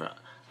 I'm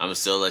gonna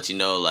still let you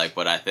know like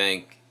what I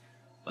think.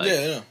 Like,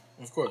 yeah,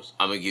 of course.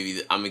 I'm gonna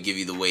give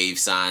you the wave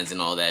signs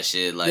and all that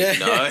shit. Like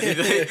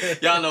Yeah.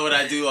 y'all know what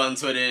I do on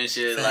Twitter and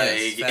shit.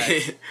 Facts, like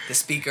facts. The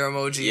speaker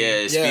emoji.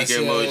 yeah, Yes,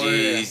 speaker yeah,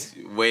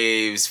 emojis,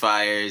 waves,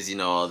 fires,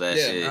 all that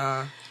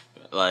Yeah.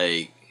 shit.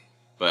 Like,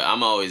 but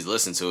I'm always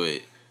listen to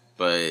it.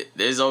 But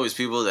there's always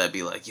people that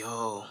be like,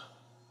 yo,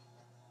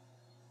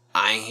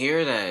 I ain't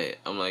hear that.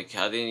 I'm like,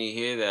 how didn't you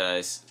hear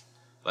that?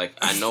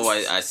 I know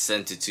I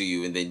sent it to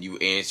you and then you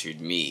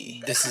answered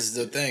me. This is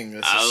the thing.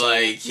 This I'm is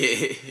like,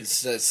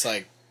 it's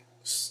like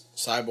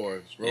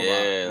cyborgs,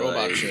 Yeah, robot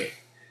like- shit.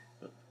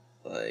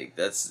 like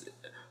that's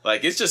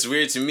like it's just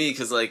weird to me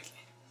because like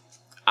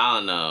I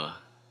don't know.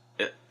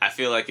 I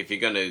feel like if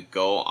you're gonna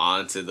go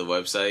onto the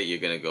website, you're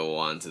gonna go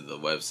onto the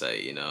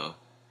website.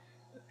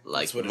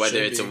 Like That's what it whether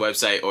should it's a be.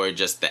 website or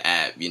just the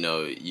app,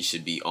 you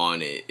should be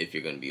on it if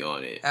you're gonna be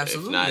on it.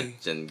 Absolutely. If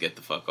not, then get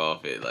the fuck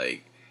off it.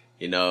 Like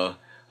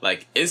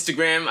like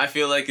Instagram, I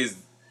feel like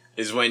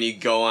is when you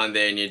go on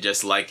there and you're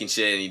just liking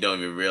shit and you don't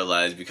even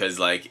realize because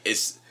like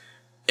it's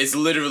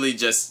literally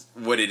just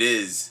what it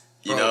is.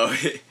 You Bro, know.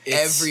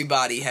 It's-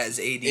 Everybody has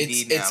ADD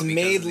It's now it's because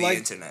made of the like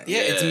internet. yeah,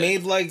 it's Yeah.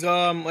 made like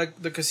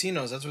the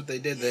casinos. That's what they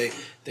did.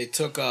 They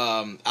took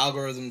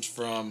algorithms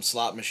from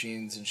slot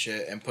machines and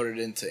shit and put it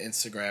into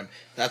Instagram.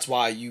 That's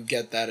why you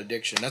get that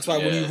addiction. That's why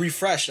when you Yeah.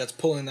 refresh, that's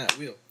pulling that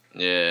wheel.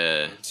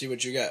 Yeah. See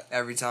what you get.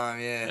 Every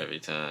time, yeah. Every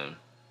time.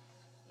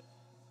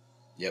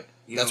 Yep.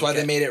 You That's don't why they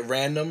get- made it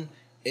random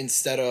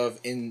instead of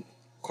in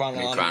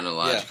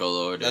Chronological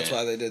Yeah, order. that's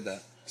why they did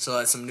that. So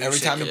that some new Every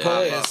shit time can you pop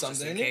play it, up it's just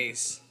in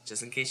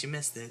something case you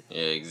missed it.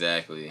 Yeah,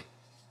 exactly.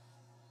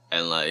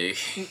 And like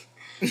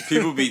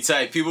people be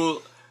tight.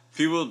 People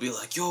be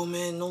like, yo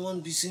man, no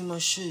one be seeing my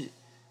shit.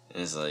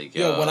 And it's like,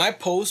 Yo, when I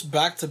post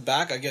back to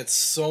back, I get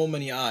so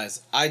many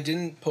eyes. I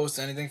didn't post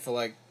anything for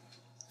like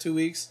 2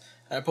 weeks.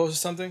 And I posted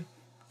something,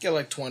 get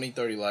like 20,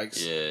 30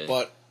 likes. Yeah.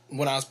 But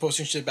when I was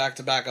posting shit back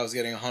to back, I was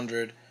getting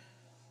 100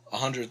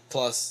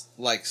 plus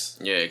likes.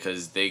 Yeah,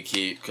 because they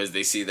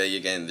see that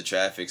you're getting the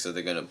traffic, so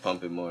they're gonna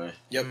pump it more.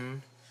 Yep. Mm-hmm.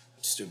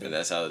 Stupid. And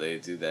that's how they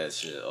do that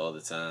shit all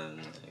the time.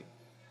 Like,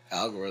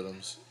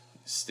 Algorithms.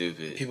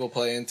 stupid. People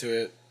play into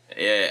it.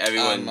 Yeah,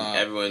 I'm,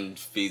 everyone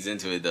feeds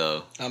into it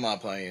though. I'm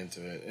not playing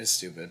into it. It's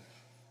stupid.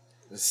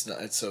 It's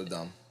so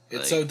dumb. It's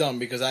Like- so dumb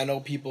because I know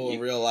people in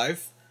real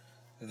life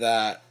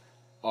that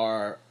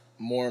are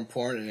more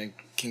important and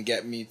can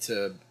get me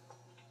to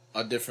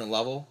a different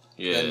level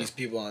Yeah. than these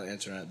people on the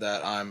internet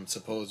that I'm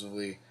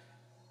supposedly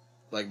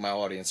like my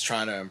audience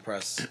trying to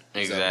impress.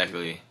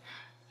 Exactly.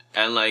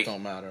 And like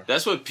Don't matter.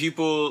 that's what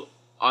people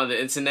on the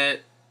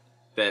internet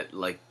that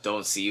like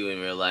don't see you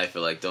in real life or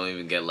like don't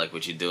even get like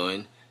what you're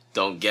doing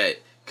don't get,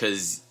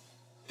 because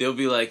they'll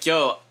be like,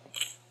 yo,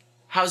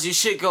 how's your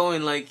shit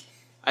going? Like,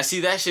 I see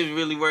that shit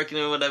really working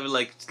or whatever,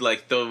 like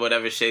throw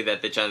whatever shade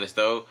that they're trying to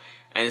throw.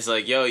 And it's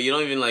like, yo, you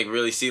don't even like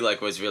really see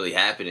like what's really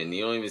happening.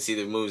 You don't even see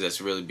the moves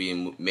that's really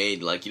being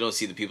made. Like, you don't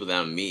see the people that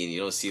I'm meeting. You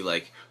don't see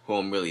like who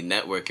I'm really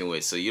networking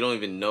with. So you don't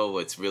even know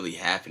what's really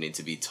happening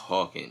to be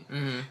talking.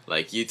 Mm-hmm.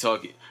 Like, you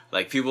talk,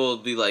 like people will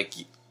be like,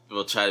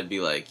 will try to be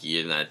like,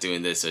 you're not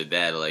doing this or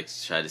that, or like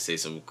try to say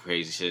some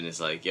crazy shit. And it's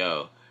like,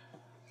 yo,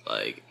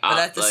 like, But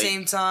at the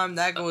same time,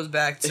 that goes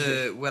back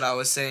to what I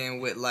was saying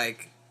with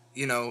like,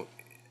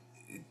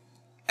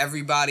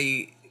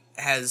 everybody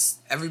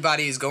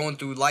everybody is going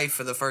through life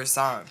for the first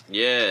time.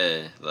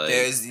 Yeah, like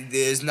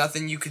There's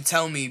nothing you can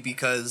tell me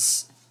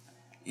because,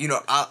 you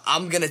know,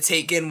 I'm gonna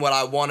take in what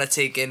I want to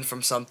take in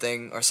from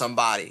something or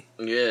somebody.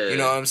 yeah, You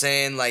know what I'm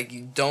saying? Like,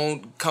 you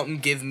don't come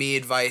give me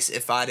advice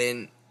if I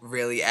didn't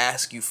really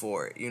ask you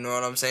for it. You know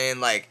what I'm saying?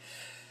 Like,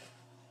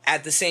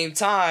 at the same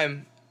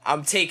time,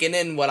 I'm taking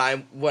in what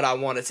I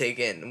want to take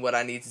in, what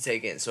I need to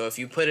take in. So if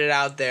you put it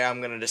out there,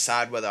 I'm gonna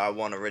decide whether I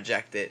want to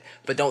reject it.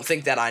 But don't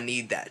think that I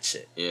need that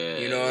shit. Yeah,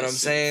 You know what I'm that's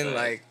saying? super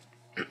Like,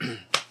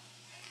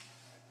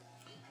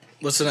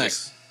 What's the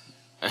next?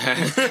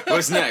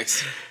 What's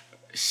next?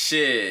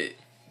 Shit.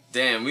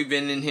 Damn, we've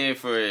been in here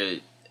for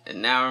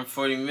an hour and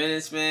 40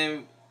 minutes,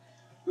 man.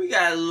 We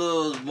got a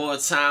little more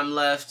time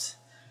left.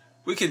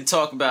 We can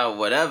talk about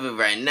whatever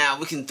right now.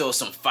 We can throw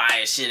some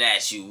fire shit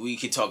at you. We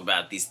can talk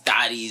about these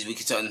thotties. We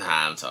can talk...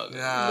 Nah, I'm talking.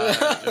 nah,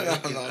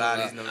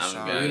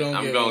 No.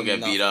 I'm gonna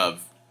get beat up.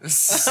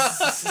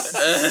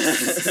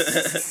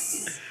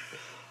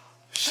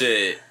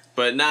 Shit.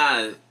 But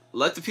nah,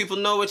 let the people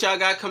know what y'all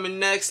got coming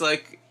next.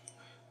 Like,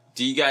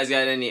 do you guys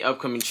got any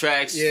upcoming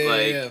tracks?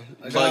 Yeah.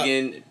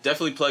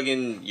 Definitely plug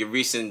in your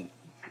recent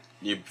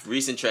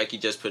track you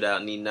just put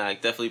out, Nina.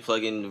 Definitely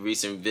plug in the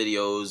recent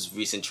videos,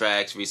 recent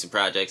tracks, recent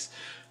projects.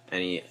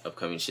 Any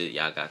upcoming shit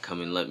y'all got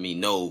coming, let me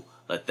know.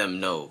 Let them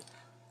know.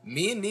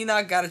 Me and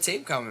Nina got a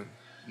tape coming.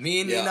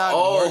 Me and Nina.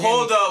 Oh, working-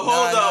 hold up.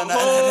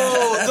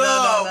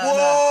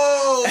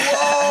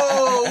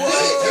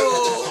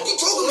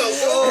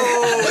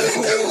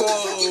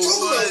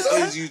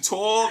 What is you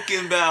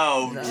talking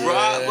about?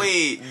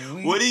 Wait,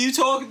 what are you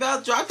talking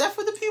about? Drop that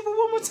for the people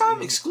one more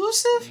time.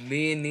 Exclusive?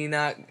 Me and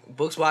Nina,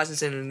 Books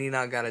Washington and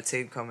Nina got a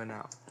tape coming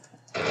out.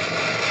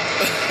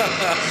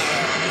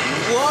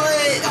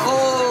 What?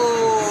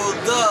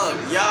 Hold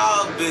up.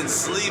 Y'all been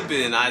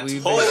sleeping. I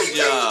We've told been-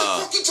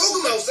 y'all.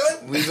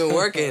 We've been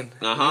working.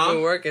 Uh-huh. We've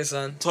been working,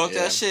 son. Talk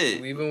that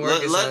shit. We've been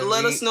working. son.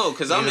 Let us know,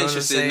 because I'm you know what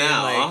interested saying?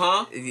 now.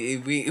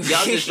 Like,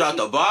 Y'all just dropped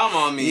a bomb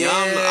on me. Yeah.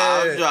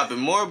 I'm dropping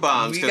more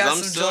bombs We because got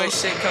I'm some still. joint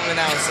shit coming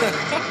out, son.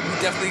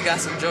 We definitely got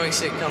some joint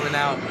shit coming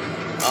out.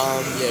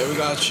 Yeah, we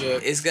got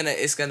shit. It's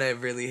gonna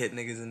really hit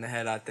niggas in the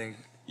head, I think.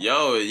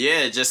 Yo,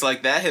 yeah, just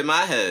like that hit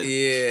my head.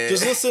 Yeah.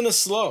 Just listen to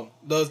Slow.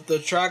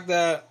 The track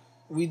that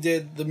we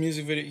did the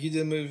music video. He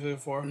did the music video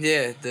for.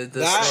 Yeah, the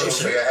That slow is-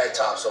 shit. your head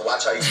top, so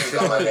watch how you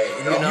speak on my name.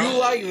 You know? If you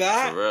like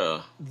that, For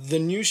real. the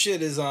new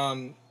shit is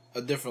on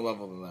a different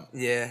level than that,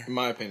 Yeah. in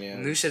my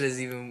opinion. New shit is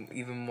even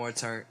more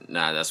turnt.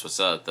 Nah, that's what's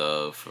up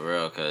though, for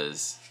real.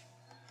 Cause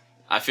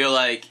I feel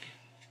like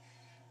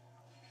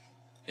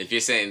if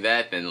you're saying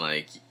that, then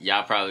like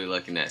y'all probably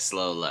looking at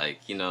Slow,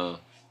 like you know,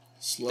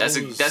 Slow that's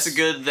is- a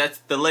good that's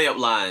the layup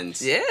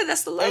lines. Yeah,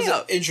 that's the That's an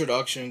layup.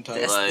 introduction type.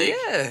 That's, like,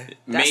 yeah.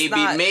 That's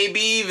Maybe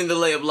even the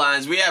layup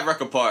lines. We at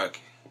Rucker Park.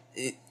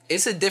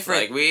 It's a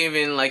different.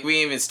 Like we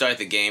ain't even start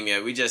the game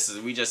yet. We just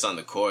on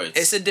the courts.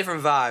 It's a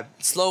different vibe.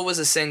 Slow was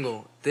a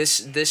single. This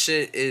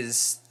shit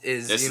is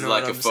This you is know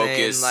like what a I'm saying?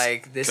 focused,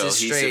 Like this is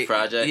cohesive straight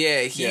project?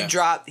 Yeah,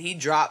 Yeah. he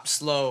dropped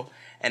Slow,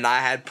 and I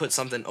had put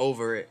something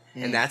over it,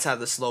 and that's how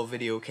the Slow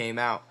video came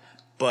out.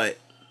 But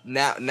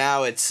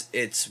now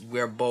it's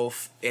we're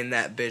both in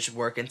that bitch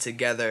working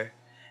together,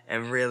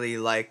 and really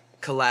like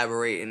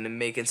collaborating and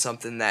making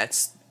something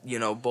that's, you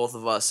know, both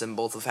of us and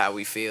both of how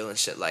we feel and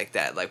shit like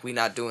that. Like, we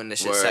not doing this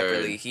shit Word.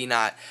 separately. He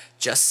not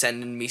just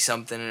sending me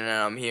something and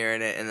then I'm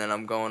hearing it and then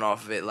I'm going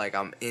off of it. Like,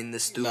 I'm in the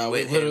studio Nah,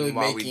 we're with literally him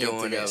while we making it doing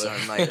it. together. So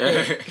I'm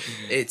like,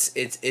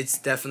 it's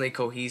definitely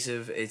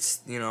cohesive.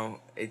 It's, you know,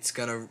 it's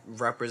gonna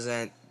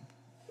represent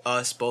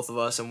us, both of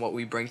us, and what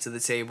we bring to the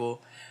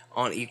table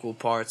on equal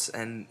parts.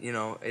 And, you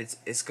know,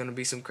 it's gonna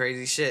be some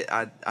crazy shit.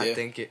 I Yeah.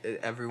 think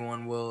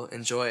everyone will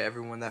enjoy it.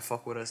 Everyone that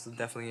fuck with us will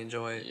definitely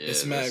enjoy it. Yeah,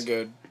 It's that's- mad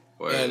good,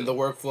 Word. and the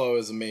workflow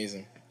is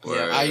amazing. Word,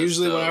 Yeah, I that's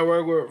usually when dope. I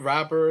work with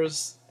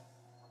rappers,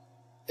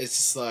 it's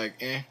just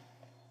like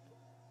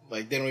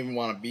like they don't even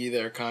want to be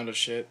there kind of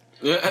shit.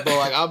 But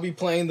like I'll be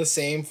playing the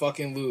same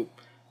fucking loop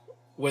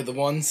with the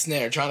one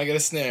snare, trying to get a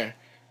snare,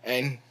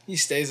 and he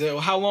stays there.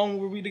 How long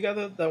were we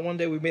together? That one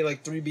day we made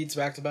like 3 beats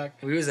back to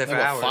back. We was there Like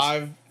for what,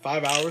 hours.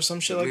 5 hours, some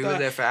shit like We that. were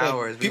there for Like,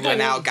 hours. We people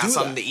went out, won't got do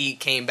something that. to eat,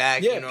 came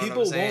back. Yeah, you know people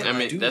what I'm saying? won't. I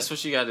mean, do that's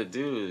what you got to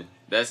do.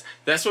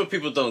 That's what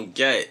people don't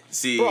get.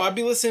 See, Bro, I'd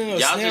be listening to a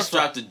y'all snare just for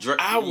dropped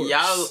a hours.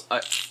 Y'all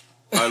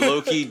are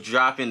low key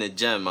dropping a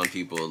gem on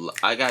people.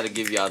 I gotta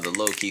give y'all the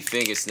low key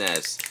finger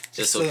snaps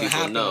just so Doesn't people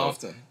happen know,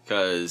 often.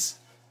 because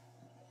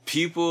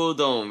people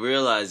don't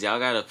realize y'all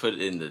gotta put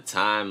in the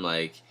time.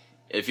 Like,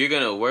 if you're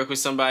gonna work with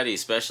somebody,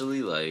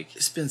 especially like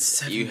It's been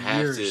 7 you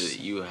have years.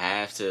 you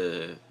have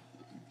to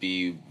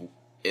be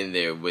in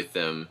there with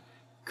them,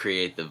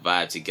 create the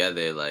vibe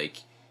together. Like,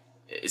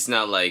 it's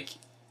not like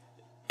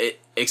it,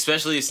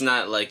 especially it's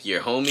not like your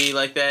homie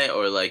like that,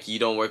 or like you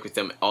don't work with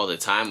them all the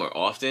time or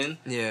often.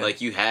 Yeah. Like,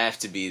 you have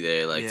to be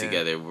there, like, Yeah.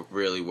 together,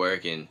 really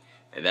working,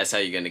 and that's how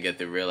you're gonna get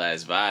the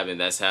realized vibe, and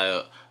that's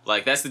how,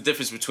 like, that's the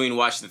difference between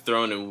Watch the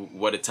Throne and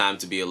What a Time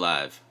to Be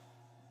Alive.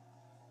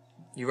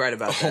 You're right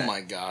about that. Oh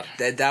my god.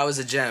 That was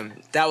a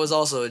gem. That was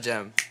also a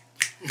gem.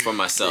 for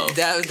myself.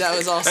 That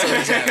was also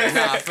a jam.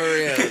 Nah, for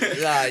real.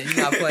 Nah, you're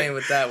not playing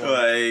with that one.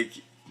 Like,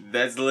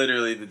 that's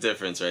literally the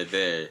difference right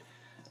there.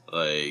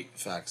 Like,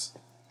 Facts.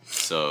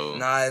 so.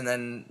 Nah, and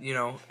then,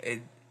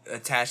 it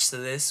attached to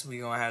this, we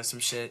gonna have some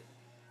shit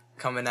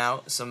coming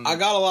out. I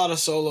got a lot of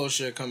solo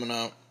shit coming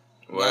out.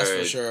 That's for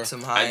Word. sure.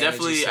 some high I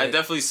definitely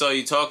energy saw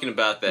you talking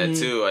about that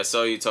too. I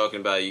saw you talking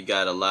about you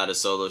got a lot of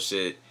solo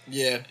shit.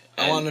 Yeah,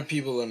 I And- wanted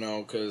people to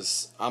know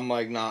because I'm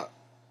like not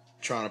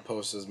trying to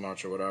post as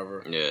much or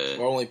whatever. Yeah.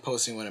 We're only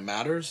posting when it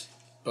matters.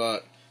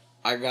 But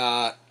I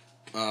got,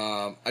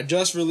 I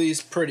just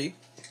released Pretty,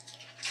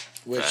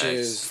 which Facts.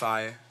 is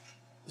fire.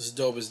 this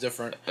dope is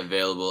different.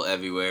 Available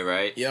everywhere,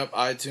 right? Yep,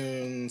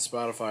 iTunes,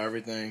 Spotify,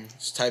 everything.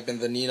 Just type in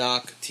the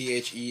Nenok,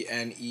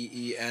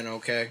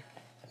 TheNeenok,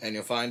 and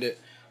you'll find it.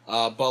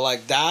 But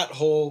like that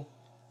whole,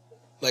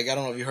 like I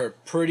don't know if you heard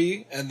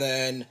Pretty, and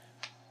then,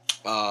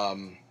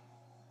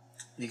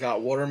 you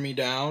got Water Me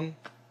Down,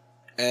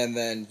 and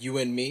then You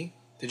and Me.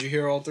 Did you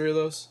hear all three of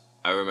those?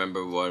 I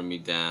remember Water Me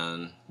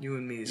Down, You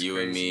and Me is You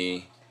crazy. and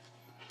Me.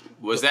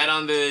 Was that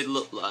on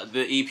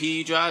the EP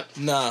you dropped?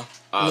 No,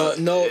 Uh,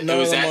 no, it no.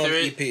 was of them after on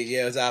it? EP.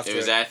 Yeah, it was after. It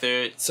was it. after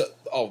it. So,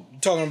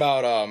 talking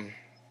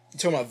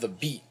about the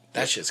beat.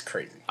 That shit's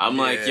crazy. I'm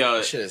like, yo,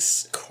 That shit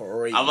is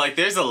crazy. I'm like,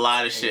 there's a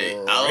lot of shit.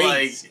 I'm like,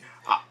 Crazy.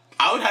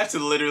 I would have to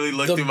literally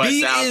look The through my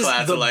beat is-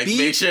 SoundCloud the to like beat-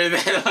 make sure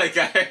that like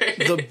I heard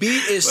the it.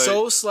 beat is Like,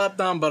 so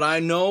slept on, but I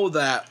know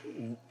that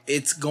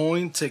it's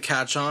going to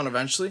catch on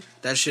eventually.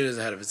 That shit is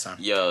ahead of its time.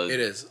 Yo, It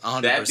is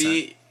 100%. that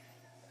beat.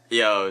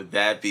 Yo,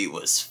 that beat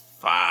was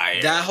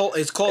fire. That whole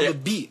it's called Yeah. the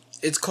beat.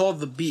 It's called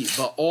the beat,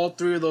 but all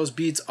three of those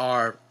beats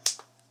are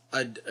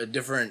a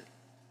different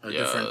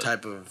different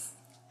type of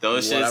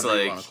Those shits whatever you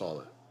like want to call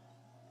it.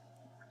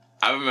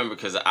 I remember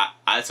because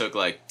I took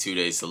like 2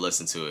 days to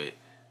listen to it,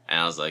 and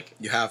I was like,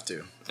 You have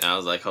to.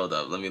 hold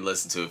up, let me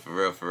listen to it for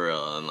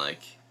real, and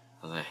like,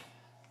 I was like,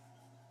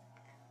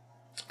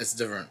 It's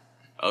different.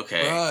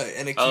 okay. Right,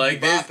 and it keep Oh, like you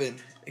this- bopping.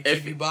 It if-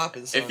 keep you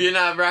bopping, son. If you're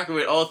not rocking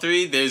with all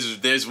three,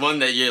 there's one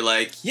that you're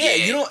like, Yeah,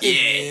 you don't yeah.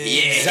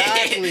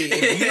 exactly.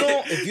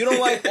 If you don't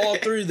like all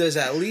three, there's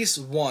at least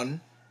one.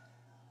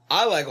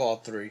 I like all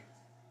three.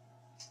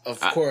 Of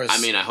course.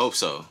 I mean, I hope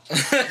so.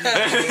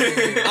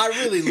 I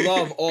really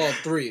love all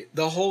three.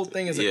 The whole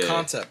thing is a Yeah.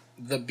 concept.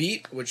 The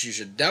beat, which you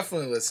should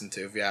definitely listen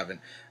to if you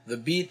haven't. The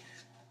beat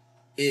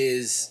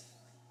is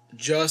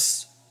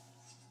just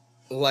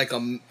like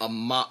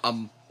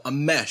a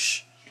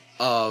mesh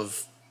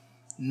of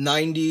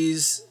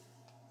 90s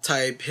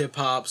type hip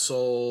hop,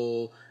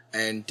 soul,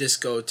 and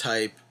disco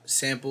type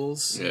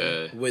samples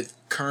Yeah. with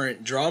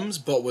current drums,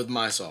 but with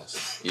my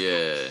sauce.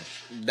 Yeah.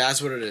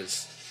 That's what it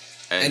is.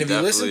 And if you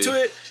listen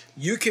to it,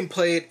 you can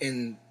play it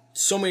in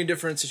so many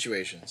different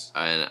situations.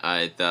 And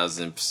I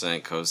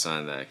 1000%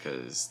 co-sign that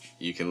because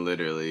you can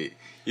literally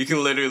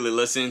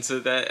listen to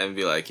that and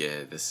be like,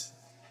 yeah, this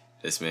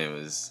man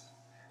was.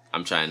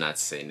 I'm trying not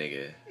to say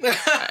nigga.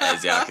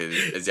 as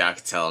y'all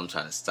could tell, I'm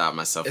trying to stop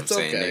myself from It's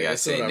saying okay, nigga. I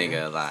it's say whatever.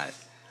 nigga a lot.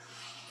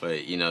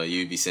 But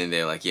you'd be sitting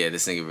there like, yeah,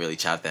 this nigga really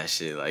chopped that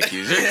shit. Like you.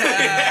 Yo,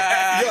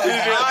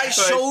 if I Like,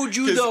 showed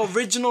you the 'cause-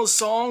 original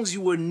songs, you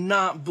would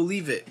not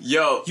believe it.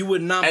 Yo, You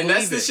would not and believe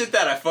that's the it. shit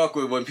that I fuck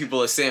with when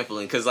people are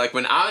sampling. Cause like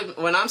when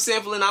I'm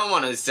sampling, I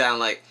want to sound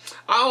like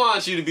I don't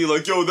want you to be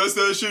like, yo, that's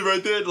that shit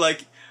right there.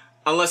 Like,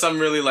 unless I'm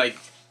really like,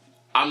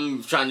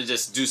 I'm trying to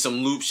just do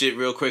some loop shit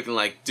real quick and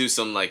like do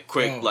some like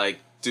quick Oh. like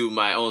do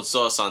my own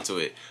sauce onto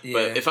it. Yeah.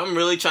 But if I'm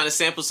really trying to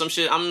sample some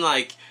shit, I'm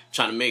like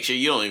trying to make sure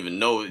you don't even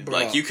know. Bro.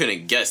 Like you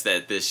couldn't guess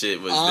that this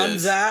shit was on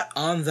this.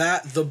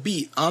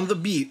 the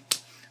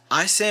beat,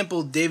 I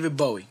sampled David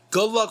Bowie.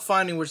 Good luck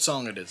finding which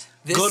song it is.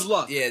 Good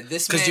luck. Yeah,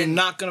 this Because you're man-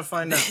 not gonna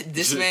find out.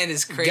 This man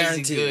is crazy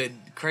Guaranteed. good.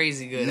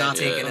 Crazy good Not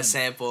at taking fun. a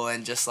sample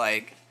and just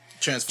like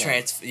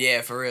Transform.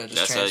 yeah, for real. Just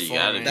That's how you transform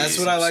gotta it do. That's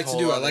into what I some like to whole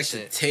do. I other like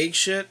shit. to take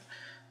shit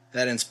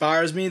that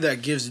inspires me,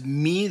 that gives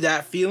me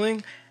that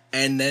feeling,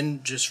 and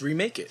then just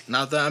remake it.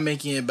 Not that I'm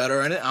making it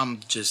better in it. I'm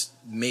just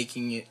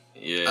making it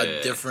Yeah.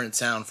 a different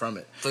sound from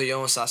it. Throw your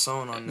own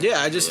sazon on there.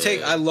 Yeah, I just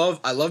take. I love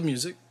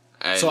music,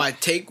 And- so I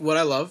take what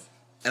I love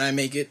and I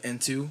make it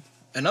into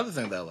another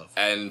thing that I love.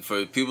 And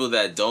for people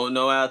that don't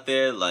know out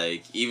there,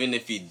 like even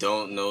if you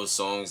don't know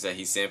songs that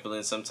he's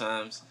sampling,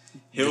 sometimes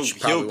he'll Which you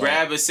probably he'll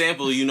grab a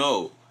sample, you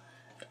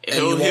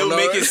He'll won't know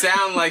make it? it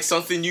sound like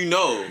something you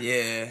know.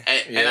 Yeah.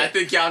 And I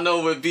think y'all know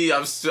what B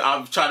I'm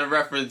trying to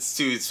reference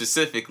to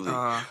specifically.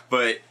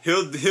 But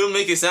he'll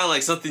make it sound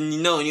like something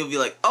you know, and you'll be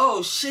like,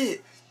 oh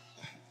shit,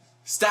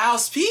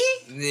 Styles P?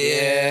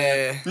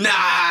 Yeah.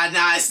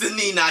 Nah, it's the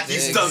Nenok,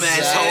 you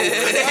dumbass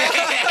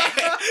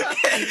hoe.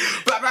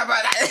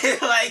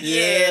 Like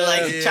Yeah,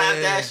 like yeah. chop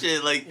that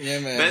shit, like Yeah,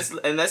 man.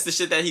 that's the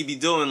shit that he be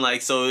doing.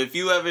 Like, so if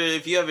you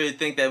ever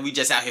think that we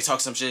just out here talk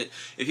some shit,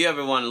 if you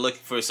ever want to look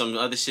for some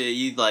other shit,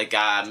 you like,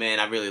 man,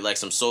 I really like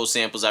some soul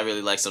samples. I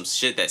really like some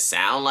shit that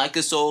sound like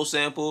a soul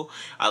sample.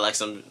 I like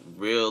some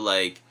real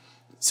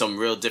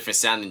different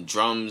sounding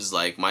drums.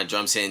 Like my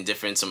drums hitting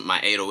different, my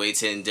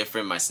 808s hitting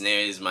different, my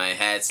snares, my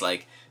hats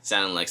like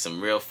sounding like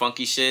some real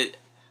funky shit.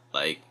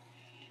 Like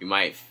you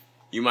might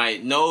you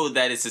might know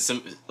that it's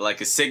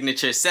like a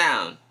signature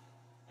sound,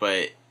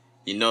 but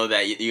you know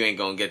that you ain't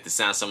gonna get the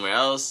sound somewhere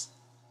else.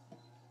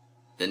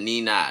 The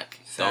knee knock.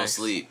 Don't Facts.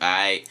 sleep. All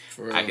right.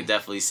 For real. I could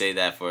definitely say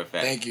that for a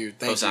fact. Thank you.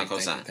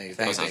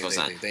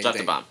 Cosign. Drop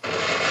the bomb.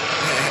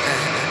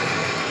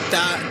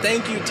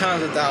 Thank you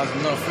times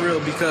 1,000. No, for real,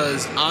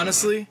 because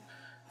honestly,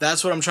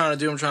 that's what I'm trying to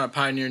do. I'm trying to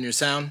pioneer new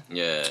sound.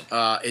 Yeah.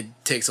 It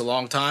takes a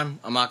long time.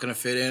 I'm not gonna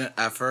fit in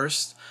at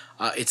first.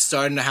 It's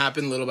starting to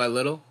happen little by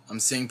little. I'm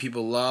seeing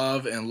people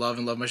love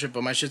my shit,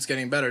 but my shit's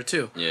getting better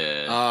too.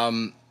 Yeah.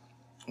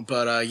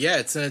 But yeah,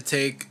 it's gonna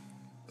take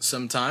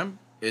some time.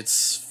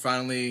 It's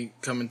finally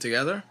coming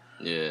together.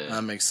 Yeah.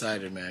 I'm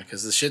excited, man,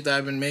 because the shit that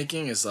I've been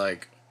making is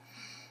like,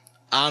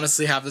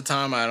 honestly, half the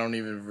time I don't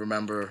even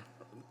remember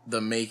the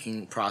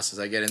making process.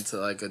 I get into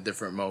like a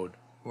different mode.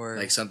 Word.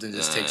 Like something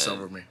just takes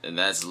over me. And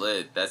that's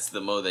lit. That's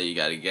the mode that you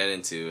got to get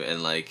into.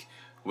 And like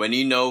when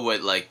you know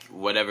what like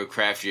whatever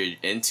craft you're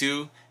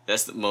into,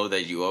 that's the mode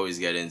that you always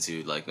get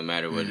into. Like no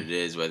matter what it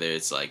is, whether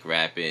it's like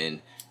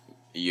rapping,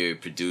 you're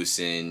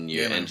producing,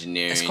 you're man.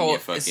 engineering, you're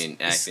fucking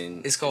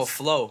acting. It's called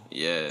flow.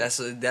 Yeah.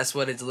 That's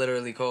what it's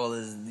literally called.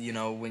 Is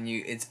when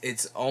you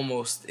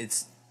it's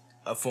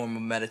a form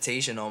of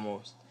meditation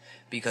almost,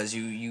 because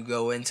you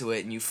go into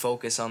it and you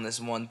focus on this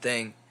one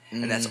thing.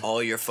 And that's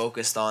all you're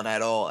focused on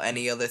at all.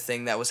 Any other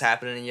thing that was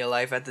happening in your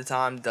life at the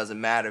time doesn't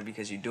matter,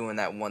 because you're doing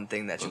that one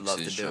thing that you love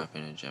to do.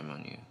 Dropping a gem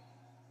on you.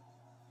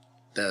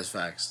 That's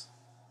facts.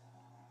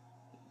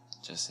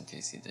 Just in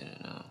case you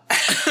didn't know. No,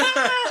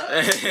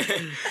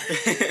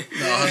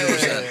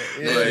 100%.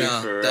 Yeah.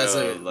 Like, for That's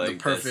real, the like,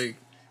 perfect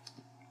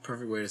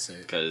way to say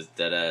it. Because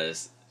that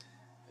ass,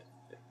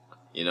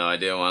 I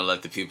didn't want to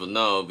let the people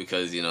know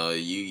because,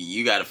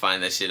 you got to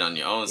find that shit on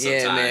your own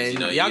sometimes. Yeah,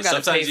 man. Y'all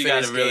gotta sometimes pay you for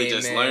got this to really game,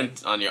 just man. learn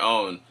on your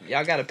own.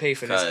 Y'all gotta pay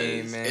for this 'Cause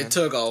game, man. It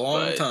took a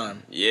long But,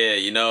 time. Yeah,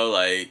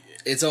 like...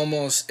 It's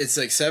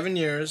like 7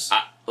 years.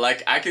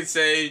 I could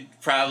say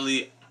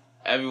probably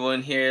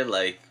everyone here,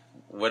 like,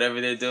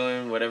 whatever they're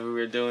doing, whatever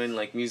we're doing,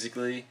 like,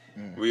 musically,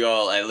 we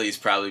all at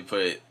least probably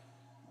put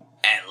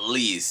at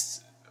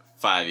least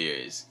 5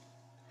 years.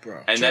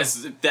 Bro. And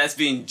that's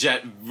being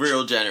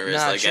real generous,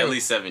 Nah, like, true. at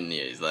least 7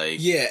 years, like...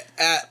 Yeah,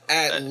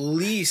 at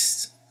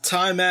least,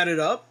 time added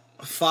up,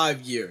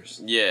 5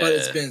 years. Yeah. But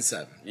it's been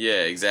 7.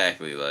 Yeah,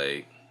 exactly,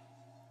 like...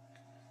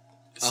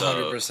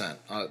 100%.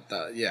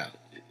 Yeah.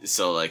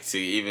 So, like, to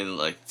even,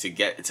 like, to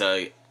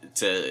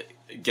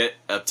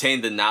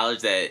obtain the knowledge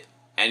that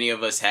any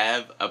of us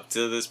have up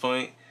to this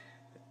point,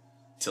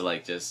 to,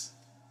 like, just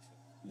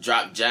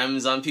drop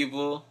gems on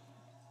people,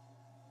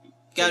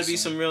 gotta be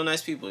some real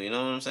nice people, you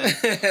know what I'm saying?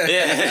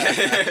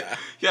 Yeah.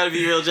 You gotta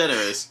be real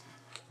generous.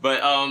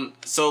 But,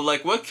 so,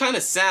 like, what kind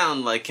of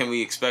sound, like, can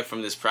we expect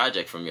from this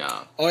project from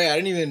y'all? Oh, yeah,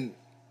 I didn't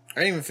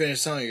even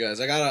finish telling you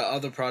guys. I got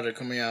another project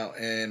coming out,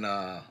 and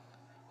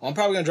I'm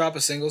probably going to drop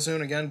a single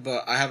soon again,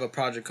 but I have a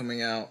project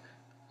coming out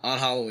on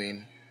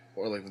Halloween,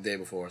 or, like, the day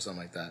before, or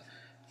something like that.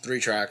 3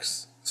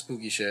 tracks,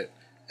 spooky shit.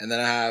 And then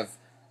I have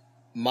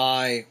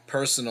my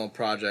personal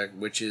project,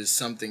 which is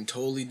something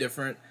totally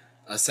different,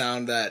 a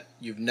sound that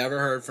you've never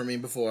heard from me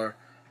before,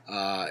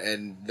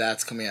 and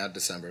that's coming out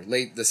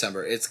late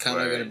December. It's kind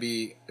of Right. going to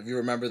be, if you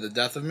remember The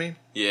Death of Me,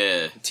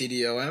 Yeah.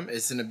 TDOM,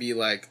 it's going to be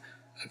like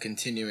a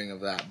continuing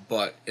of that,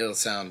 but it'll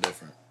sound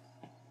different.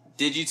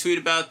 Did you tweet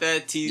about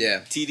that?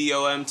 Yeah.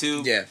 TDOM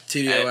too? Yeah,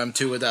 TDOM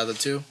 2 without the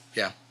 2.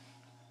 Yeah,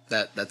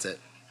 that's it.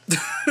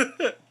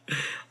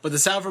 But the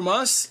sound from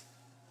us,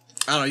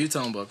 I don't know, you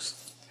tell them,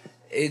 Books.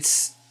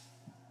 It's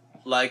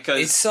Like, cause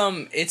it's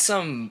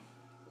some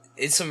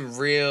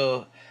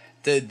real.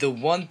 The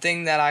one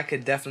thing that I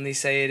could definitely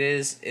say it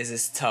is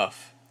it's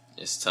tough.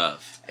 it's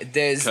tough.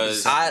 There's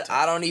 'Cause-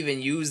 I don't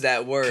even use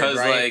that word, Cause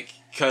right?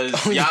 cause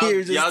Oh, y'all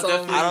you're just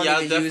talking- I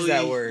don't even use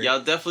that word. y'all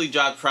definitely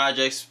dropped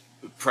projects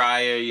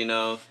prior,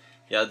 Y'all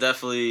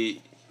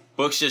definitely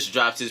Books just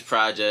dropped his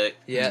project.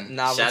 Yeah,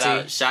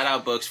 novelty. Shout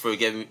out Books for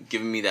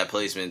giving me that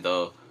placement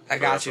though. I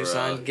got you,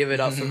 son. Give it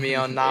up for me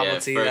on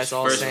novelty. That's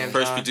all Sam.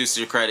 First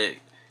producer credit.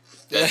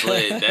 That's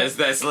lit.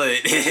 That's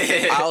lit.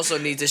 I also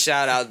need to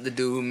shout out the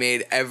dude who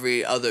made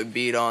every other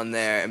beat on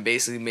there and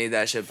basically made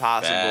that shit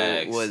possible.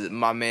 Facts. Was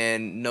my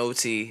man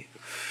Noti.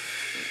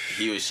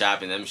 He was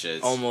shopping them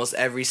shits. Almost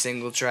every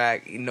single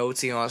track,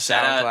 Noti on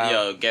Shout SoundCloud. out,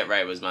 yo, Get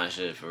Right was my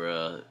shit for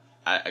real.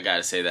 I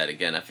gotta say that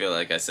again. I feel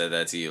like I said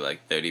that to you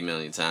like 30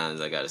 million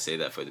times. I gotta say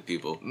that for the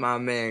people. My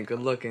man,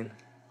 good looking.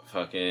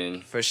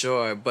 Fucking For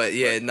sure. But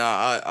yeah, no,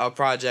 our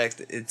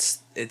project, it's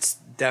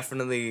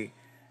definitely,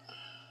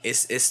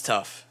 it's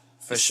tough.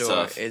 For It's sure.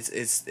 tough.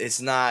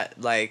 It's not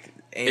like,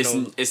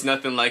 ain't it's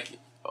nothing like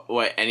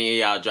what any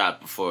of y'all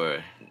dropped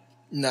before.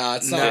 Nah,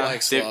 it's Nah. not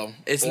like slow.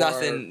 It's Or-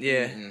 nothing,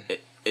 yeah.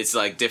 It's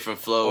like different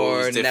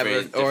flows, or different, never,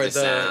 different or the,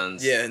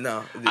 sounds. yeah,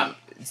 no. I'm-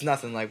 It's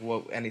nothing like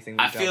anything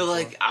I we've done feel before.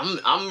 like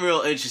I'm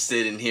real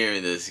interested in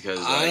hearing this because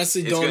I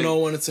honestly don't know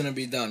when it's gonna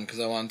be done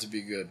because I want it to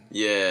be good.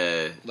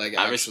 Yeah, Like,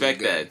 I actually respect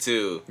good. that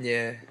too.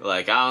 Yeah.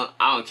 Like I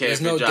don't care There's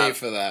if no it date dropped.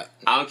 for that.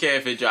 I don't care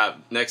if it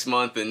dropped next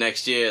month and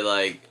next year.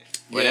 Like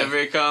Whenever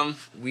it come,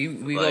 we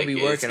like, gonna be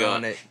it's working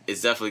on it.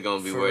 It's definitely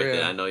gonna be For worth it.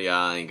 real. I know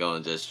y'all ain't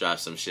gonna just drop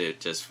some shit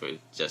just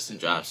to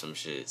drop some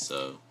shit.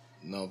 So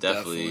No,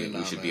 definitely we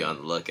not, should man. be on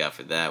the lookout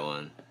for that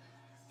one.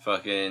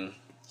 Fucking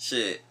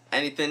shit.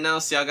 Anything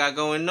else y'all got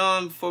going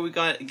on before we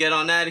get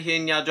on out of here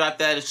and y'all drop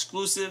that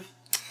exclusive?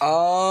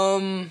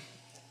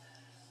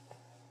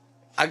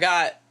 I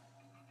got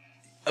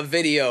a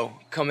video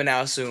coming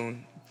out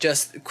soon.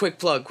 Just quick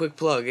plug.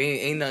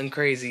 Ain't nothing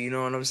crazy, you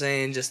know what I'm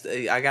saying? Just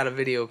I got a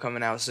video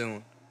coming out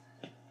soon.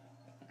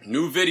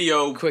 New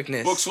video.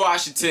 Quickness. Books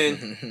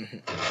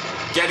Washington.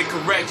 Get it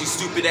correct, you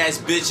stupid ass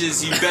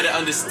bitches. You better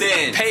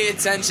understand. Pay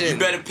attention. You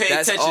better pay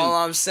That's attention. all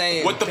I'm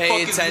saying. What the Pay fuck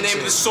is the name attention.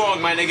 of the song,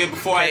 my nigga,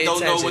 before I Pay don't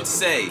know attention. what to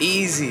say?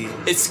 Easy.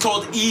 It's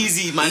called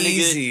Easy, my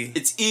Easy. nigga.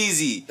 It's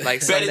easy. Like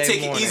better Sunday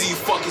take morning. it easy, you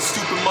fucking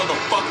stupid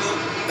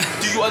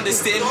motherfucker. Do you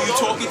understand who you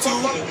talking to?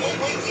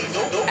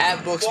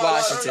 At Books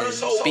Washington.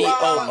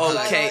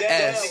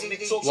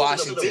 BOOKS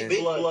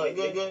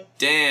Washington.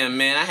 Damn,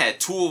 man, I had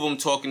two of them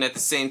talking at the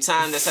same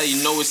time. That's how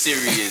you know it's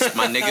serious,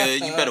 my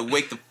nigga. You better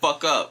wake the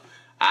fuck up.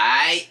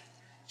 Alright?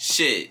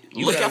 Shit.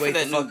 You Look better out for wake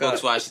that the new fuck Books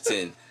up.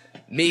 Washington.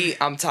 Me,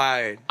 I'm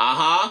tired.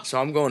 Uh-huh. So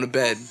I'm going to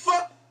bed.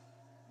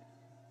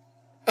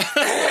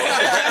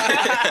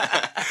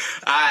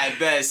 Alright,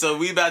 bet. So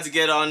we about to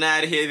get on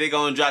out of here. They're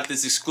gonna drop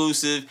this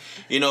exclusive.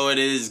 You know it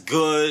is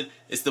good.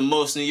 It's the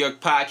Most New York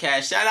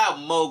podcast. Shout out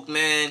Moke,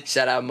 man.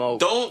 Shout out Mo.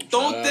 Don't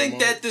out, think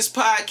Moke. that this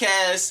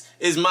podcast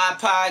is my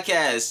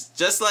podcast.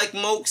 Just like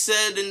Moke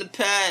said in the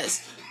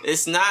past,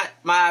 it's not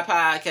my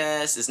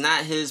podcast. It's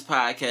not his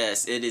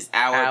podcast. It is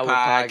our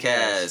podcast.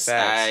 podcast. Facts.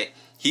 Alright.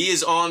 He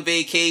is on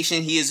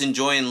vacation. He is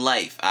enjoying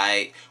life.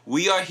 Alright.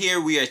 We are here.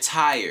 We are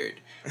tired.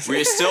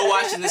 We're still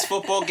watching this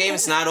football game.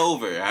 It's not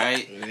over.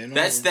 Alright. ain't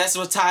That's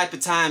what type of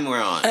time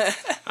we're on.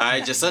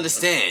 Alright. Just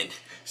understand.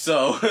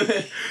 So,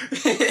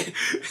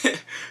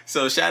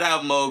 so shout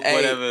out Moke, Hey,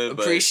 whatever.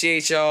 But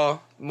appreciate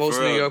y'all. Most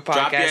For New real. York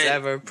Drop podcast your-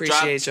 ever.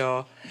 Appreciate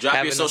y'all. drop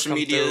having your us social come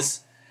medias.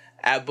 through.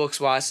 At Books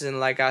Washington,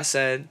 like I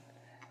said.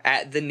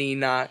 At the Knee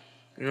Knock.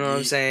 You know what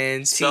I'm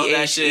saying? Spell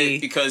that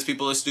shit because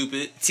people are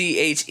stupid.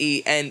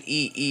 THENEENOK.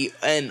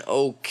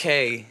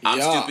 I'm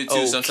Yeah. stupid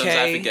too. Sometimes I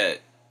Okay.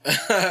 forget.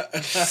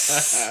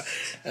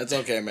 That's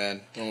okay,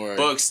 man. Don't worry.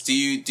 Books, do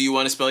you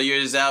want to spell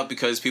yours out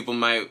because people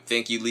might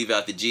think you leave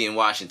out the G in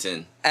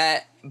Washington?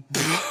 At nah.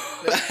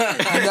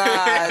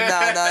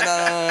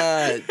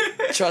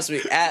 Trust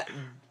me. At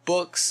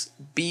Books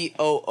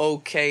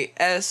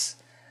BOOKS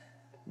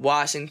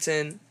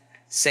Washington.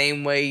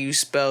 Same way you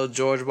spell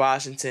George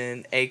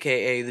Washington,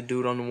 aka the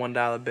dude on the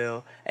 $1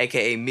 bill,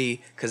 aka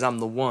me, cause I'm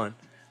the one.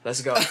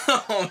 Let's go.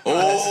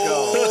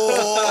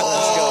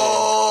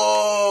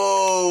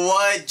 Oh,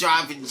 what?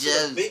 Dropping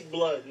gems. Big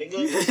blood,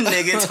 nigga.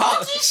 Nigga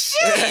talking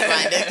shit,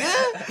 my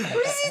nigga.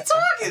 What is he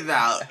talking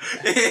about?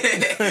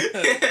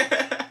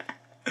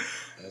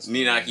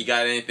 Ninak, you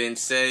got anything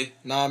to say?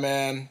 Nah,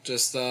 man.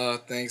 Just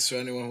thanks for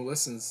anyone who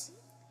listens.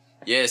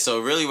 Yeah, so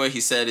really what he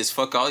said is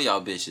fuck all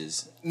y'all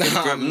bitches.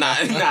 Nah,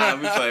 Nah,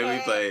 we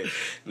play.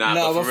 Nah,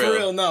 No, but for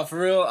real. No, for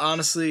real.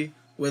 Honestly,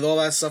 with all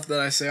that stuff that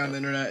I say on the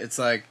internet, it's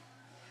like,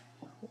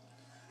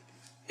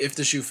 if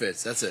the shoe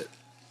fits, that's it.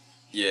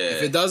 Yeah.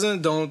 If it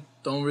doesn't, don't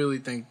really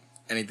think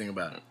anything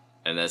about it.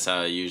 And that's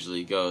how it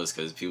usually goes,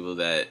 because people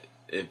that,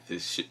 if they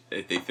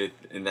fit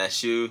in that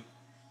shoe,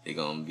 they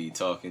gonna be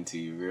talking to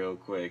you real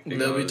quick.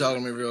 They'll be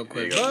talking to me real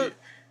quick.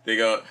 They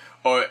go,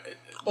 or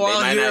Or they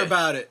I'll might hear not-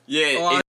 about it. Yeah, Or